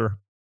 Spencer?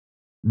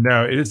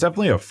 No, it is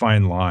definitely a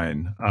fine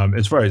line.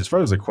 As far as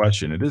the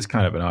question, it is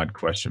kind of an odd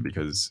question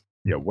because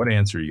what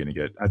answer are you going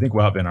to get? I think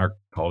Wout Van Aert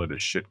called it a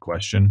shit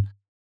question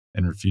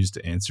and refused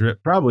to answer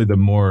it. Probably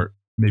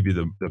maybe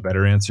the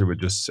better answer would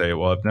just say,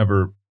 well, I've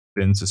never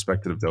been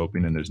suspected of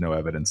doping and there's no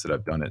evidence that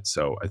I've done it.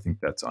 So I think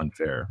that's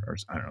unfair, or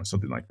I don't know,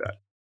 something like that.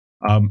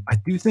 I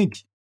do think,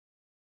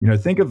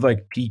 think of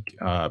like peak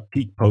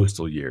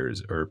postal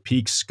years or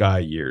peak Sky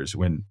years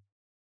when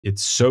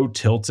it's so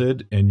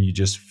tilted and you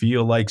just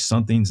feel like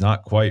something's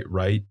not quite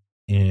right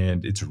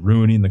and it's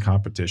ruining the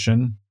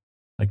competition.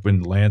 Like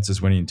when Lance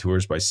is winning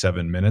tours by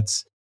 7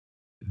 minutes,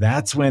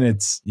 that's when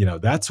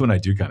I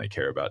do kind of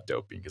care about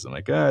doping because I'm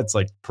like, it's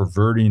like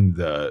perverting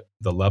the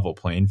level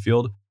playing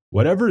field.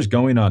 Whatever is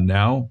going on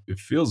now, it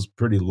feels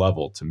pretty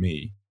level to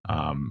me.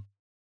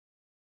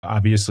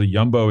 Obviously,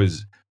 Jumbo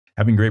is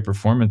having great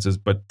performances,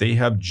 but they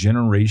have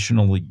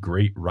generationally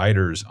great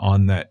riders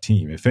on that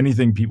team. If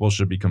anything, people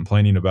should be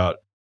complaining about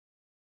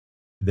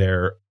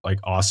their like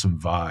awesome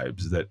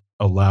vibes that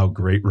allow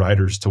great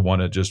riders to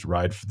want to just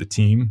ride for the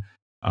team.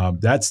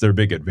 That's their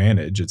big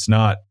advantage. It's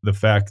not the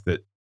fact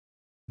that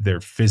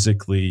they're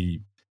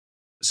physically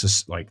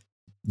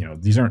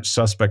these aren't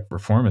suspect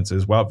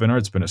performances. Wout Van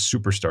Aert's been a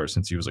superstar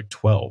since he was like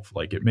 12.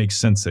 Like it makes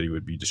sense that he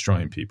would be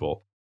destroying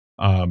people.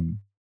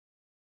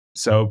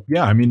 So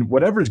yeah, I mean,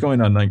 whatever's going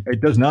on, like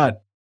it does not.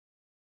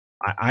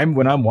 I'm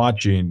when I'm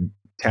watching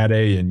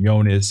Tadej and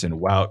Jonas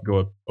and Wout go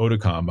up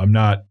Oticom, I'm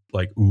not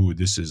like, ooh,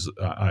 this is.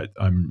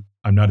 I'm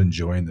not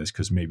enjoying this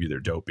because maybe they're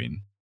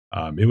doping.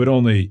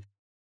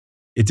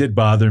 It did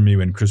bother me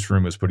when Chris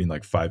Froome was putting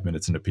like 5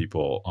 minutes into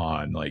people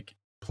on like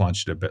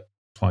Planche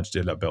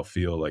de la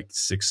Belleville like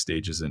 6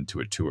 stages into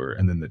a tour,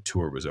 and then the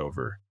tour was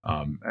over.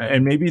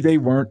 And maybe they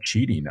weren't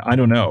cheating. I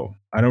don't know.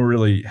 I don't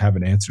really have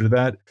an answer to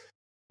that.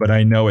 But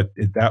I know at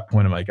that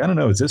point, I'm like, I don't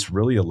know. Is this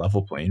really a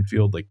level playing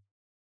field? Like,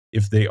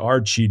 if they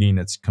are cheating,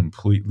 it's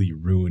completely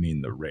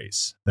ruining the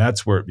race.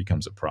 That's where it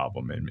becomes a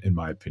problem, in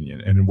my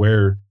opinion. And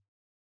where,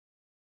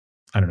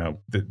 I don't know,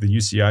 the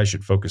UCI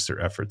should focus their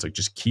efforts, like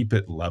just keep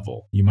it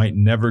level. You might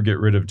never get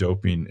rid of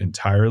doping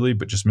entirely,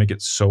 but just make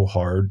it so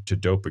hard to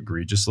dope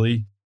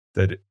egregiously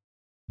that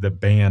the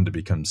band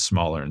becomes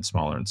smaller and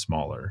smaller and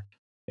smaller.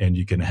 And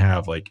you can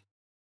have like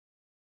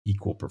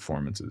equal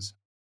performances.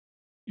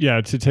 Yeah,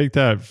 to take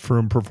that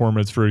from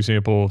performance, for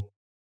example,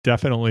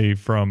 definitely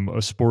from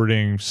a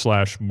sporting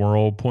 /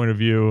 moral point of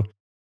view,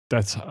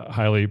 that's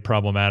highly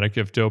problematic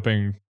if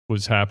doping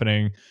was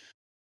happening.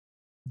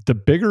 The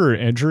bigger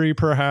injury,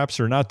 perhaps,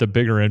 or not the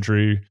bigger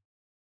injury,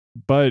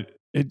 but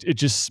it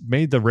just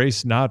made the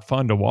race not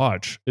fun to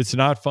watch. It's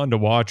not fun to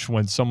watch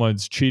when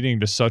someone's cheating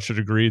to such a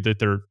degree that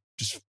they're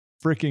just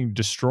freaking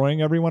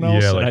destroying everyone Yeah,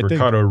 else. And like I think,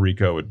 Ricardo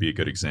Rico would be a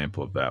good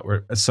example of that.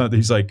 Where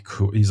he's like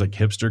cool, he's like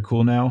hipster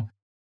cool now.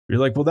 You're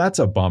like, well, that's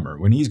a bummer.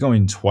 When he's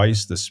going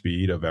twice the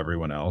speed of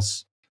everyone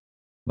else,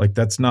 like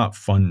that's not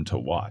fun to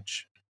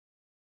watch.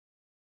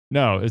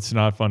 no, it's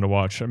not fun to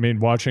watch. I mean,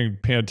 watching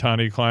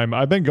Pantani climb,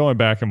 I've been going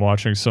back and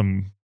watching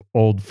some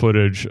old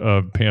footage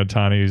of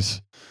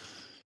Pantani's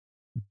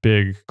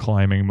big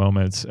climbing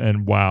moments,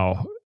 and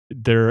wow,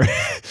 they're,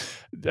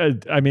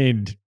 I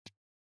mean,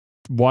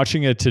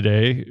 watching it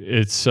today,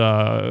 it's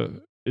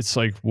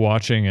like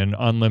watching an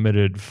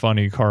unlimited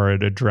funny car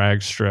at a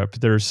drag strip.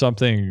 There's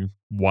something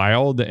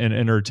wild and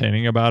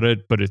entertaining about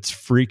it, but it's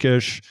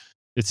freakish.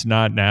 It's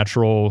not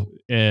natural,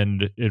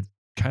 and it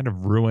kind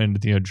of ruined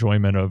the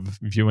enjoyment of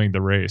viewing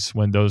the race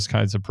when those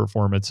kinds of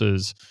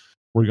performances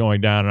were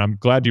going down. And I'm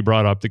glad you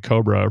brought up the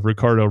Cobra,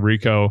 Ricardo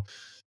Rico.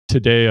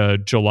 today a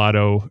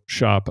gelato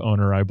shop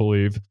owner, I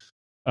believe.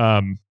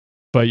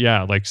 But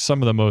yeah, like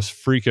some of the most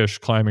freakish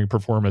climbing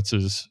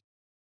performances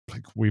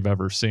like we've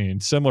ever seen,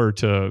 similar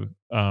to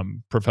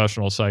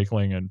professional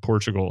cycling in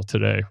Portugal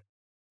today.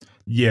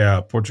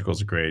 Yeah,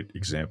 Portugal's a great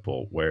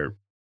example where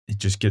it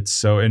just gets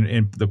so,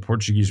 and the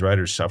Portuguese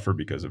riders suffer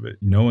because of it.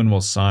 No one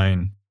will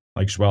sign,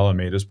 like João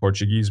Almeida's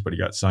Portuguese, but he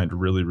got signed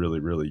really, really,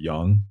 really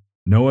young.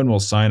 No one will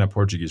sign a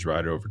Portuguese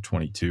rider over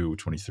 22,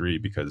 23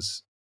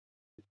 because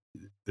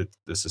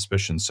the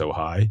suspicion's so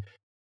high.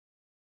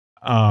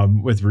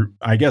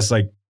 I guess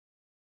like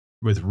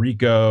with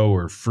Rico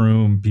or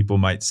Froome, people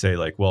might say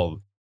like,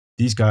 well,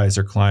 these guys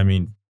are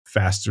climbing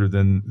faster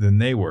than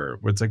they were.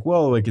 It's like,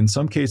 well, like in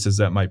some cases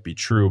that might be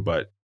true,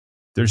 but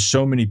there's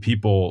so many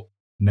people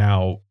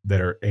now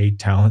that are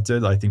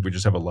talented. I think we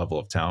just have a level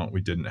of talent we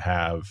didn't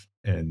have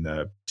in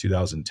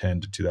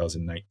 2010 to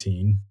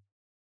 2019,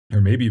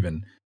 or maybe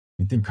even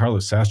I think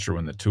Carlos Sastre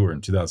won the Tour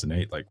in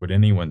 2008. Like, would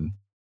anyone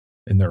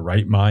in their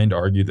right mind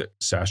argue that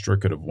Sastre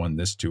could have won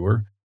this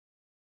Tour?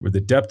 Where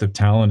the depth of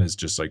talent is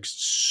just like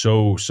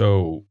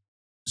so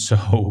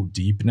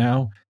deep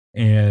now,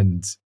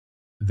 and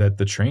that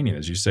the training,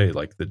 as you say,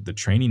 like the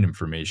training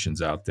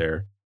information's out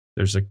there.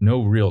 There's like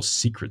no real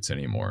secrets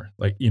anymore.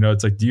 Like,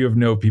 it's like, do you have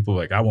no people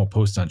like, I won't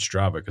post on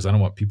Strava because I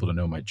don't want people to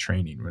know my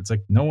training? It's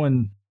like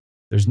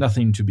there's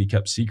nothing to be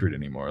kept secret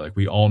anymore. Like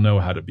we all know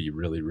how to be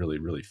really, really,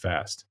 really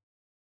fast.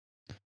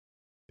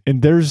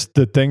 And there's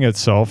the thing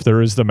itself.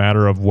 There is the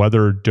matter of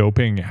whether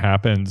doping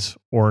happens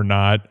or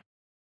not.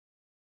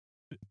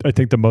 I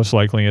think the most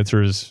likely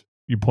answer is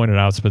you pointed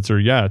out, Spencer.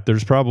 Yeah,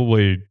 there's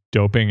probably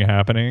doping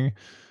happening.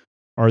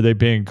 Are they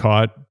being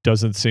caught?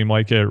 Doesn't seem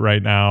like it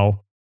right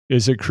now.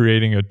 Is it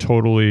creating a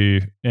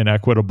totally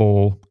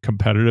inequitable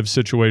competitive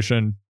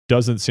situation?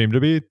 Doesn't seem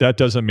to be. That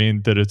doesn't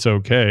mean that it's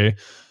okay.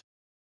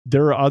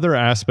 There are other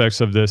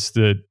aspects of this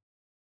that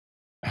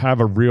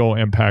have a real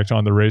impact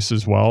on the race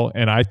as well.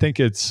 And I think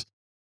it's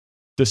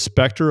the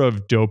specter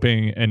of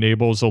doping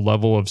enables a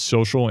level of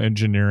social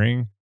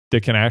engineering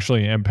that can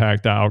actually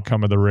impact the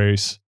outcome of the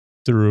race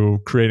through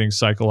creating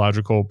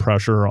psychological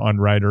pressure on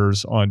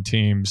riders, on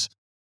teams,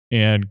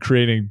 and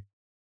creating,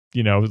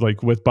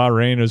 like with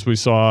Bahrain, as we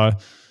saw,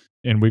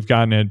 and we've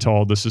gotten into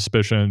all the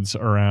suspicions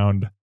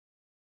around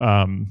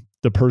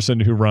the person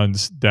who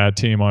runs that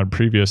team on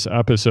previous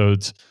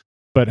episodes.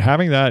 But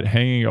having that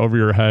hanging over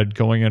your head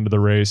going into the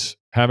race,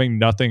 having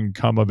nothing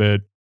come of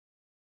it,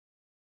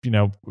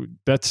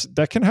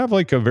 that can have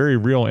like a very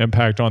real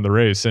impact on the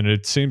race. And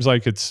it seems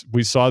like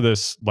we saw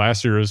this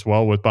last year as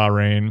well with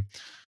Bahrain,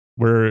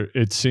 where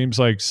it seems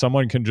like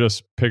someone can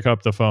just pick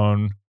up the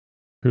phone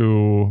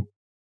who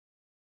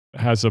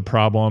has a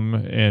problem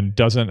and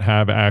doesn't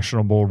have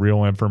actionable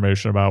real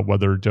information about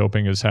whether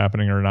doping is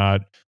happening or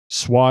not,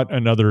 swat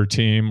another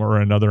team or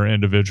another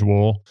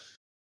individual.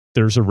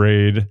 There's a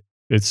raid.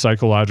 It's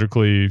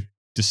psychologically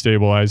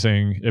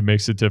destabilizing. It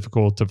makes it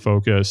difficult to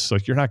focus.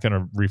 Like, you're not going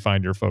to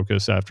refine your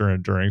focus after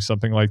enduring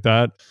something like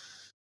that.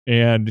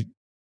 And,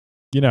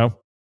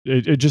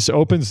 it just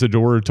opens the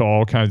door to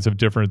all kinds of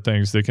different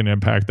things that can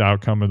impact the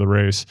outcome of the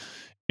race.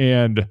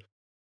 And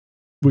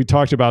we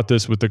talked about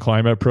this with the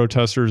climate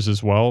protesters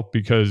as well,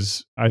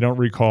 because I don't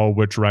recall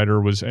which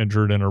rider was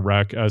injured in a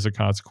wreck as a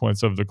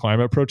consequence of the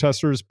climate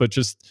protesters, but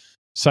just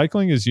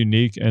cycling is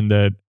unique in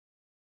that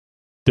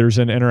there's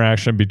an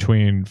interaction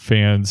between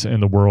fans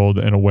and the world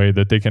in a way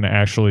that they can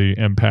actually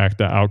impact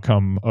the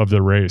outcome of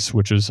the race,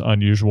 which is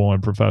unusual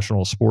in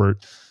professional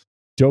sport.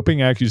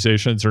 Doping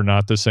accusations are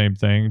not the same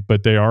thing,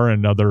 but they are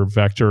another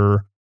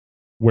vector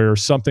where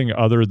something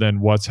other than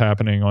what's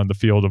happening on the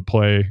field of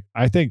play,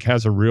 I think,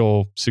 has a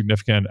real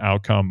significant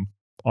outcome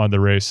on the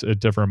race at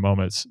different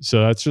moments.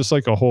 So that's just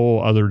like a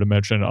whole other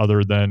dimension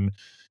other than,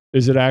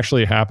 is it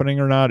actually happening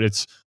or not?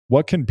 It's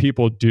what can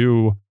people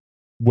do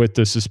with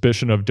the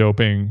suspicion of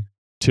doping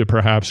to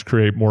perhaps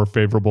create more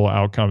favorable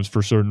outcomes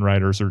for certain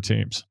riders or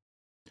teams.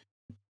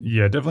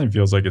 Yeah, it definitely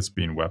feels like it's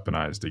being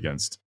weaponized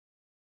against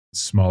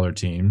smaller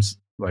teams.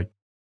 Like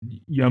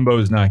Jumbo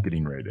is not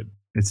getting rated.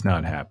 It's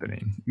not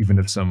happening. Even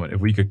if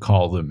we could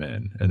call them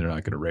in and they're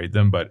not going to raid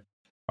them, but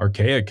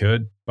Arkea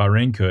could,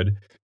 Bahrain could.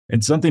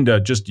 And something to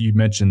just, you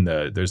mentioned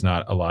that there's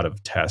not a lot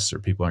of tests or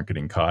people aren't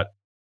getting caught.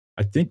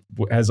 I think,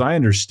 as I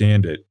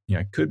understand it,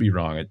 I could be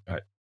wrong. I'm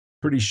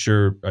pretty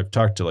sure I've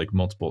talked to like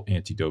multiple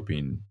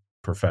anti-doping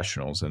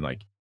professionals, and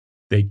like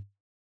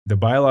the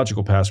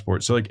biological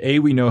passport. So like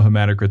we know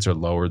hematocrits are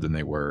lower than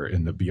they were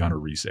in the Bjarne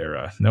Riis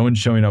era. No one's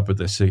showing up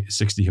with a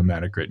 60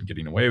 hematocrit and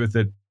getting away with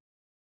it,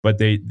 but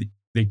they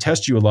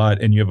test you a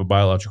lot, and you have a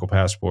biological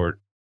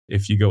passport.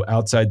 If you go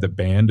outside the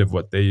band of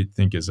what they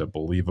think is a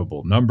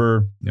believable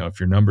number, if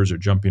your numbers are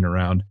jumping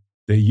around,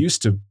 they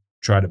used to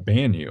try to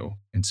ban you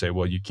and say,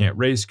 well, you can't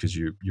race because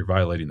you're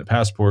violating the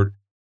passport.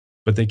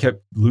 But they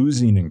kept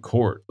losing in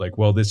court. Like,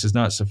 well, this is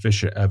not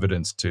sufficient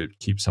evidence to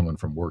keep someone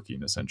from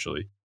working,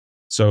 essentially.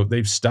 So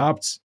they've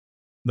stopped.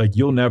 Like,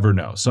 you'll never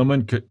know.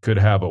 Someone could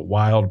have a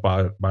wild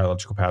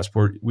biological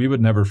passport. We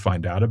would never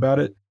find out about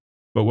it.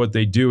 But what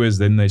they do is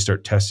then they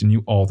start testing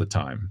you all the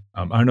time.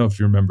 I don't know if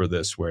you remember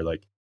this, where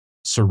like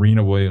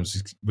Serena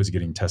Williams was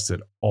getting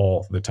tested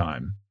all the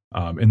time.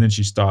 And then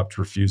she stopped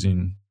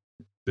refusing.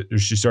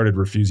 She started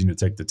refusing to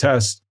take the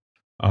test.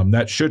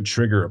 That should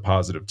trigger a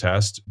positive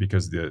test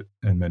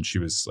and then she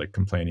was like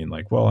complaining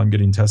like, well, I'm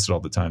getting tested all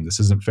the time. This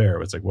isn't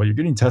fair. It's like, well, you're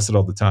getting tested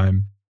all the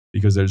time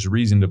because there's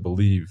reason to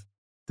believe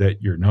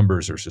that your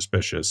numbers are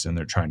suspicious and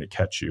they're trying to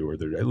catch you, or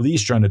they're at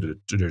least trying to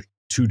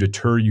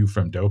deter you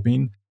from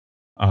doping.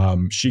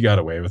 She got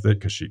away with it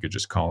because she could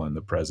just call in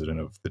the president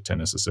of the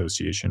tennis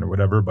association or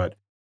whatever. But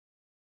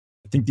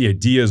I think the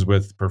ideas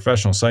with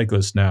professional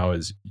cyclists now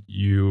is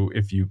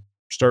if you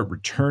start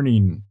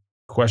returning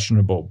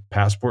questionable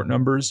passport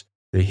numbers,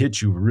 they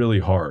hit you really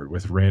hard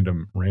with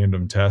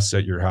random tests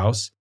at your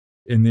house.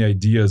 And the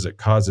idea is it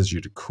causes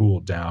you to cool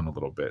down a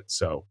little bit.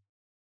 So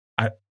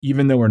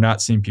even though we're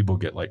not seeing people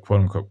get like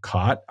quote unquote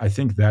caught, I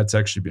think that's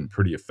actually been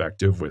pretty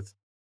effective with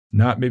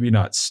maybe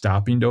not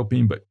stopping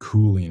doping, but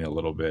cooling a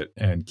little bit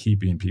and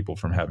keeping people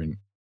from having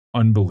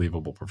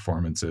unbelievable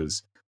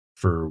performances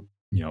for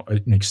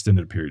an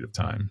extended period of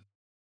time.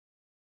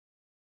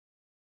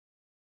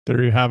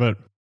 There you have it.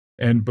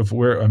 And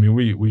before, I mean,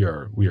 we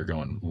are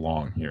going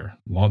long here,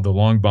 the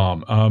long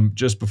bomb.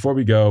 Just before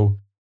we go,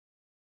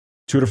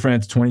 Tour de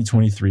France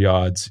 2023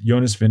 odds.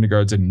 Jonas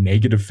Vingegaard's a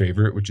negative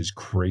favorite, which is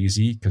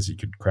crazy because he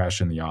could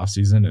crash in the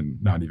offseason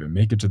and not even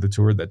make it to the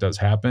Tour. That does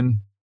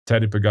happen.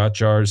 Tadej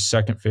Pogacar's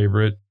second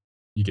favorite.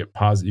 You get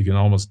positive. You can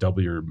almost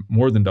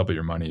more than double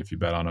your money if you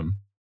bet on him.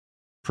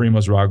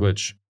 Primoz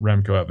Roglic,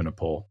 Remco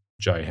Evenepoel,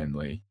 Jai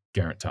Hindley,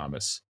 Geraint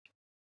Thomas.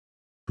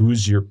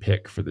 Who's your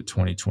pick for the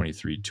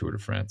 2023 Tour de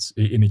France?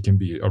 And it can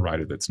be a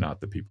rider that's not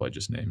the people I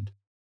just named.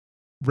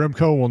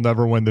 Remco will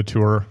never win the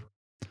Tour.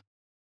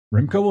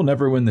 Remco will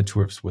never win the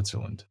Tour of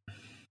Switzerland.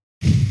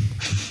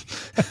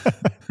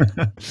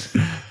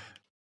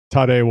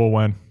 Tadej will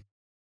win.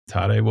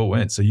 Tadej will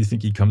win. So you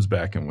think he comes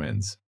back and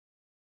wins?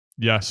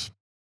 Yes.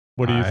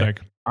 What do you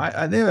think?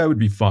 I think that would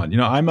be fun.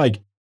 I'm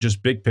like,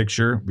 just big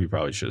picture, we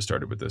probably should have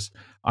started with this.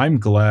 I'm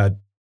glad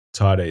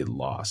Tadej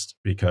lost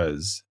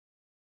because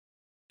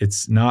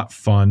it's not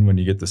fun when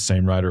you get the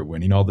same rider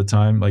winning all the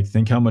time. Like,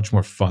 think how much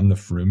more fun the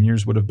Froome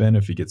years would have been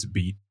if he gets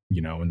beat,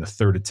 in the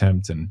third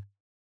attempt, and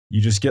you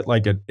just get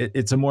like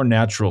it's a more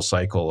natural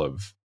cycle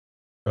of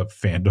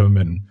fandom,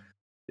 and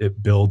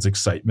it builds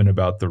excitement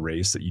about the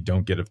race that you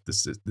don't get if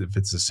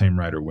it's the same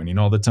rider winning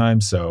all the time.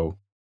 So,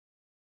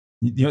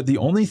 the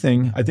only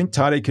thing I think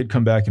Tadej could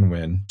come back and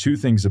win. Two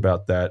things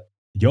about that: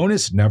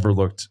 Jonas never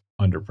looked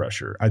under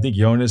pressure. I think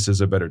Jonas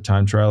is a better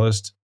time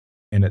trialist,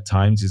 and at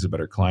times he's a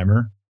better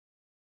climber.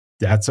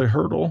 That's a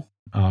hurdle.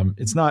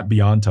 It's not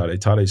beyond Tadej.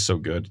 Tadej's so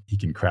good, he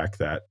can crack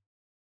that.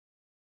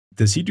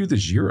 Does he do the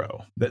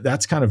Giro?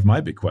 That's kind of my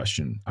big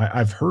question.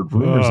 I've heard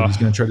rumors that he's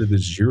going to try to do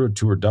the Giro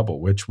Tour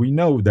double, which we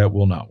know that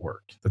will not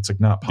work. That's like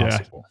not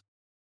possible.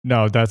 Yeah.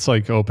 No, that's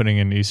like opening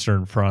an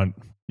Eastern Front.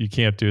 You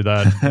can't do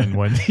that and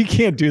win. You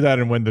can't do that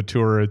and win the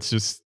Tour. It's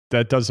just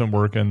that doesn't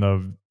work in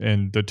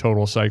the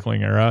total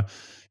cycling era.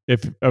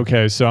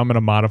 So I'm going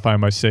to modify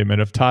my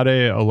statement. If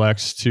Tadej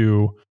elects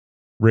to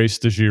race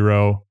the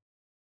Giro,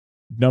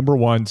 number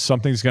one,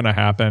 something's going to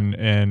happen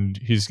and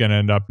he's going to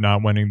end up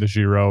not winning the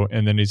Giro,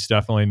 and then he's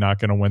definitely not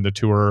going to win the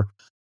Tour.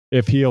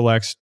 If he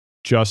elects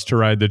just to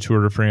ride the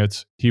Tour de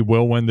France, he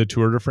will win the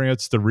Tour de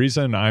France. The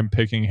reason I'm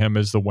picking him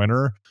as the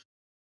winner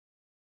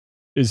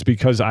is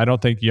because I don't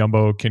think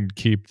Jumbo can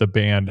keep the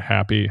band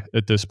happy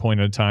at this point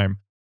in time.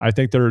 I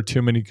think there are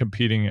too many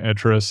competing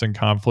interests and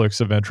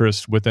conflicts of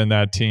interest within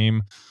that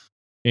team.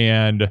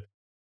 And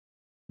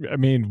I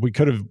mean, we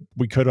could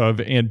have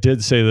and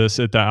did say this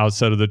at the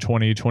outset of the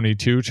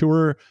 2022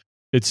 Tour.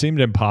 It seemed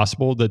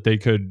impossible that they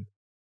could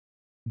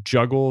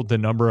juggle the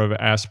number of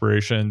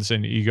aspirations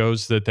and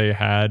egos that they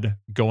had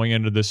going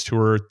into this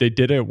Tour. They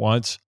did it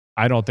once.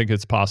 I don't think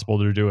it's possible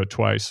to do it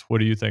twice. What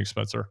do you think,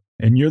 Spencer?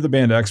 And you're the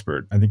band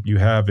expert. I think you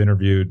have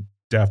interviewed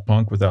Daft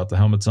Punk without the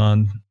helmets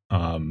on.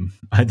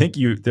 I think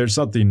there's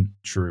something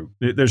true.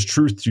 There's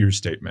truth to your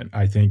statement.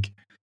 I think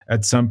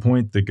at some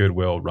point the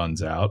goodwill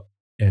runs out,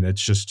 and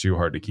it's just too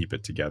hard to keep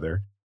it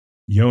together.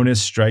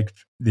 Jonas strike,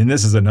 and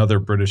this is another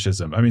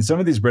Britishism. I mean, some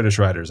of these British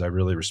riders I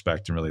really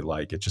respect and really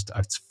like.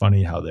 It's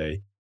funny how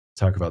they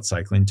talk about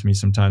cycling to me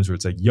sometimes, where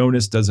it's like,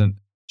 Jonas doesn't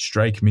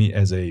strike me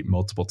as a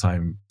multiple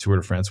time Tour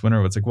de France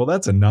winner. It's like, well,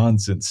 that's a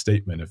nonsense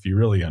statement if you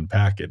really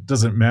unpack it. It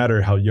doesn't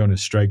matter how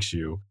Jonas strikes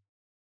you.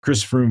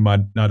 Chris Froome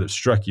might not have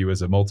struck you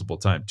as a multiple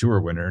time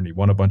Tour winner, and he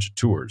won a bunch of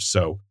Tours.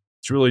 So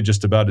it's really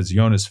just about, is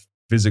Jonas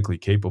physically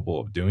capable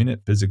of doing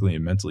it, physically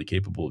and mentally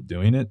capable of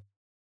doing it?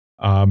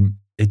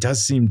 It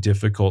does seem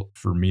difficult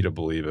for me to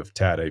believe if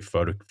Tadej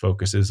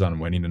focuses on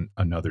winning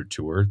another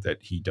Tour that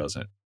he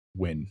doesn't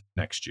win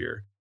next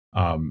year.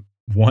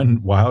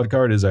 One wild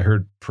card is, I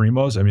heard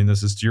Primoz. I mean,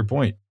 this is to your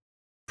point.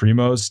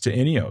 Primoz to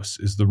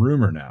Ineos is the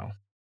rumor now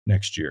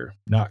next year.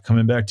 Not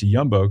coming back to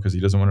Jumbo because he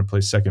doesn't want to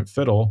play second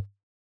fiddle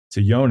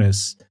to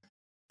Jonas.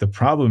 The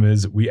problem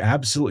is we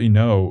absolutely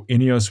know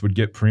Ineos would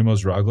get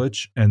Primoz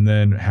Roglic and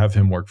then have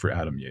him work for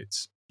Adam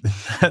Yates.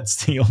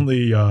 That's the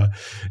only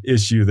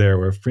issue there,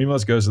 where if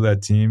Primoz goes to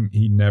that team,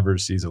 he never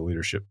sees a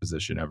leadership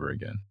position ever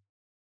again.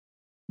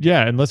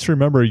 Yeah, and let's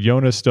remember,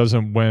 Jonas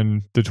doesn't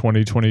win the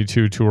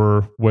 2022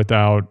 Tour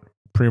without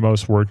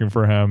Primoz working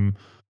for him,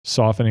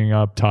 softening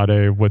up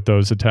Tadej with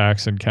those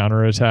attacks and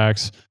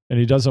counterattacks, and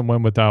he doesn't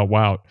win without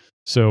Wout.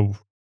 So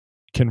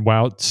can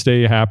Wout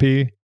stay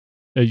happy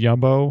at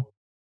Jumbo?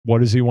 What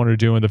does he want to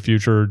do in the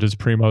future? Does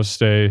Primoz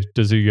stay?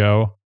 Does he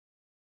go?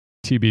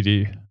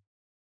 TBD.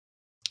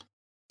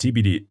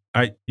 TBD.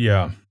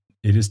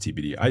 It is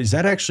TBD. Is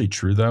that actually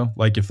true though?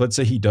 Like if let's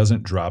say he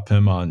doesn't drop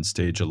him on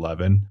stage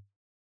 11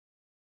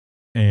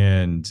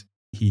 and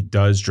he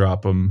does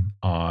drop him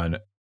on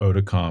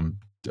Oudacom,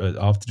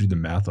 I'll have to do the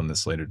math on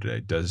this later today.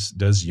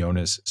 Does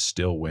Jonas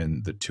still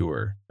win the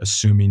Tour,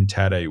 assuming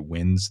Tadej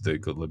wins the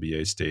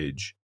Galibier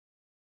stage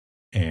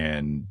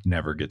and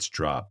never gets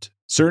dropped?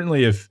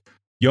 Certainly if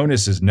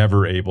Jonas is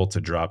never able to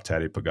drop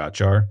Tadej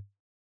Pogačar,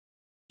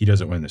 he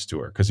doesn't win this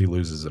Tour because he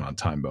loses it on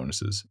time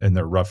bonuses, and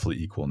they're roughly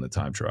equal in the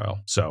time trial.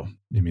 So,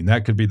 I mean,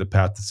 that could be the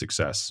path to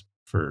success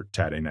for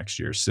Tadej next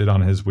year. Sit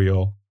on his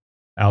wheel,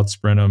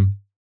 outsprint him,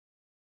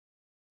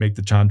 make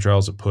the time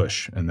trials a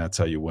push, and that's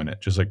how you win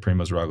it, just like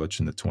Primoz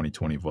Roglic in the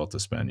 2020 Vuelta a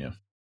España.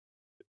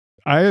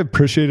 I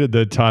appreciated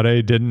that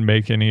Tadej didn't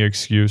make any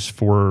excuse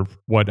for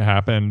what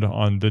happened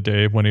on the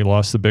day when he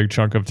lost the big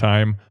chunk of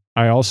time.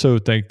 I also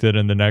think that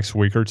in the next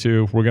week or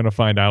two, we're going to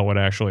find out what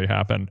actually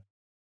happened.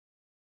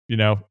 You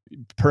know,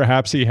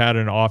 perhaps he had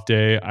an off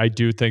day. I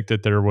do think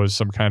that there was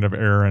some kind of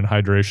error in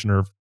hydration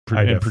or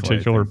in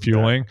particular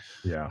fueling.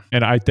 Yeah.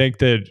 And I think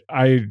that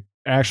I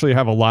actually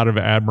have a lot of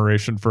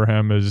admiration for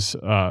him as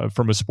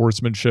from a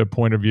sportsmanship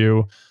point of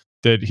view,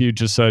 that he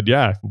just said,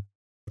 yeah,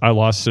 I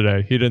lost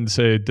today. He didn't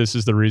say this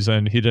is the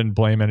reason. He didn't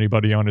blame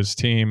anybody on his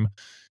team.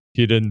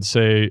 He didn't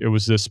say it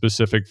was this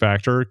specific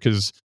factor,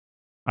 because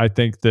I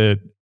think that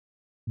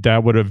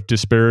would have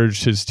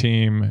disparaged his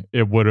team.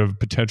 It would have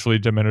potentially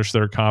diminished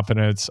their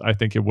confidence. I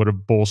think it would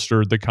have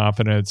bolstered the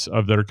confidence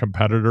of their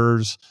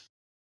competitors.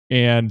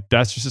 And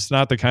that's just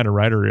not the kind of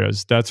rider he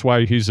is. That's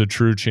why he's a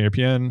true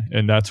champion.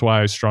 And that's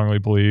why I strongly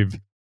believe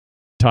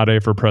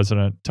Tadej for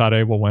president.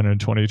 Tadej will win in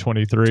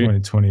 2023.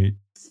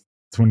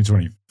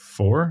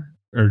 2024?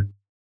 Or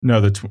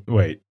no,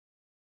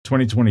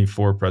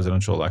 2024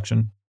 presidential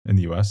election in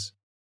the US?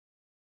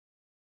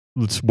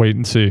 Let's wait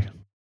and see.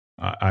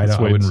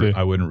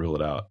 I wouldn't rule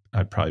it out.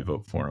 I'd probably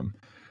vote for him.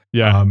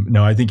 Yeah.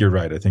 No, I think you're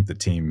right. I think the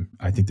team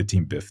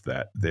biffed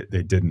that.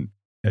 They didn't,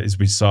 as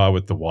we saw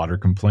with the water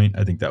complaint.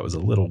 I think that was a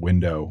little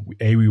window.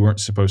 We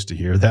weren't supposed to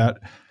hear that.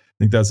 I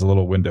think that's a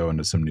little window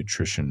into some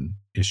nutrition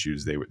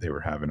issues they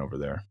were having over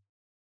there.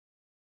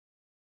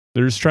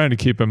 They're just trying to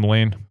keep him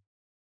lean.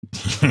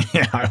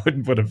 Yeah, I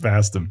wouldn't put it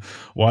past him.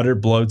 Water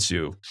bloats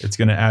you. It's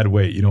going to add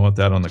weight. You don't want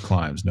that on the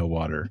climbs. No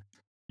water.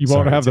 You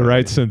won't have the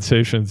right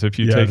sensations if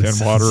you take in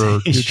water or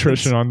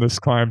nutrition on this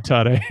climb,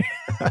 Tadej.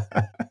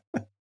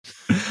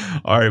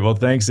 All right. Well,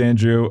 thanks,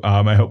 Andrew.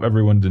 I hope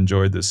everyone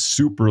enjoyed this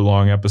super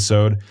long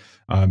episode.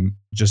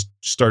 Just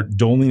start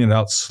doling it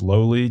out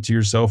slowly to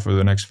yourself for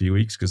the next few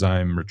weeks, because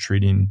I'm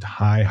retreating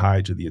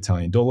high to the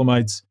Italian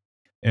Dolomites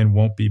and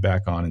won't be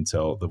back on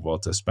until the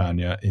Vuelta a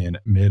España in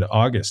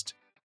mid-August.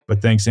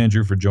 But thanks,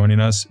 Andrew, for joining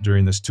us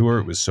during this tour.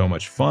 It was so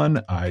much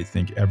fun. I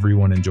think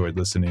everyone enjoyed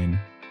listening.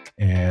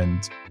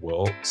 And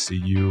we'll see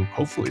you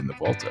hopefully in the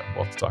Vuelta.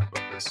 We'll have to talk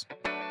about this.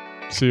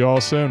 See you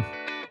all soon.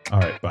 All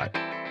right.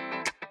 Bye.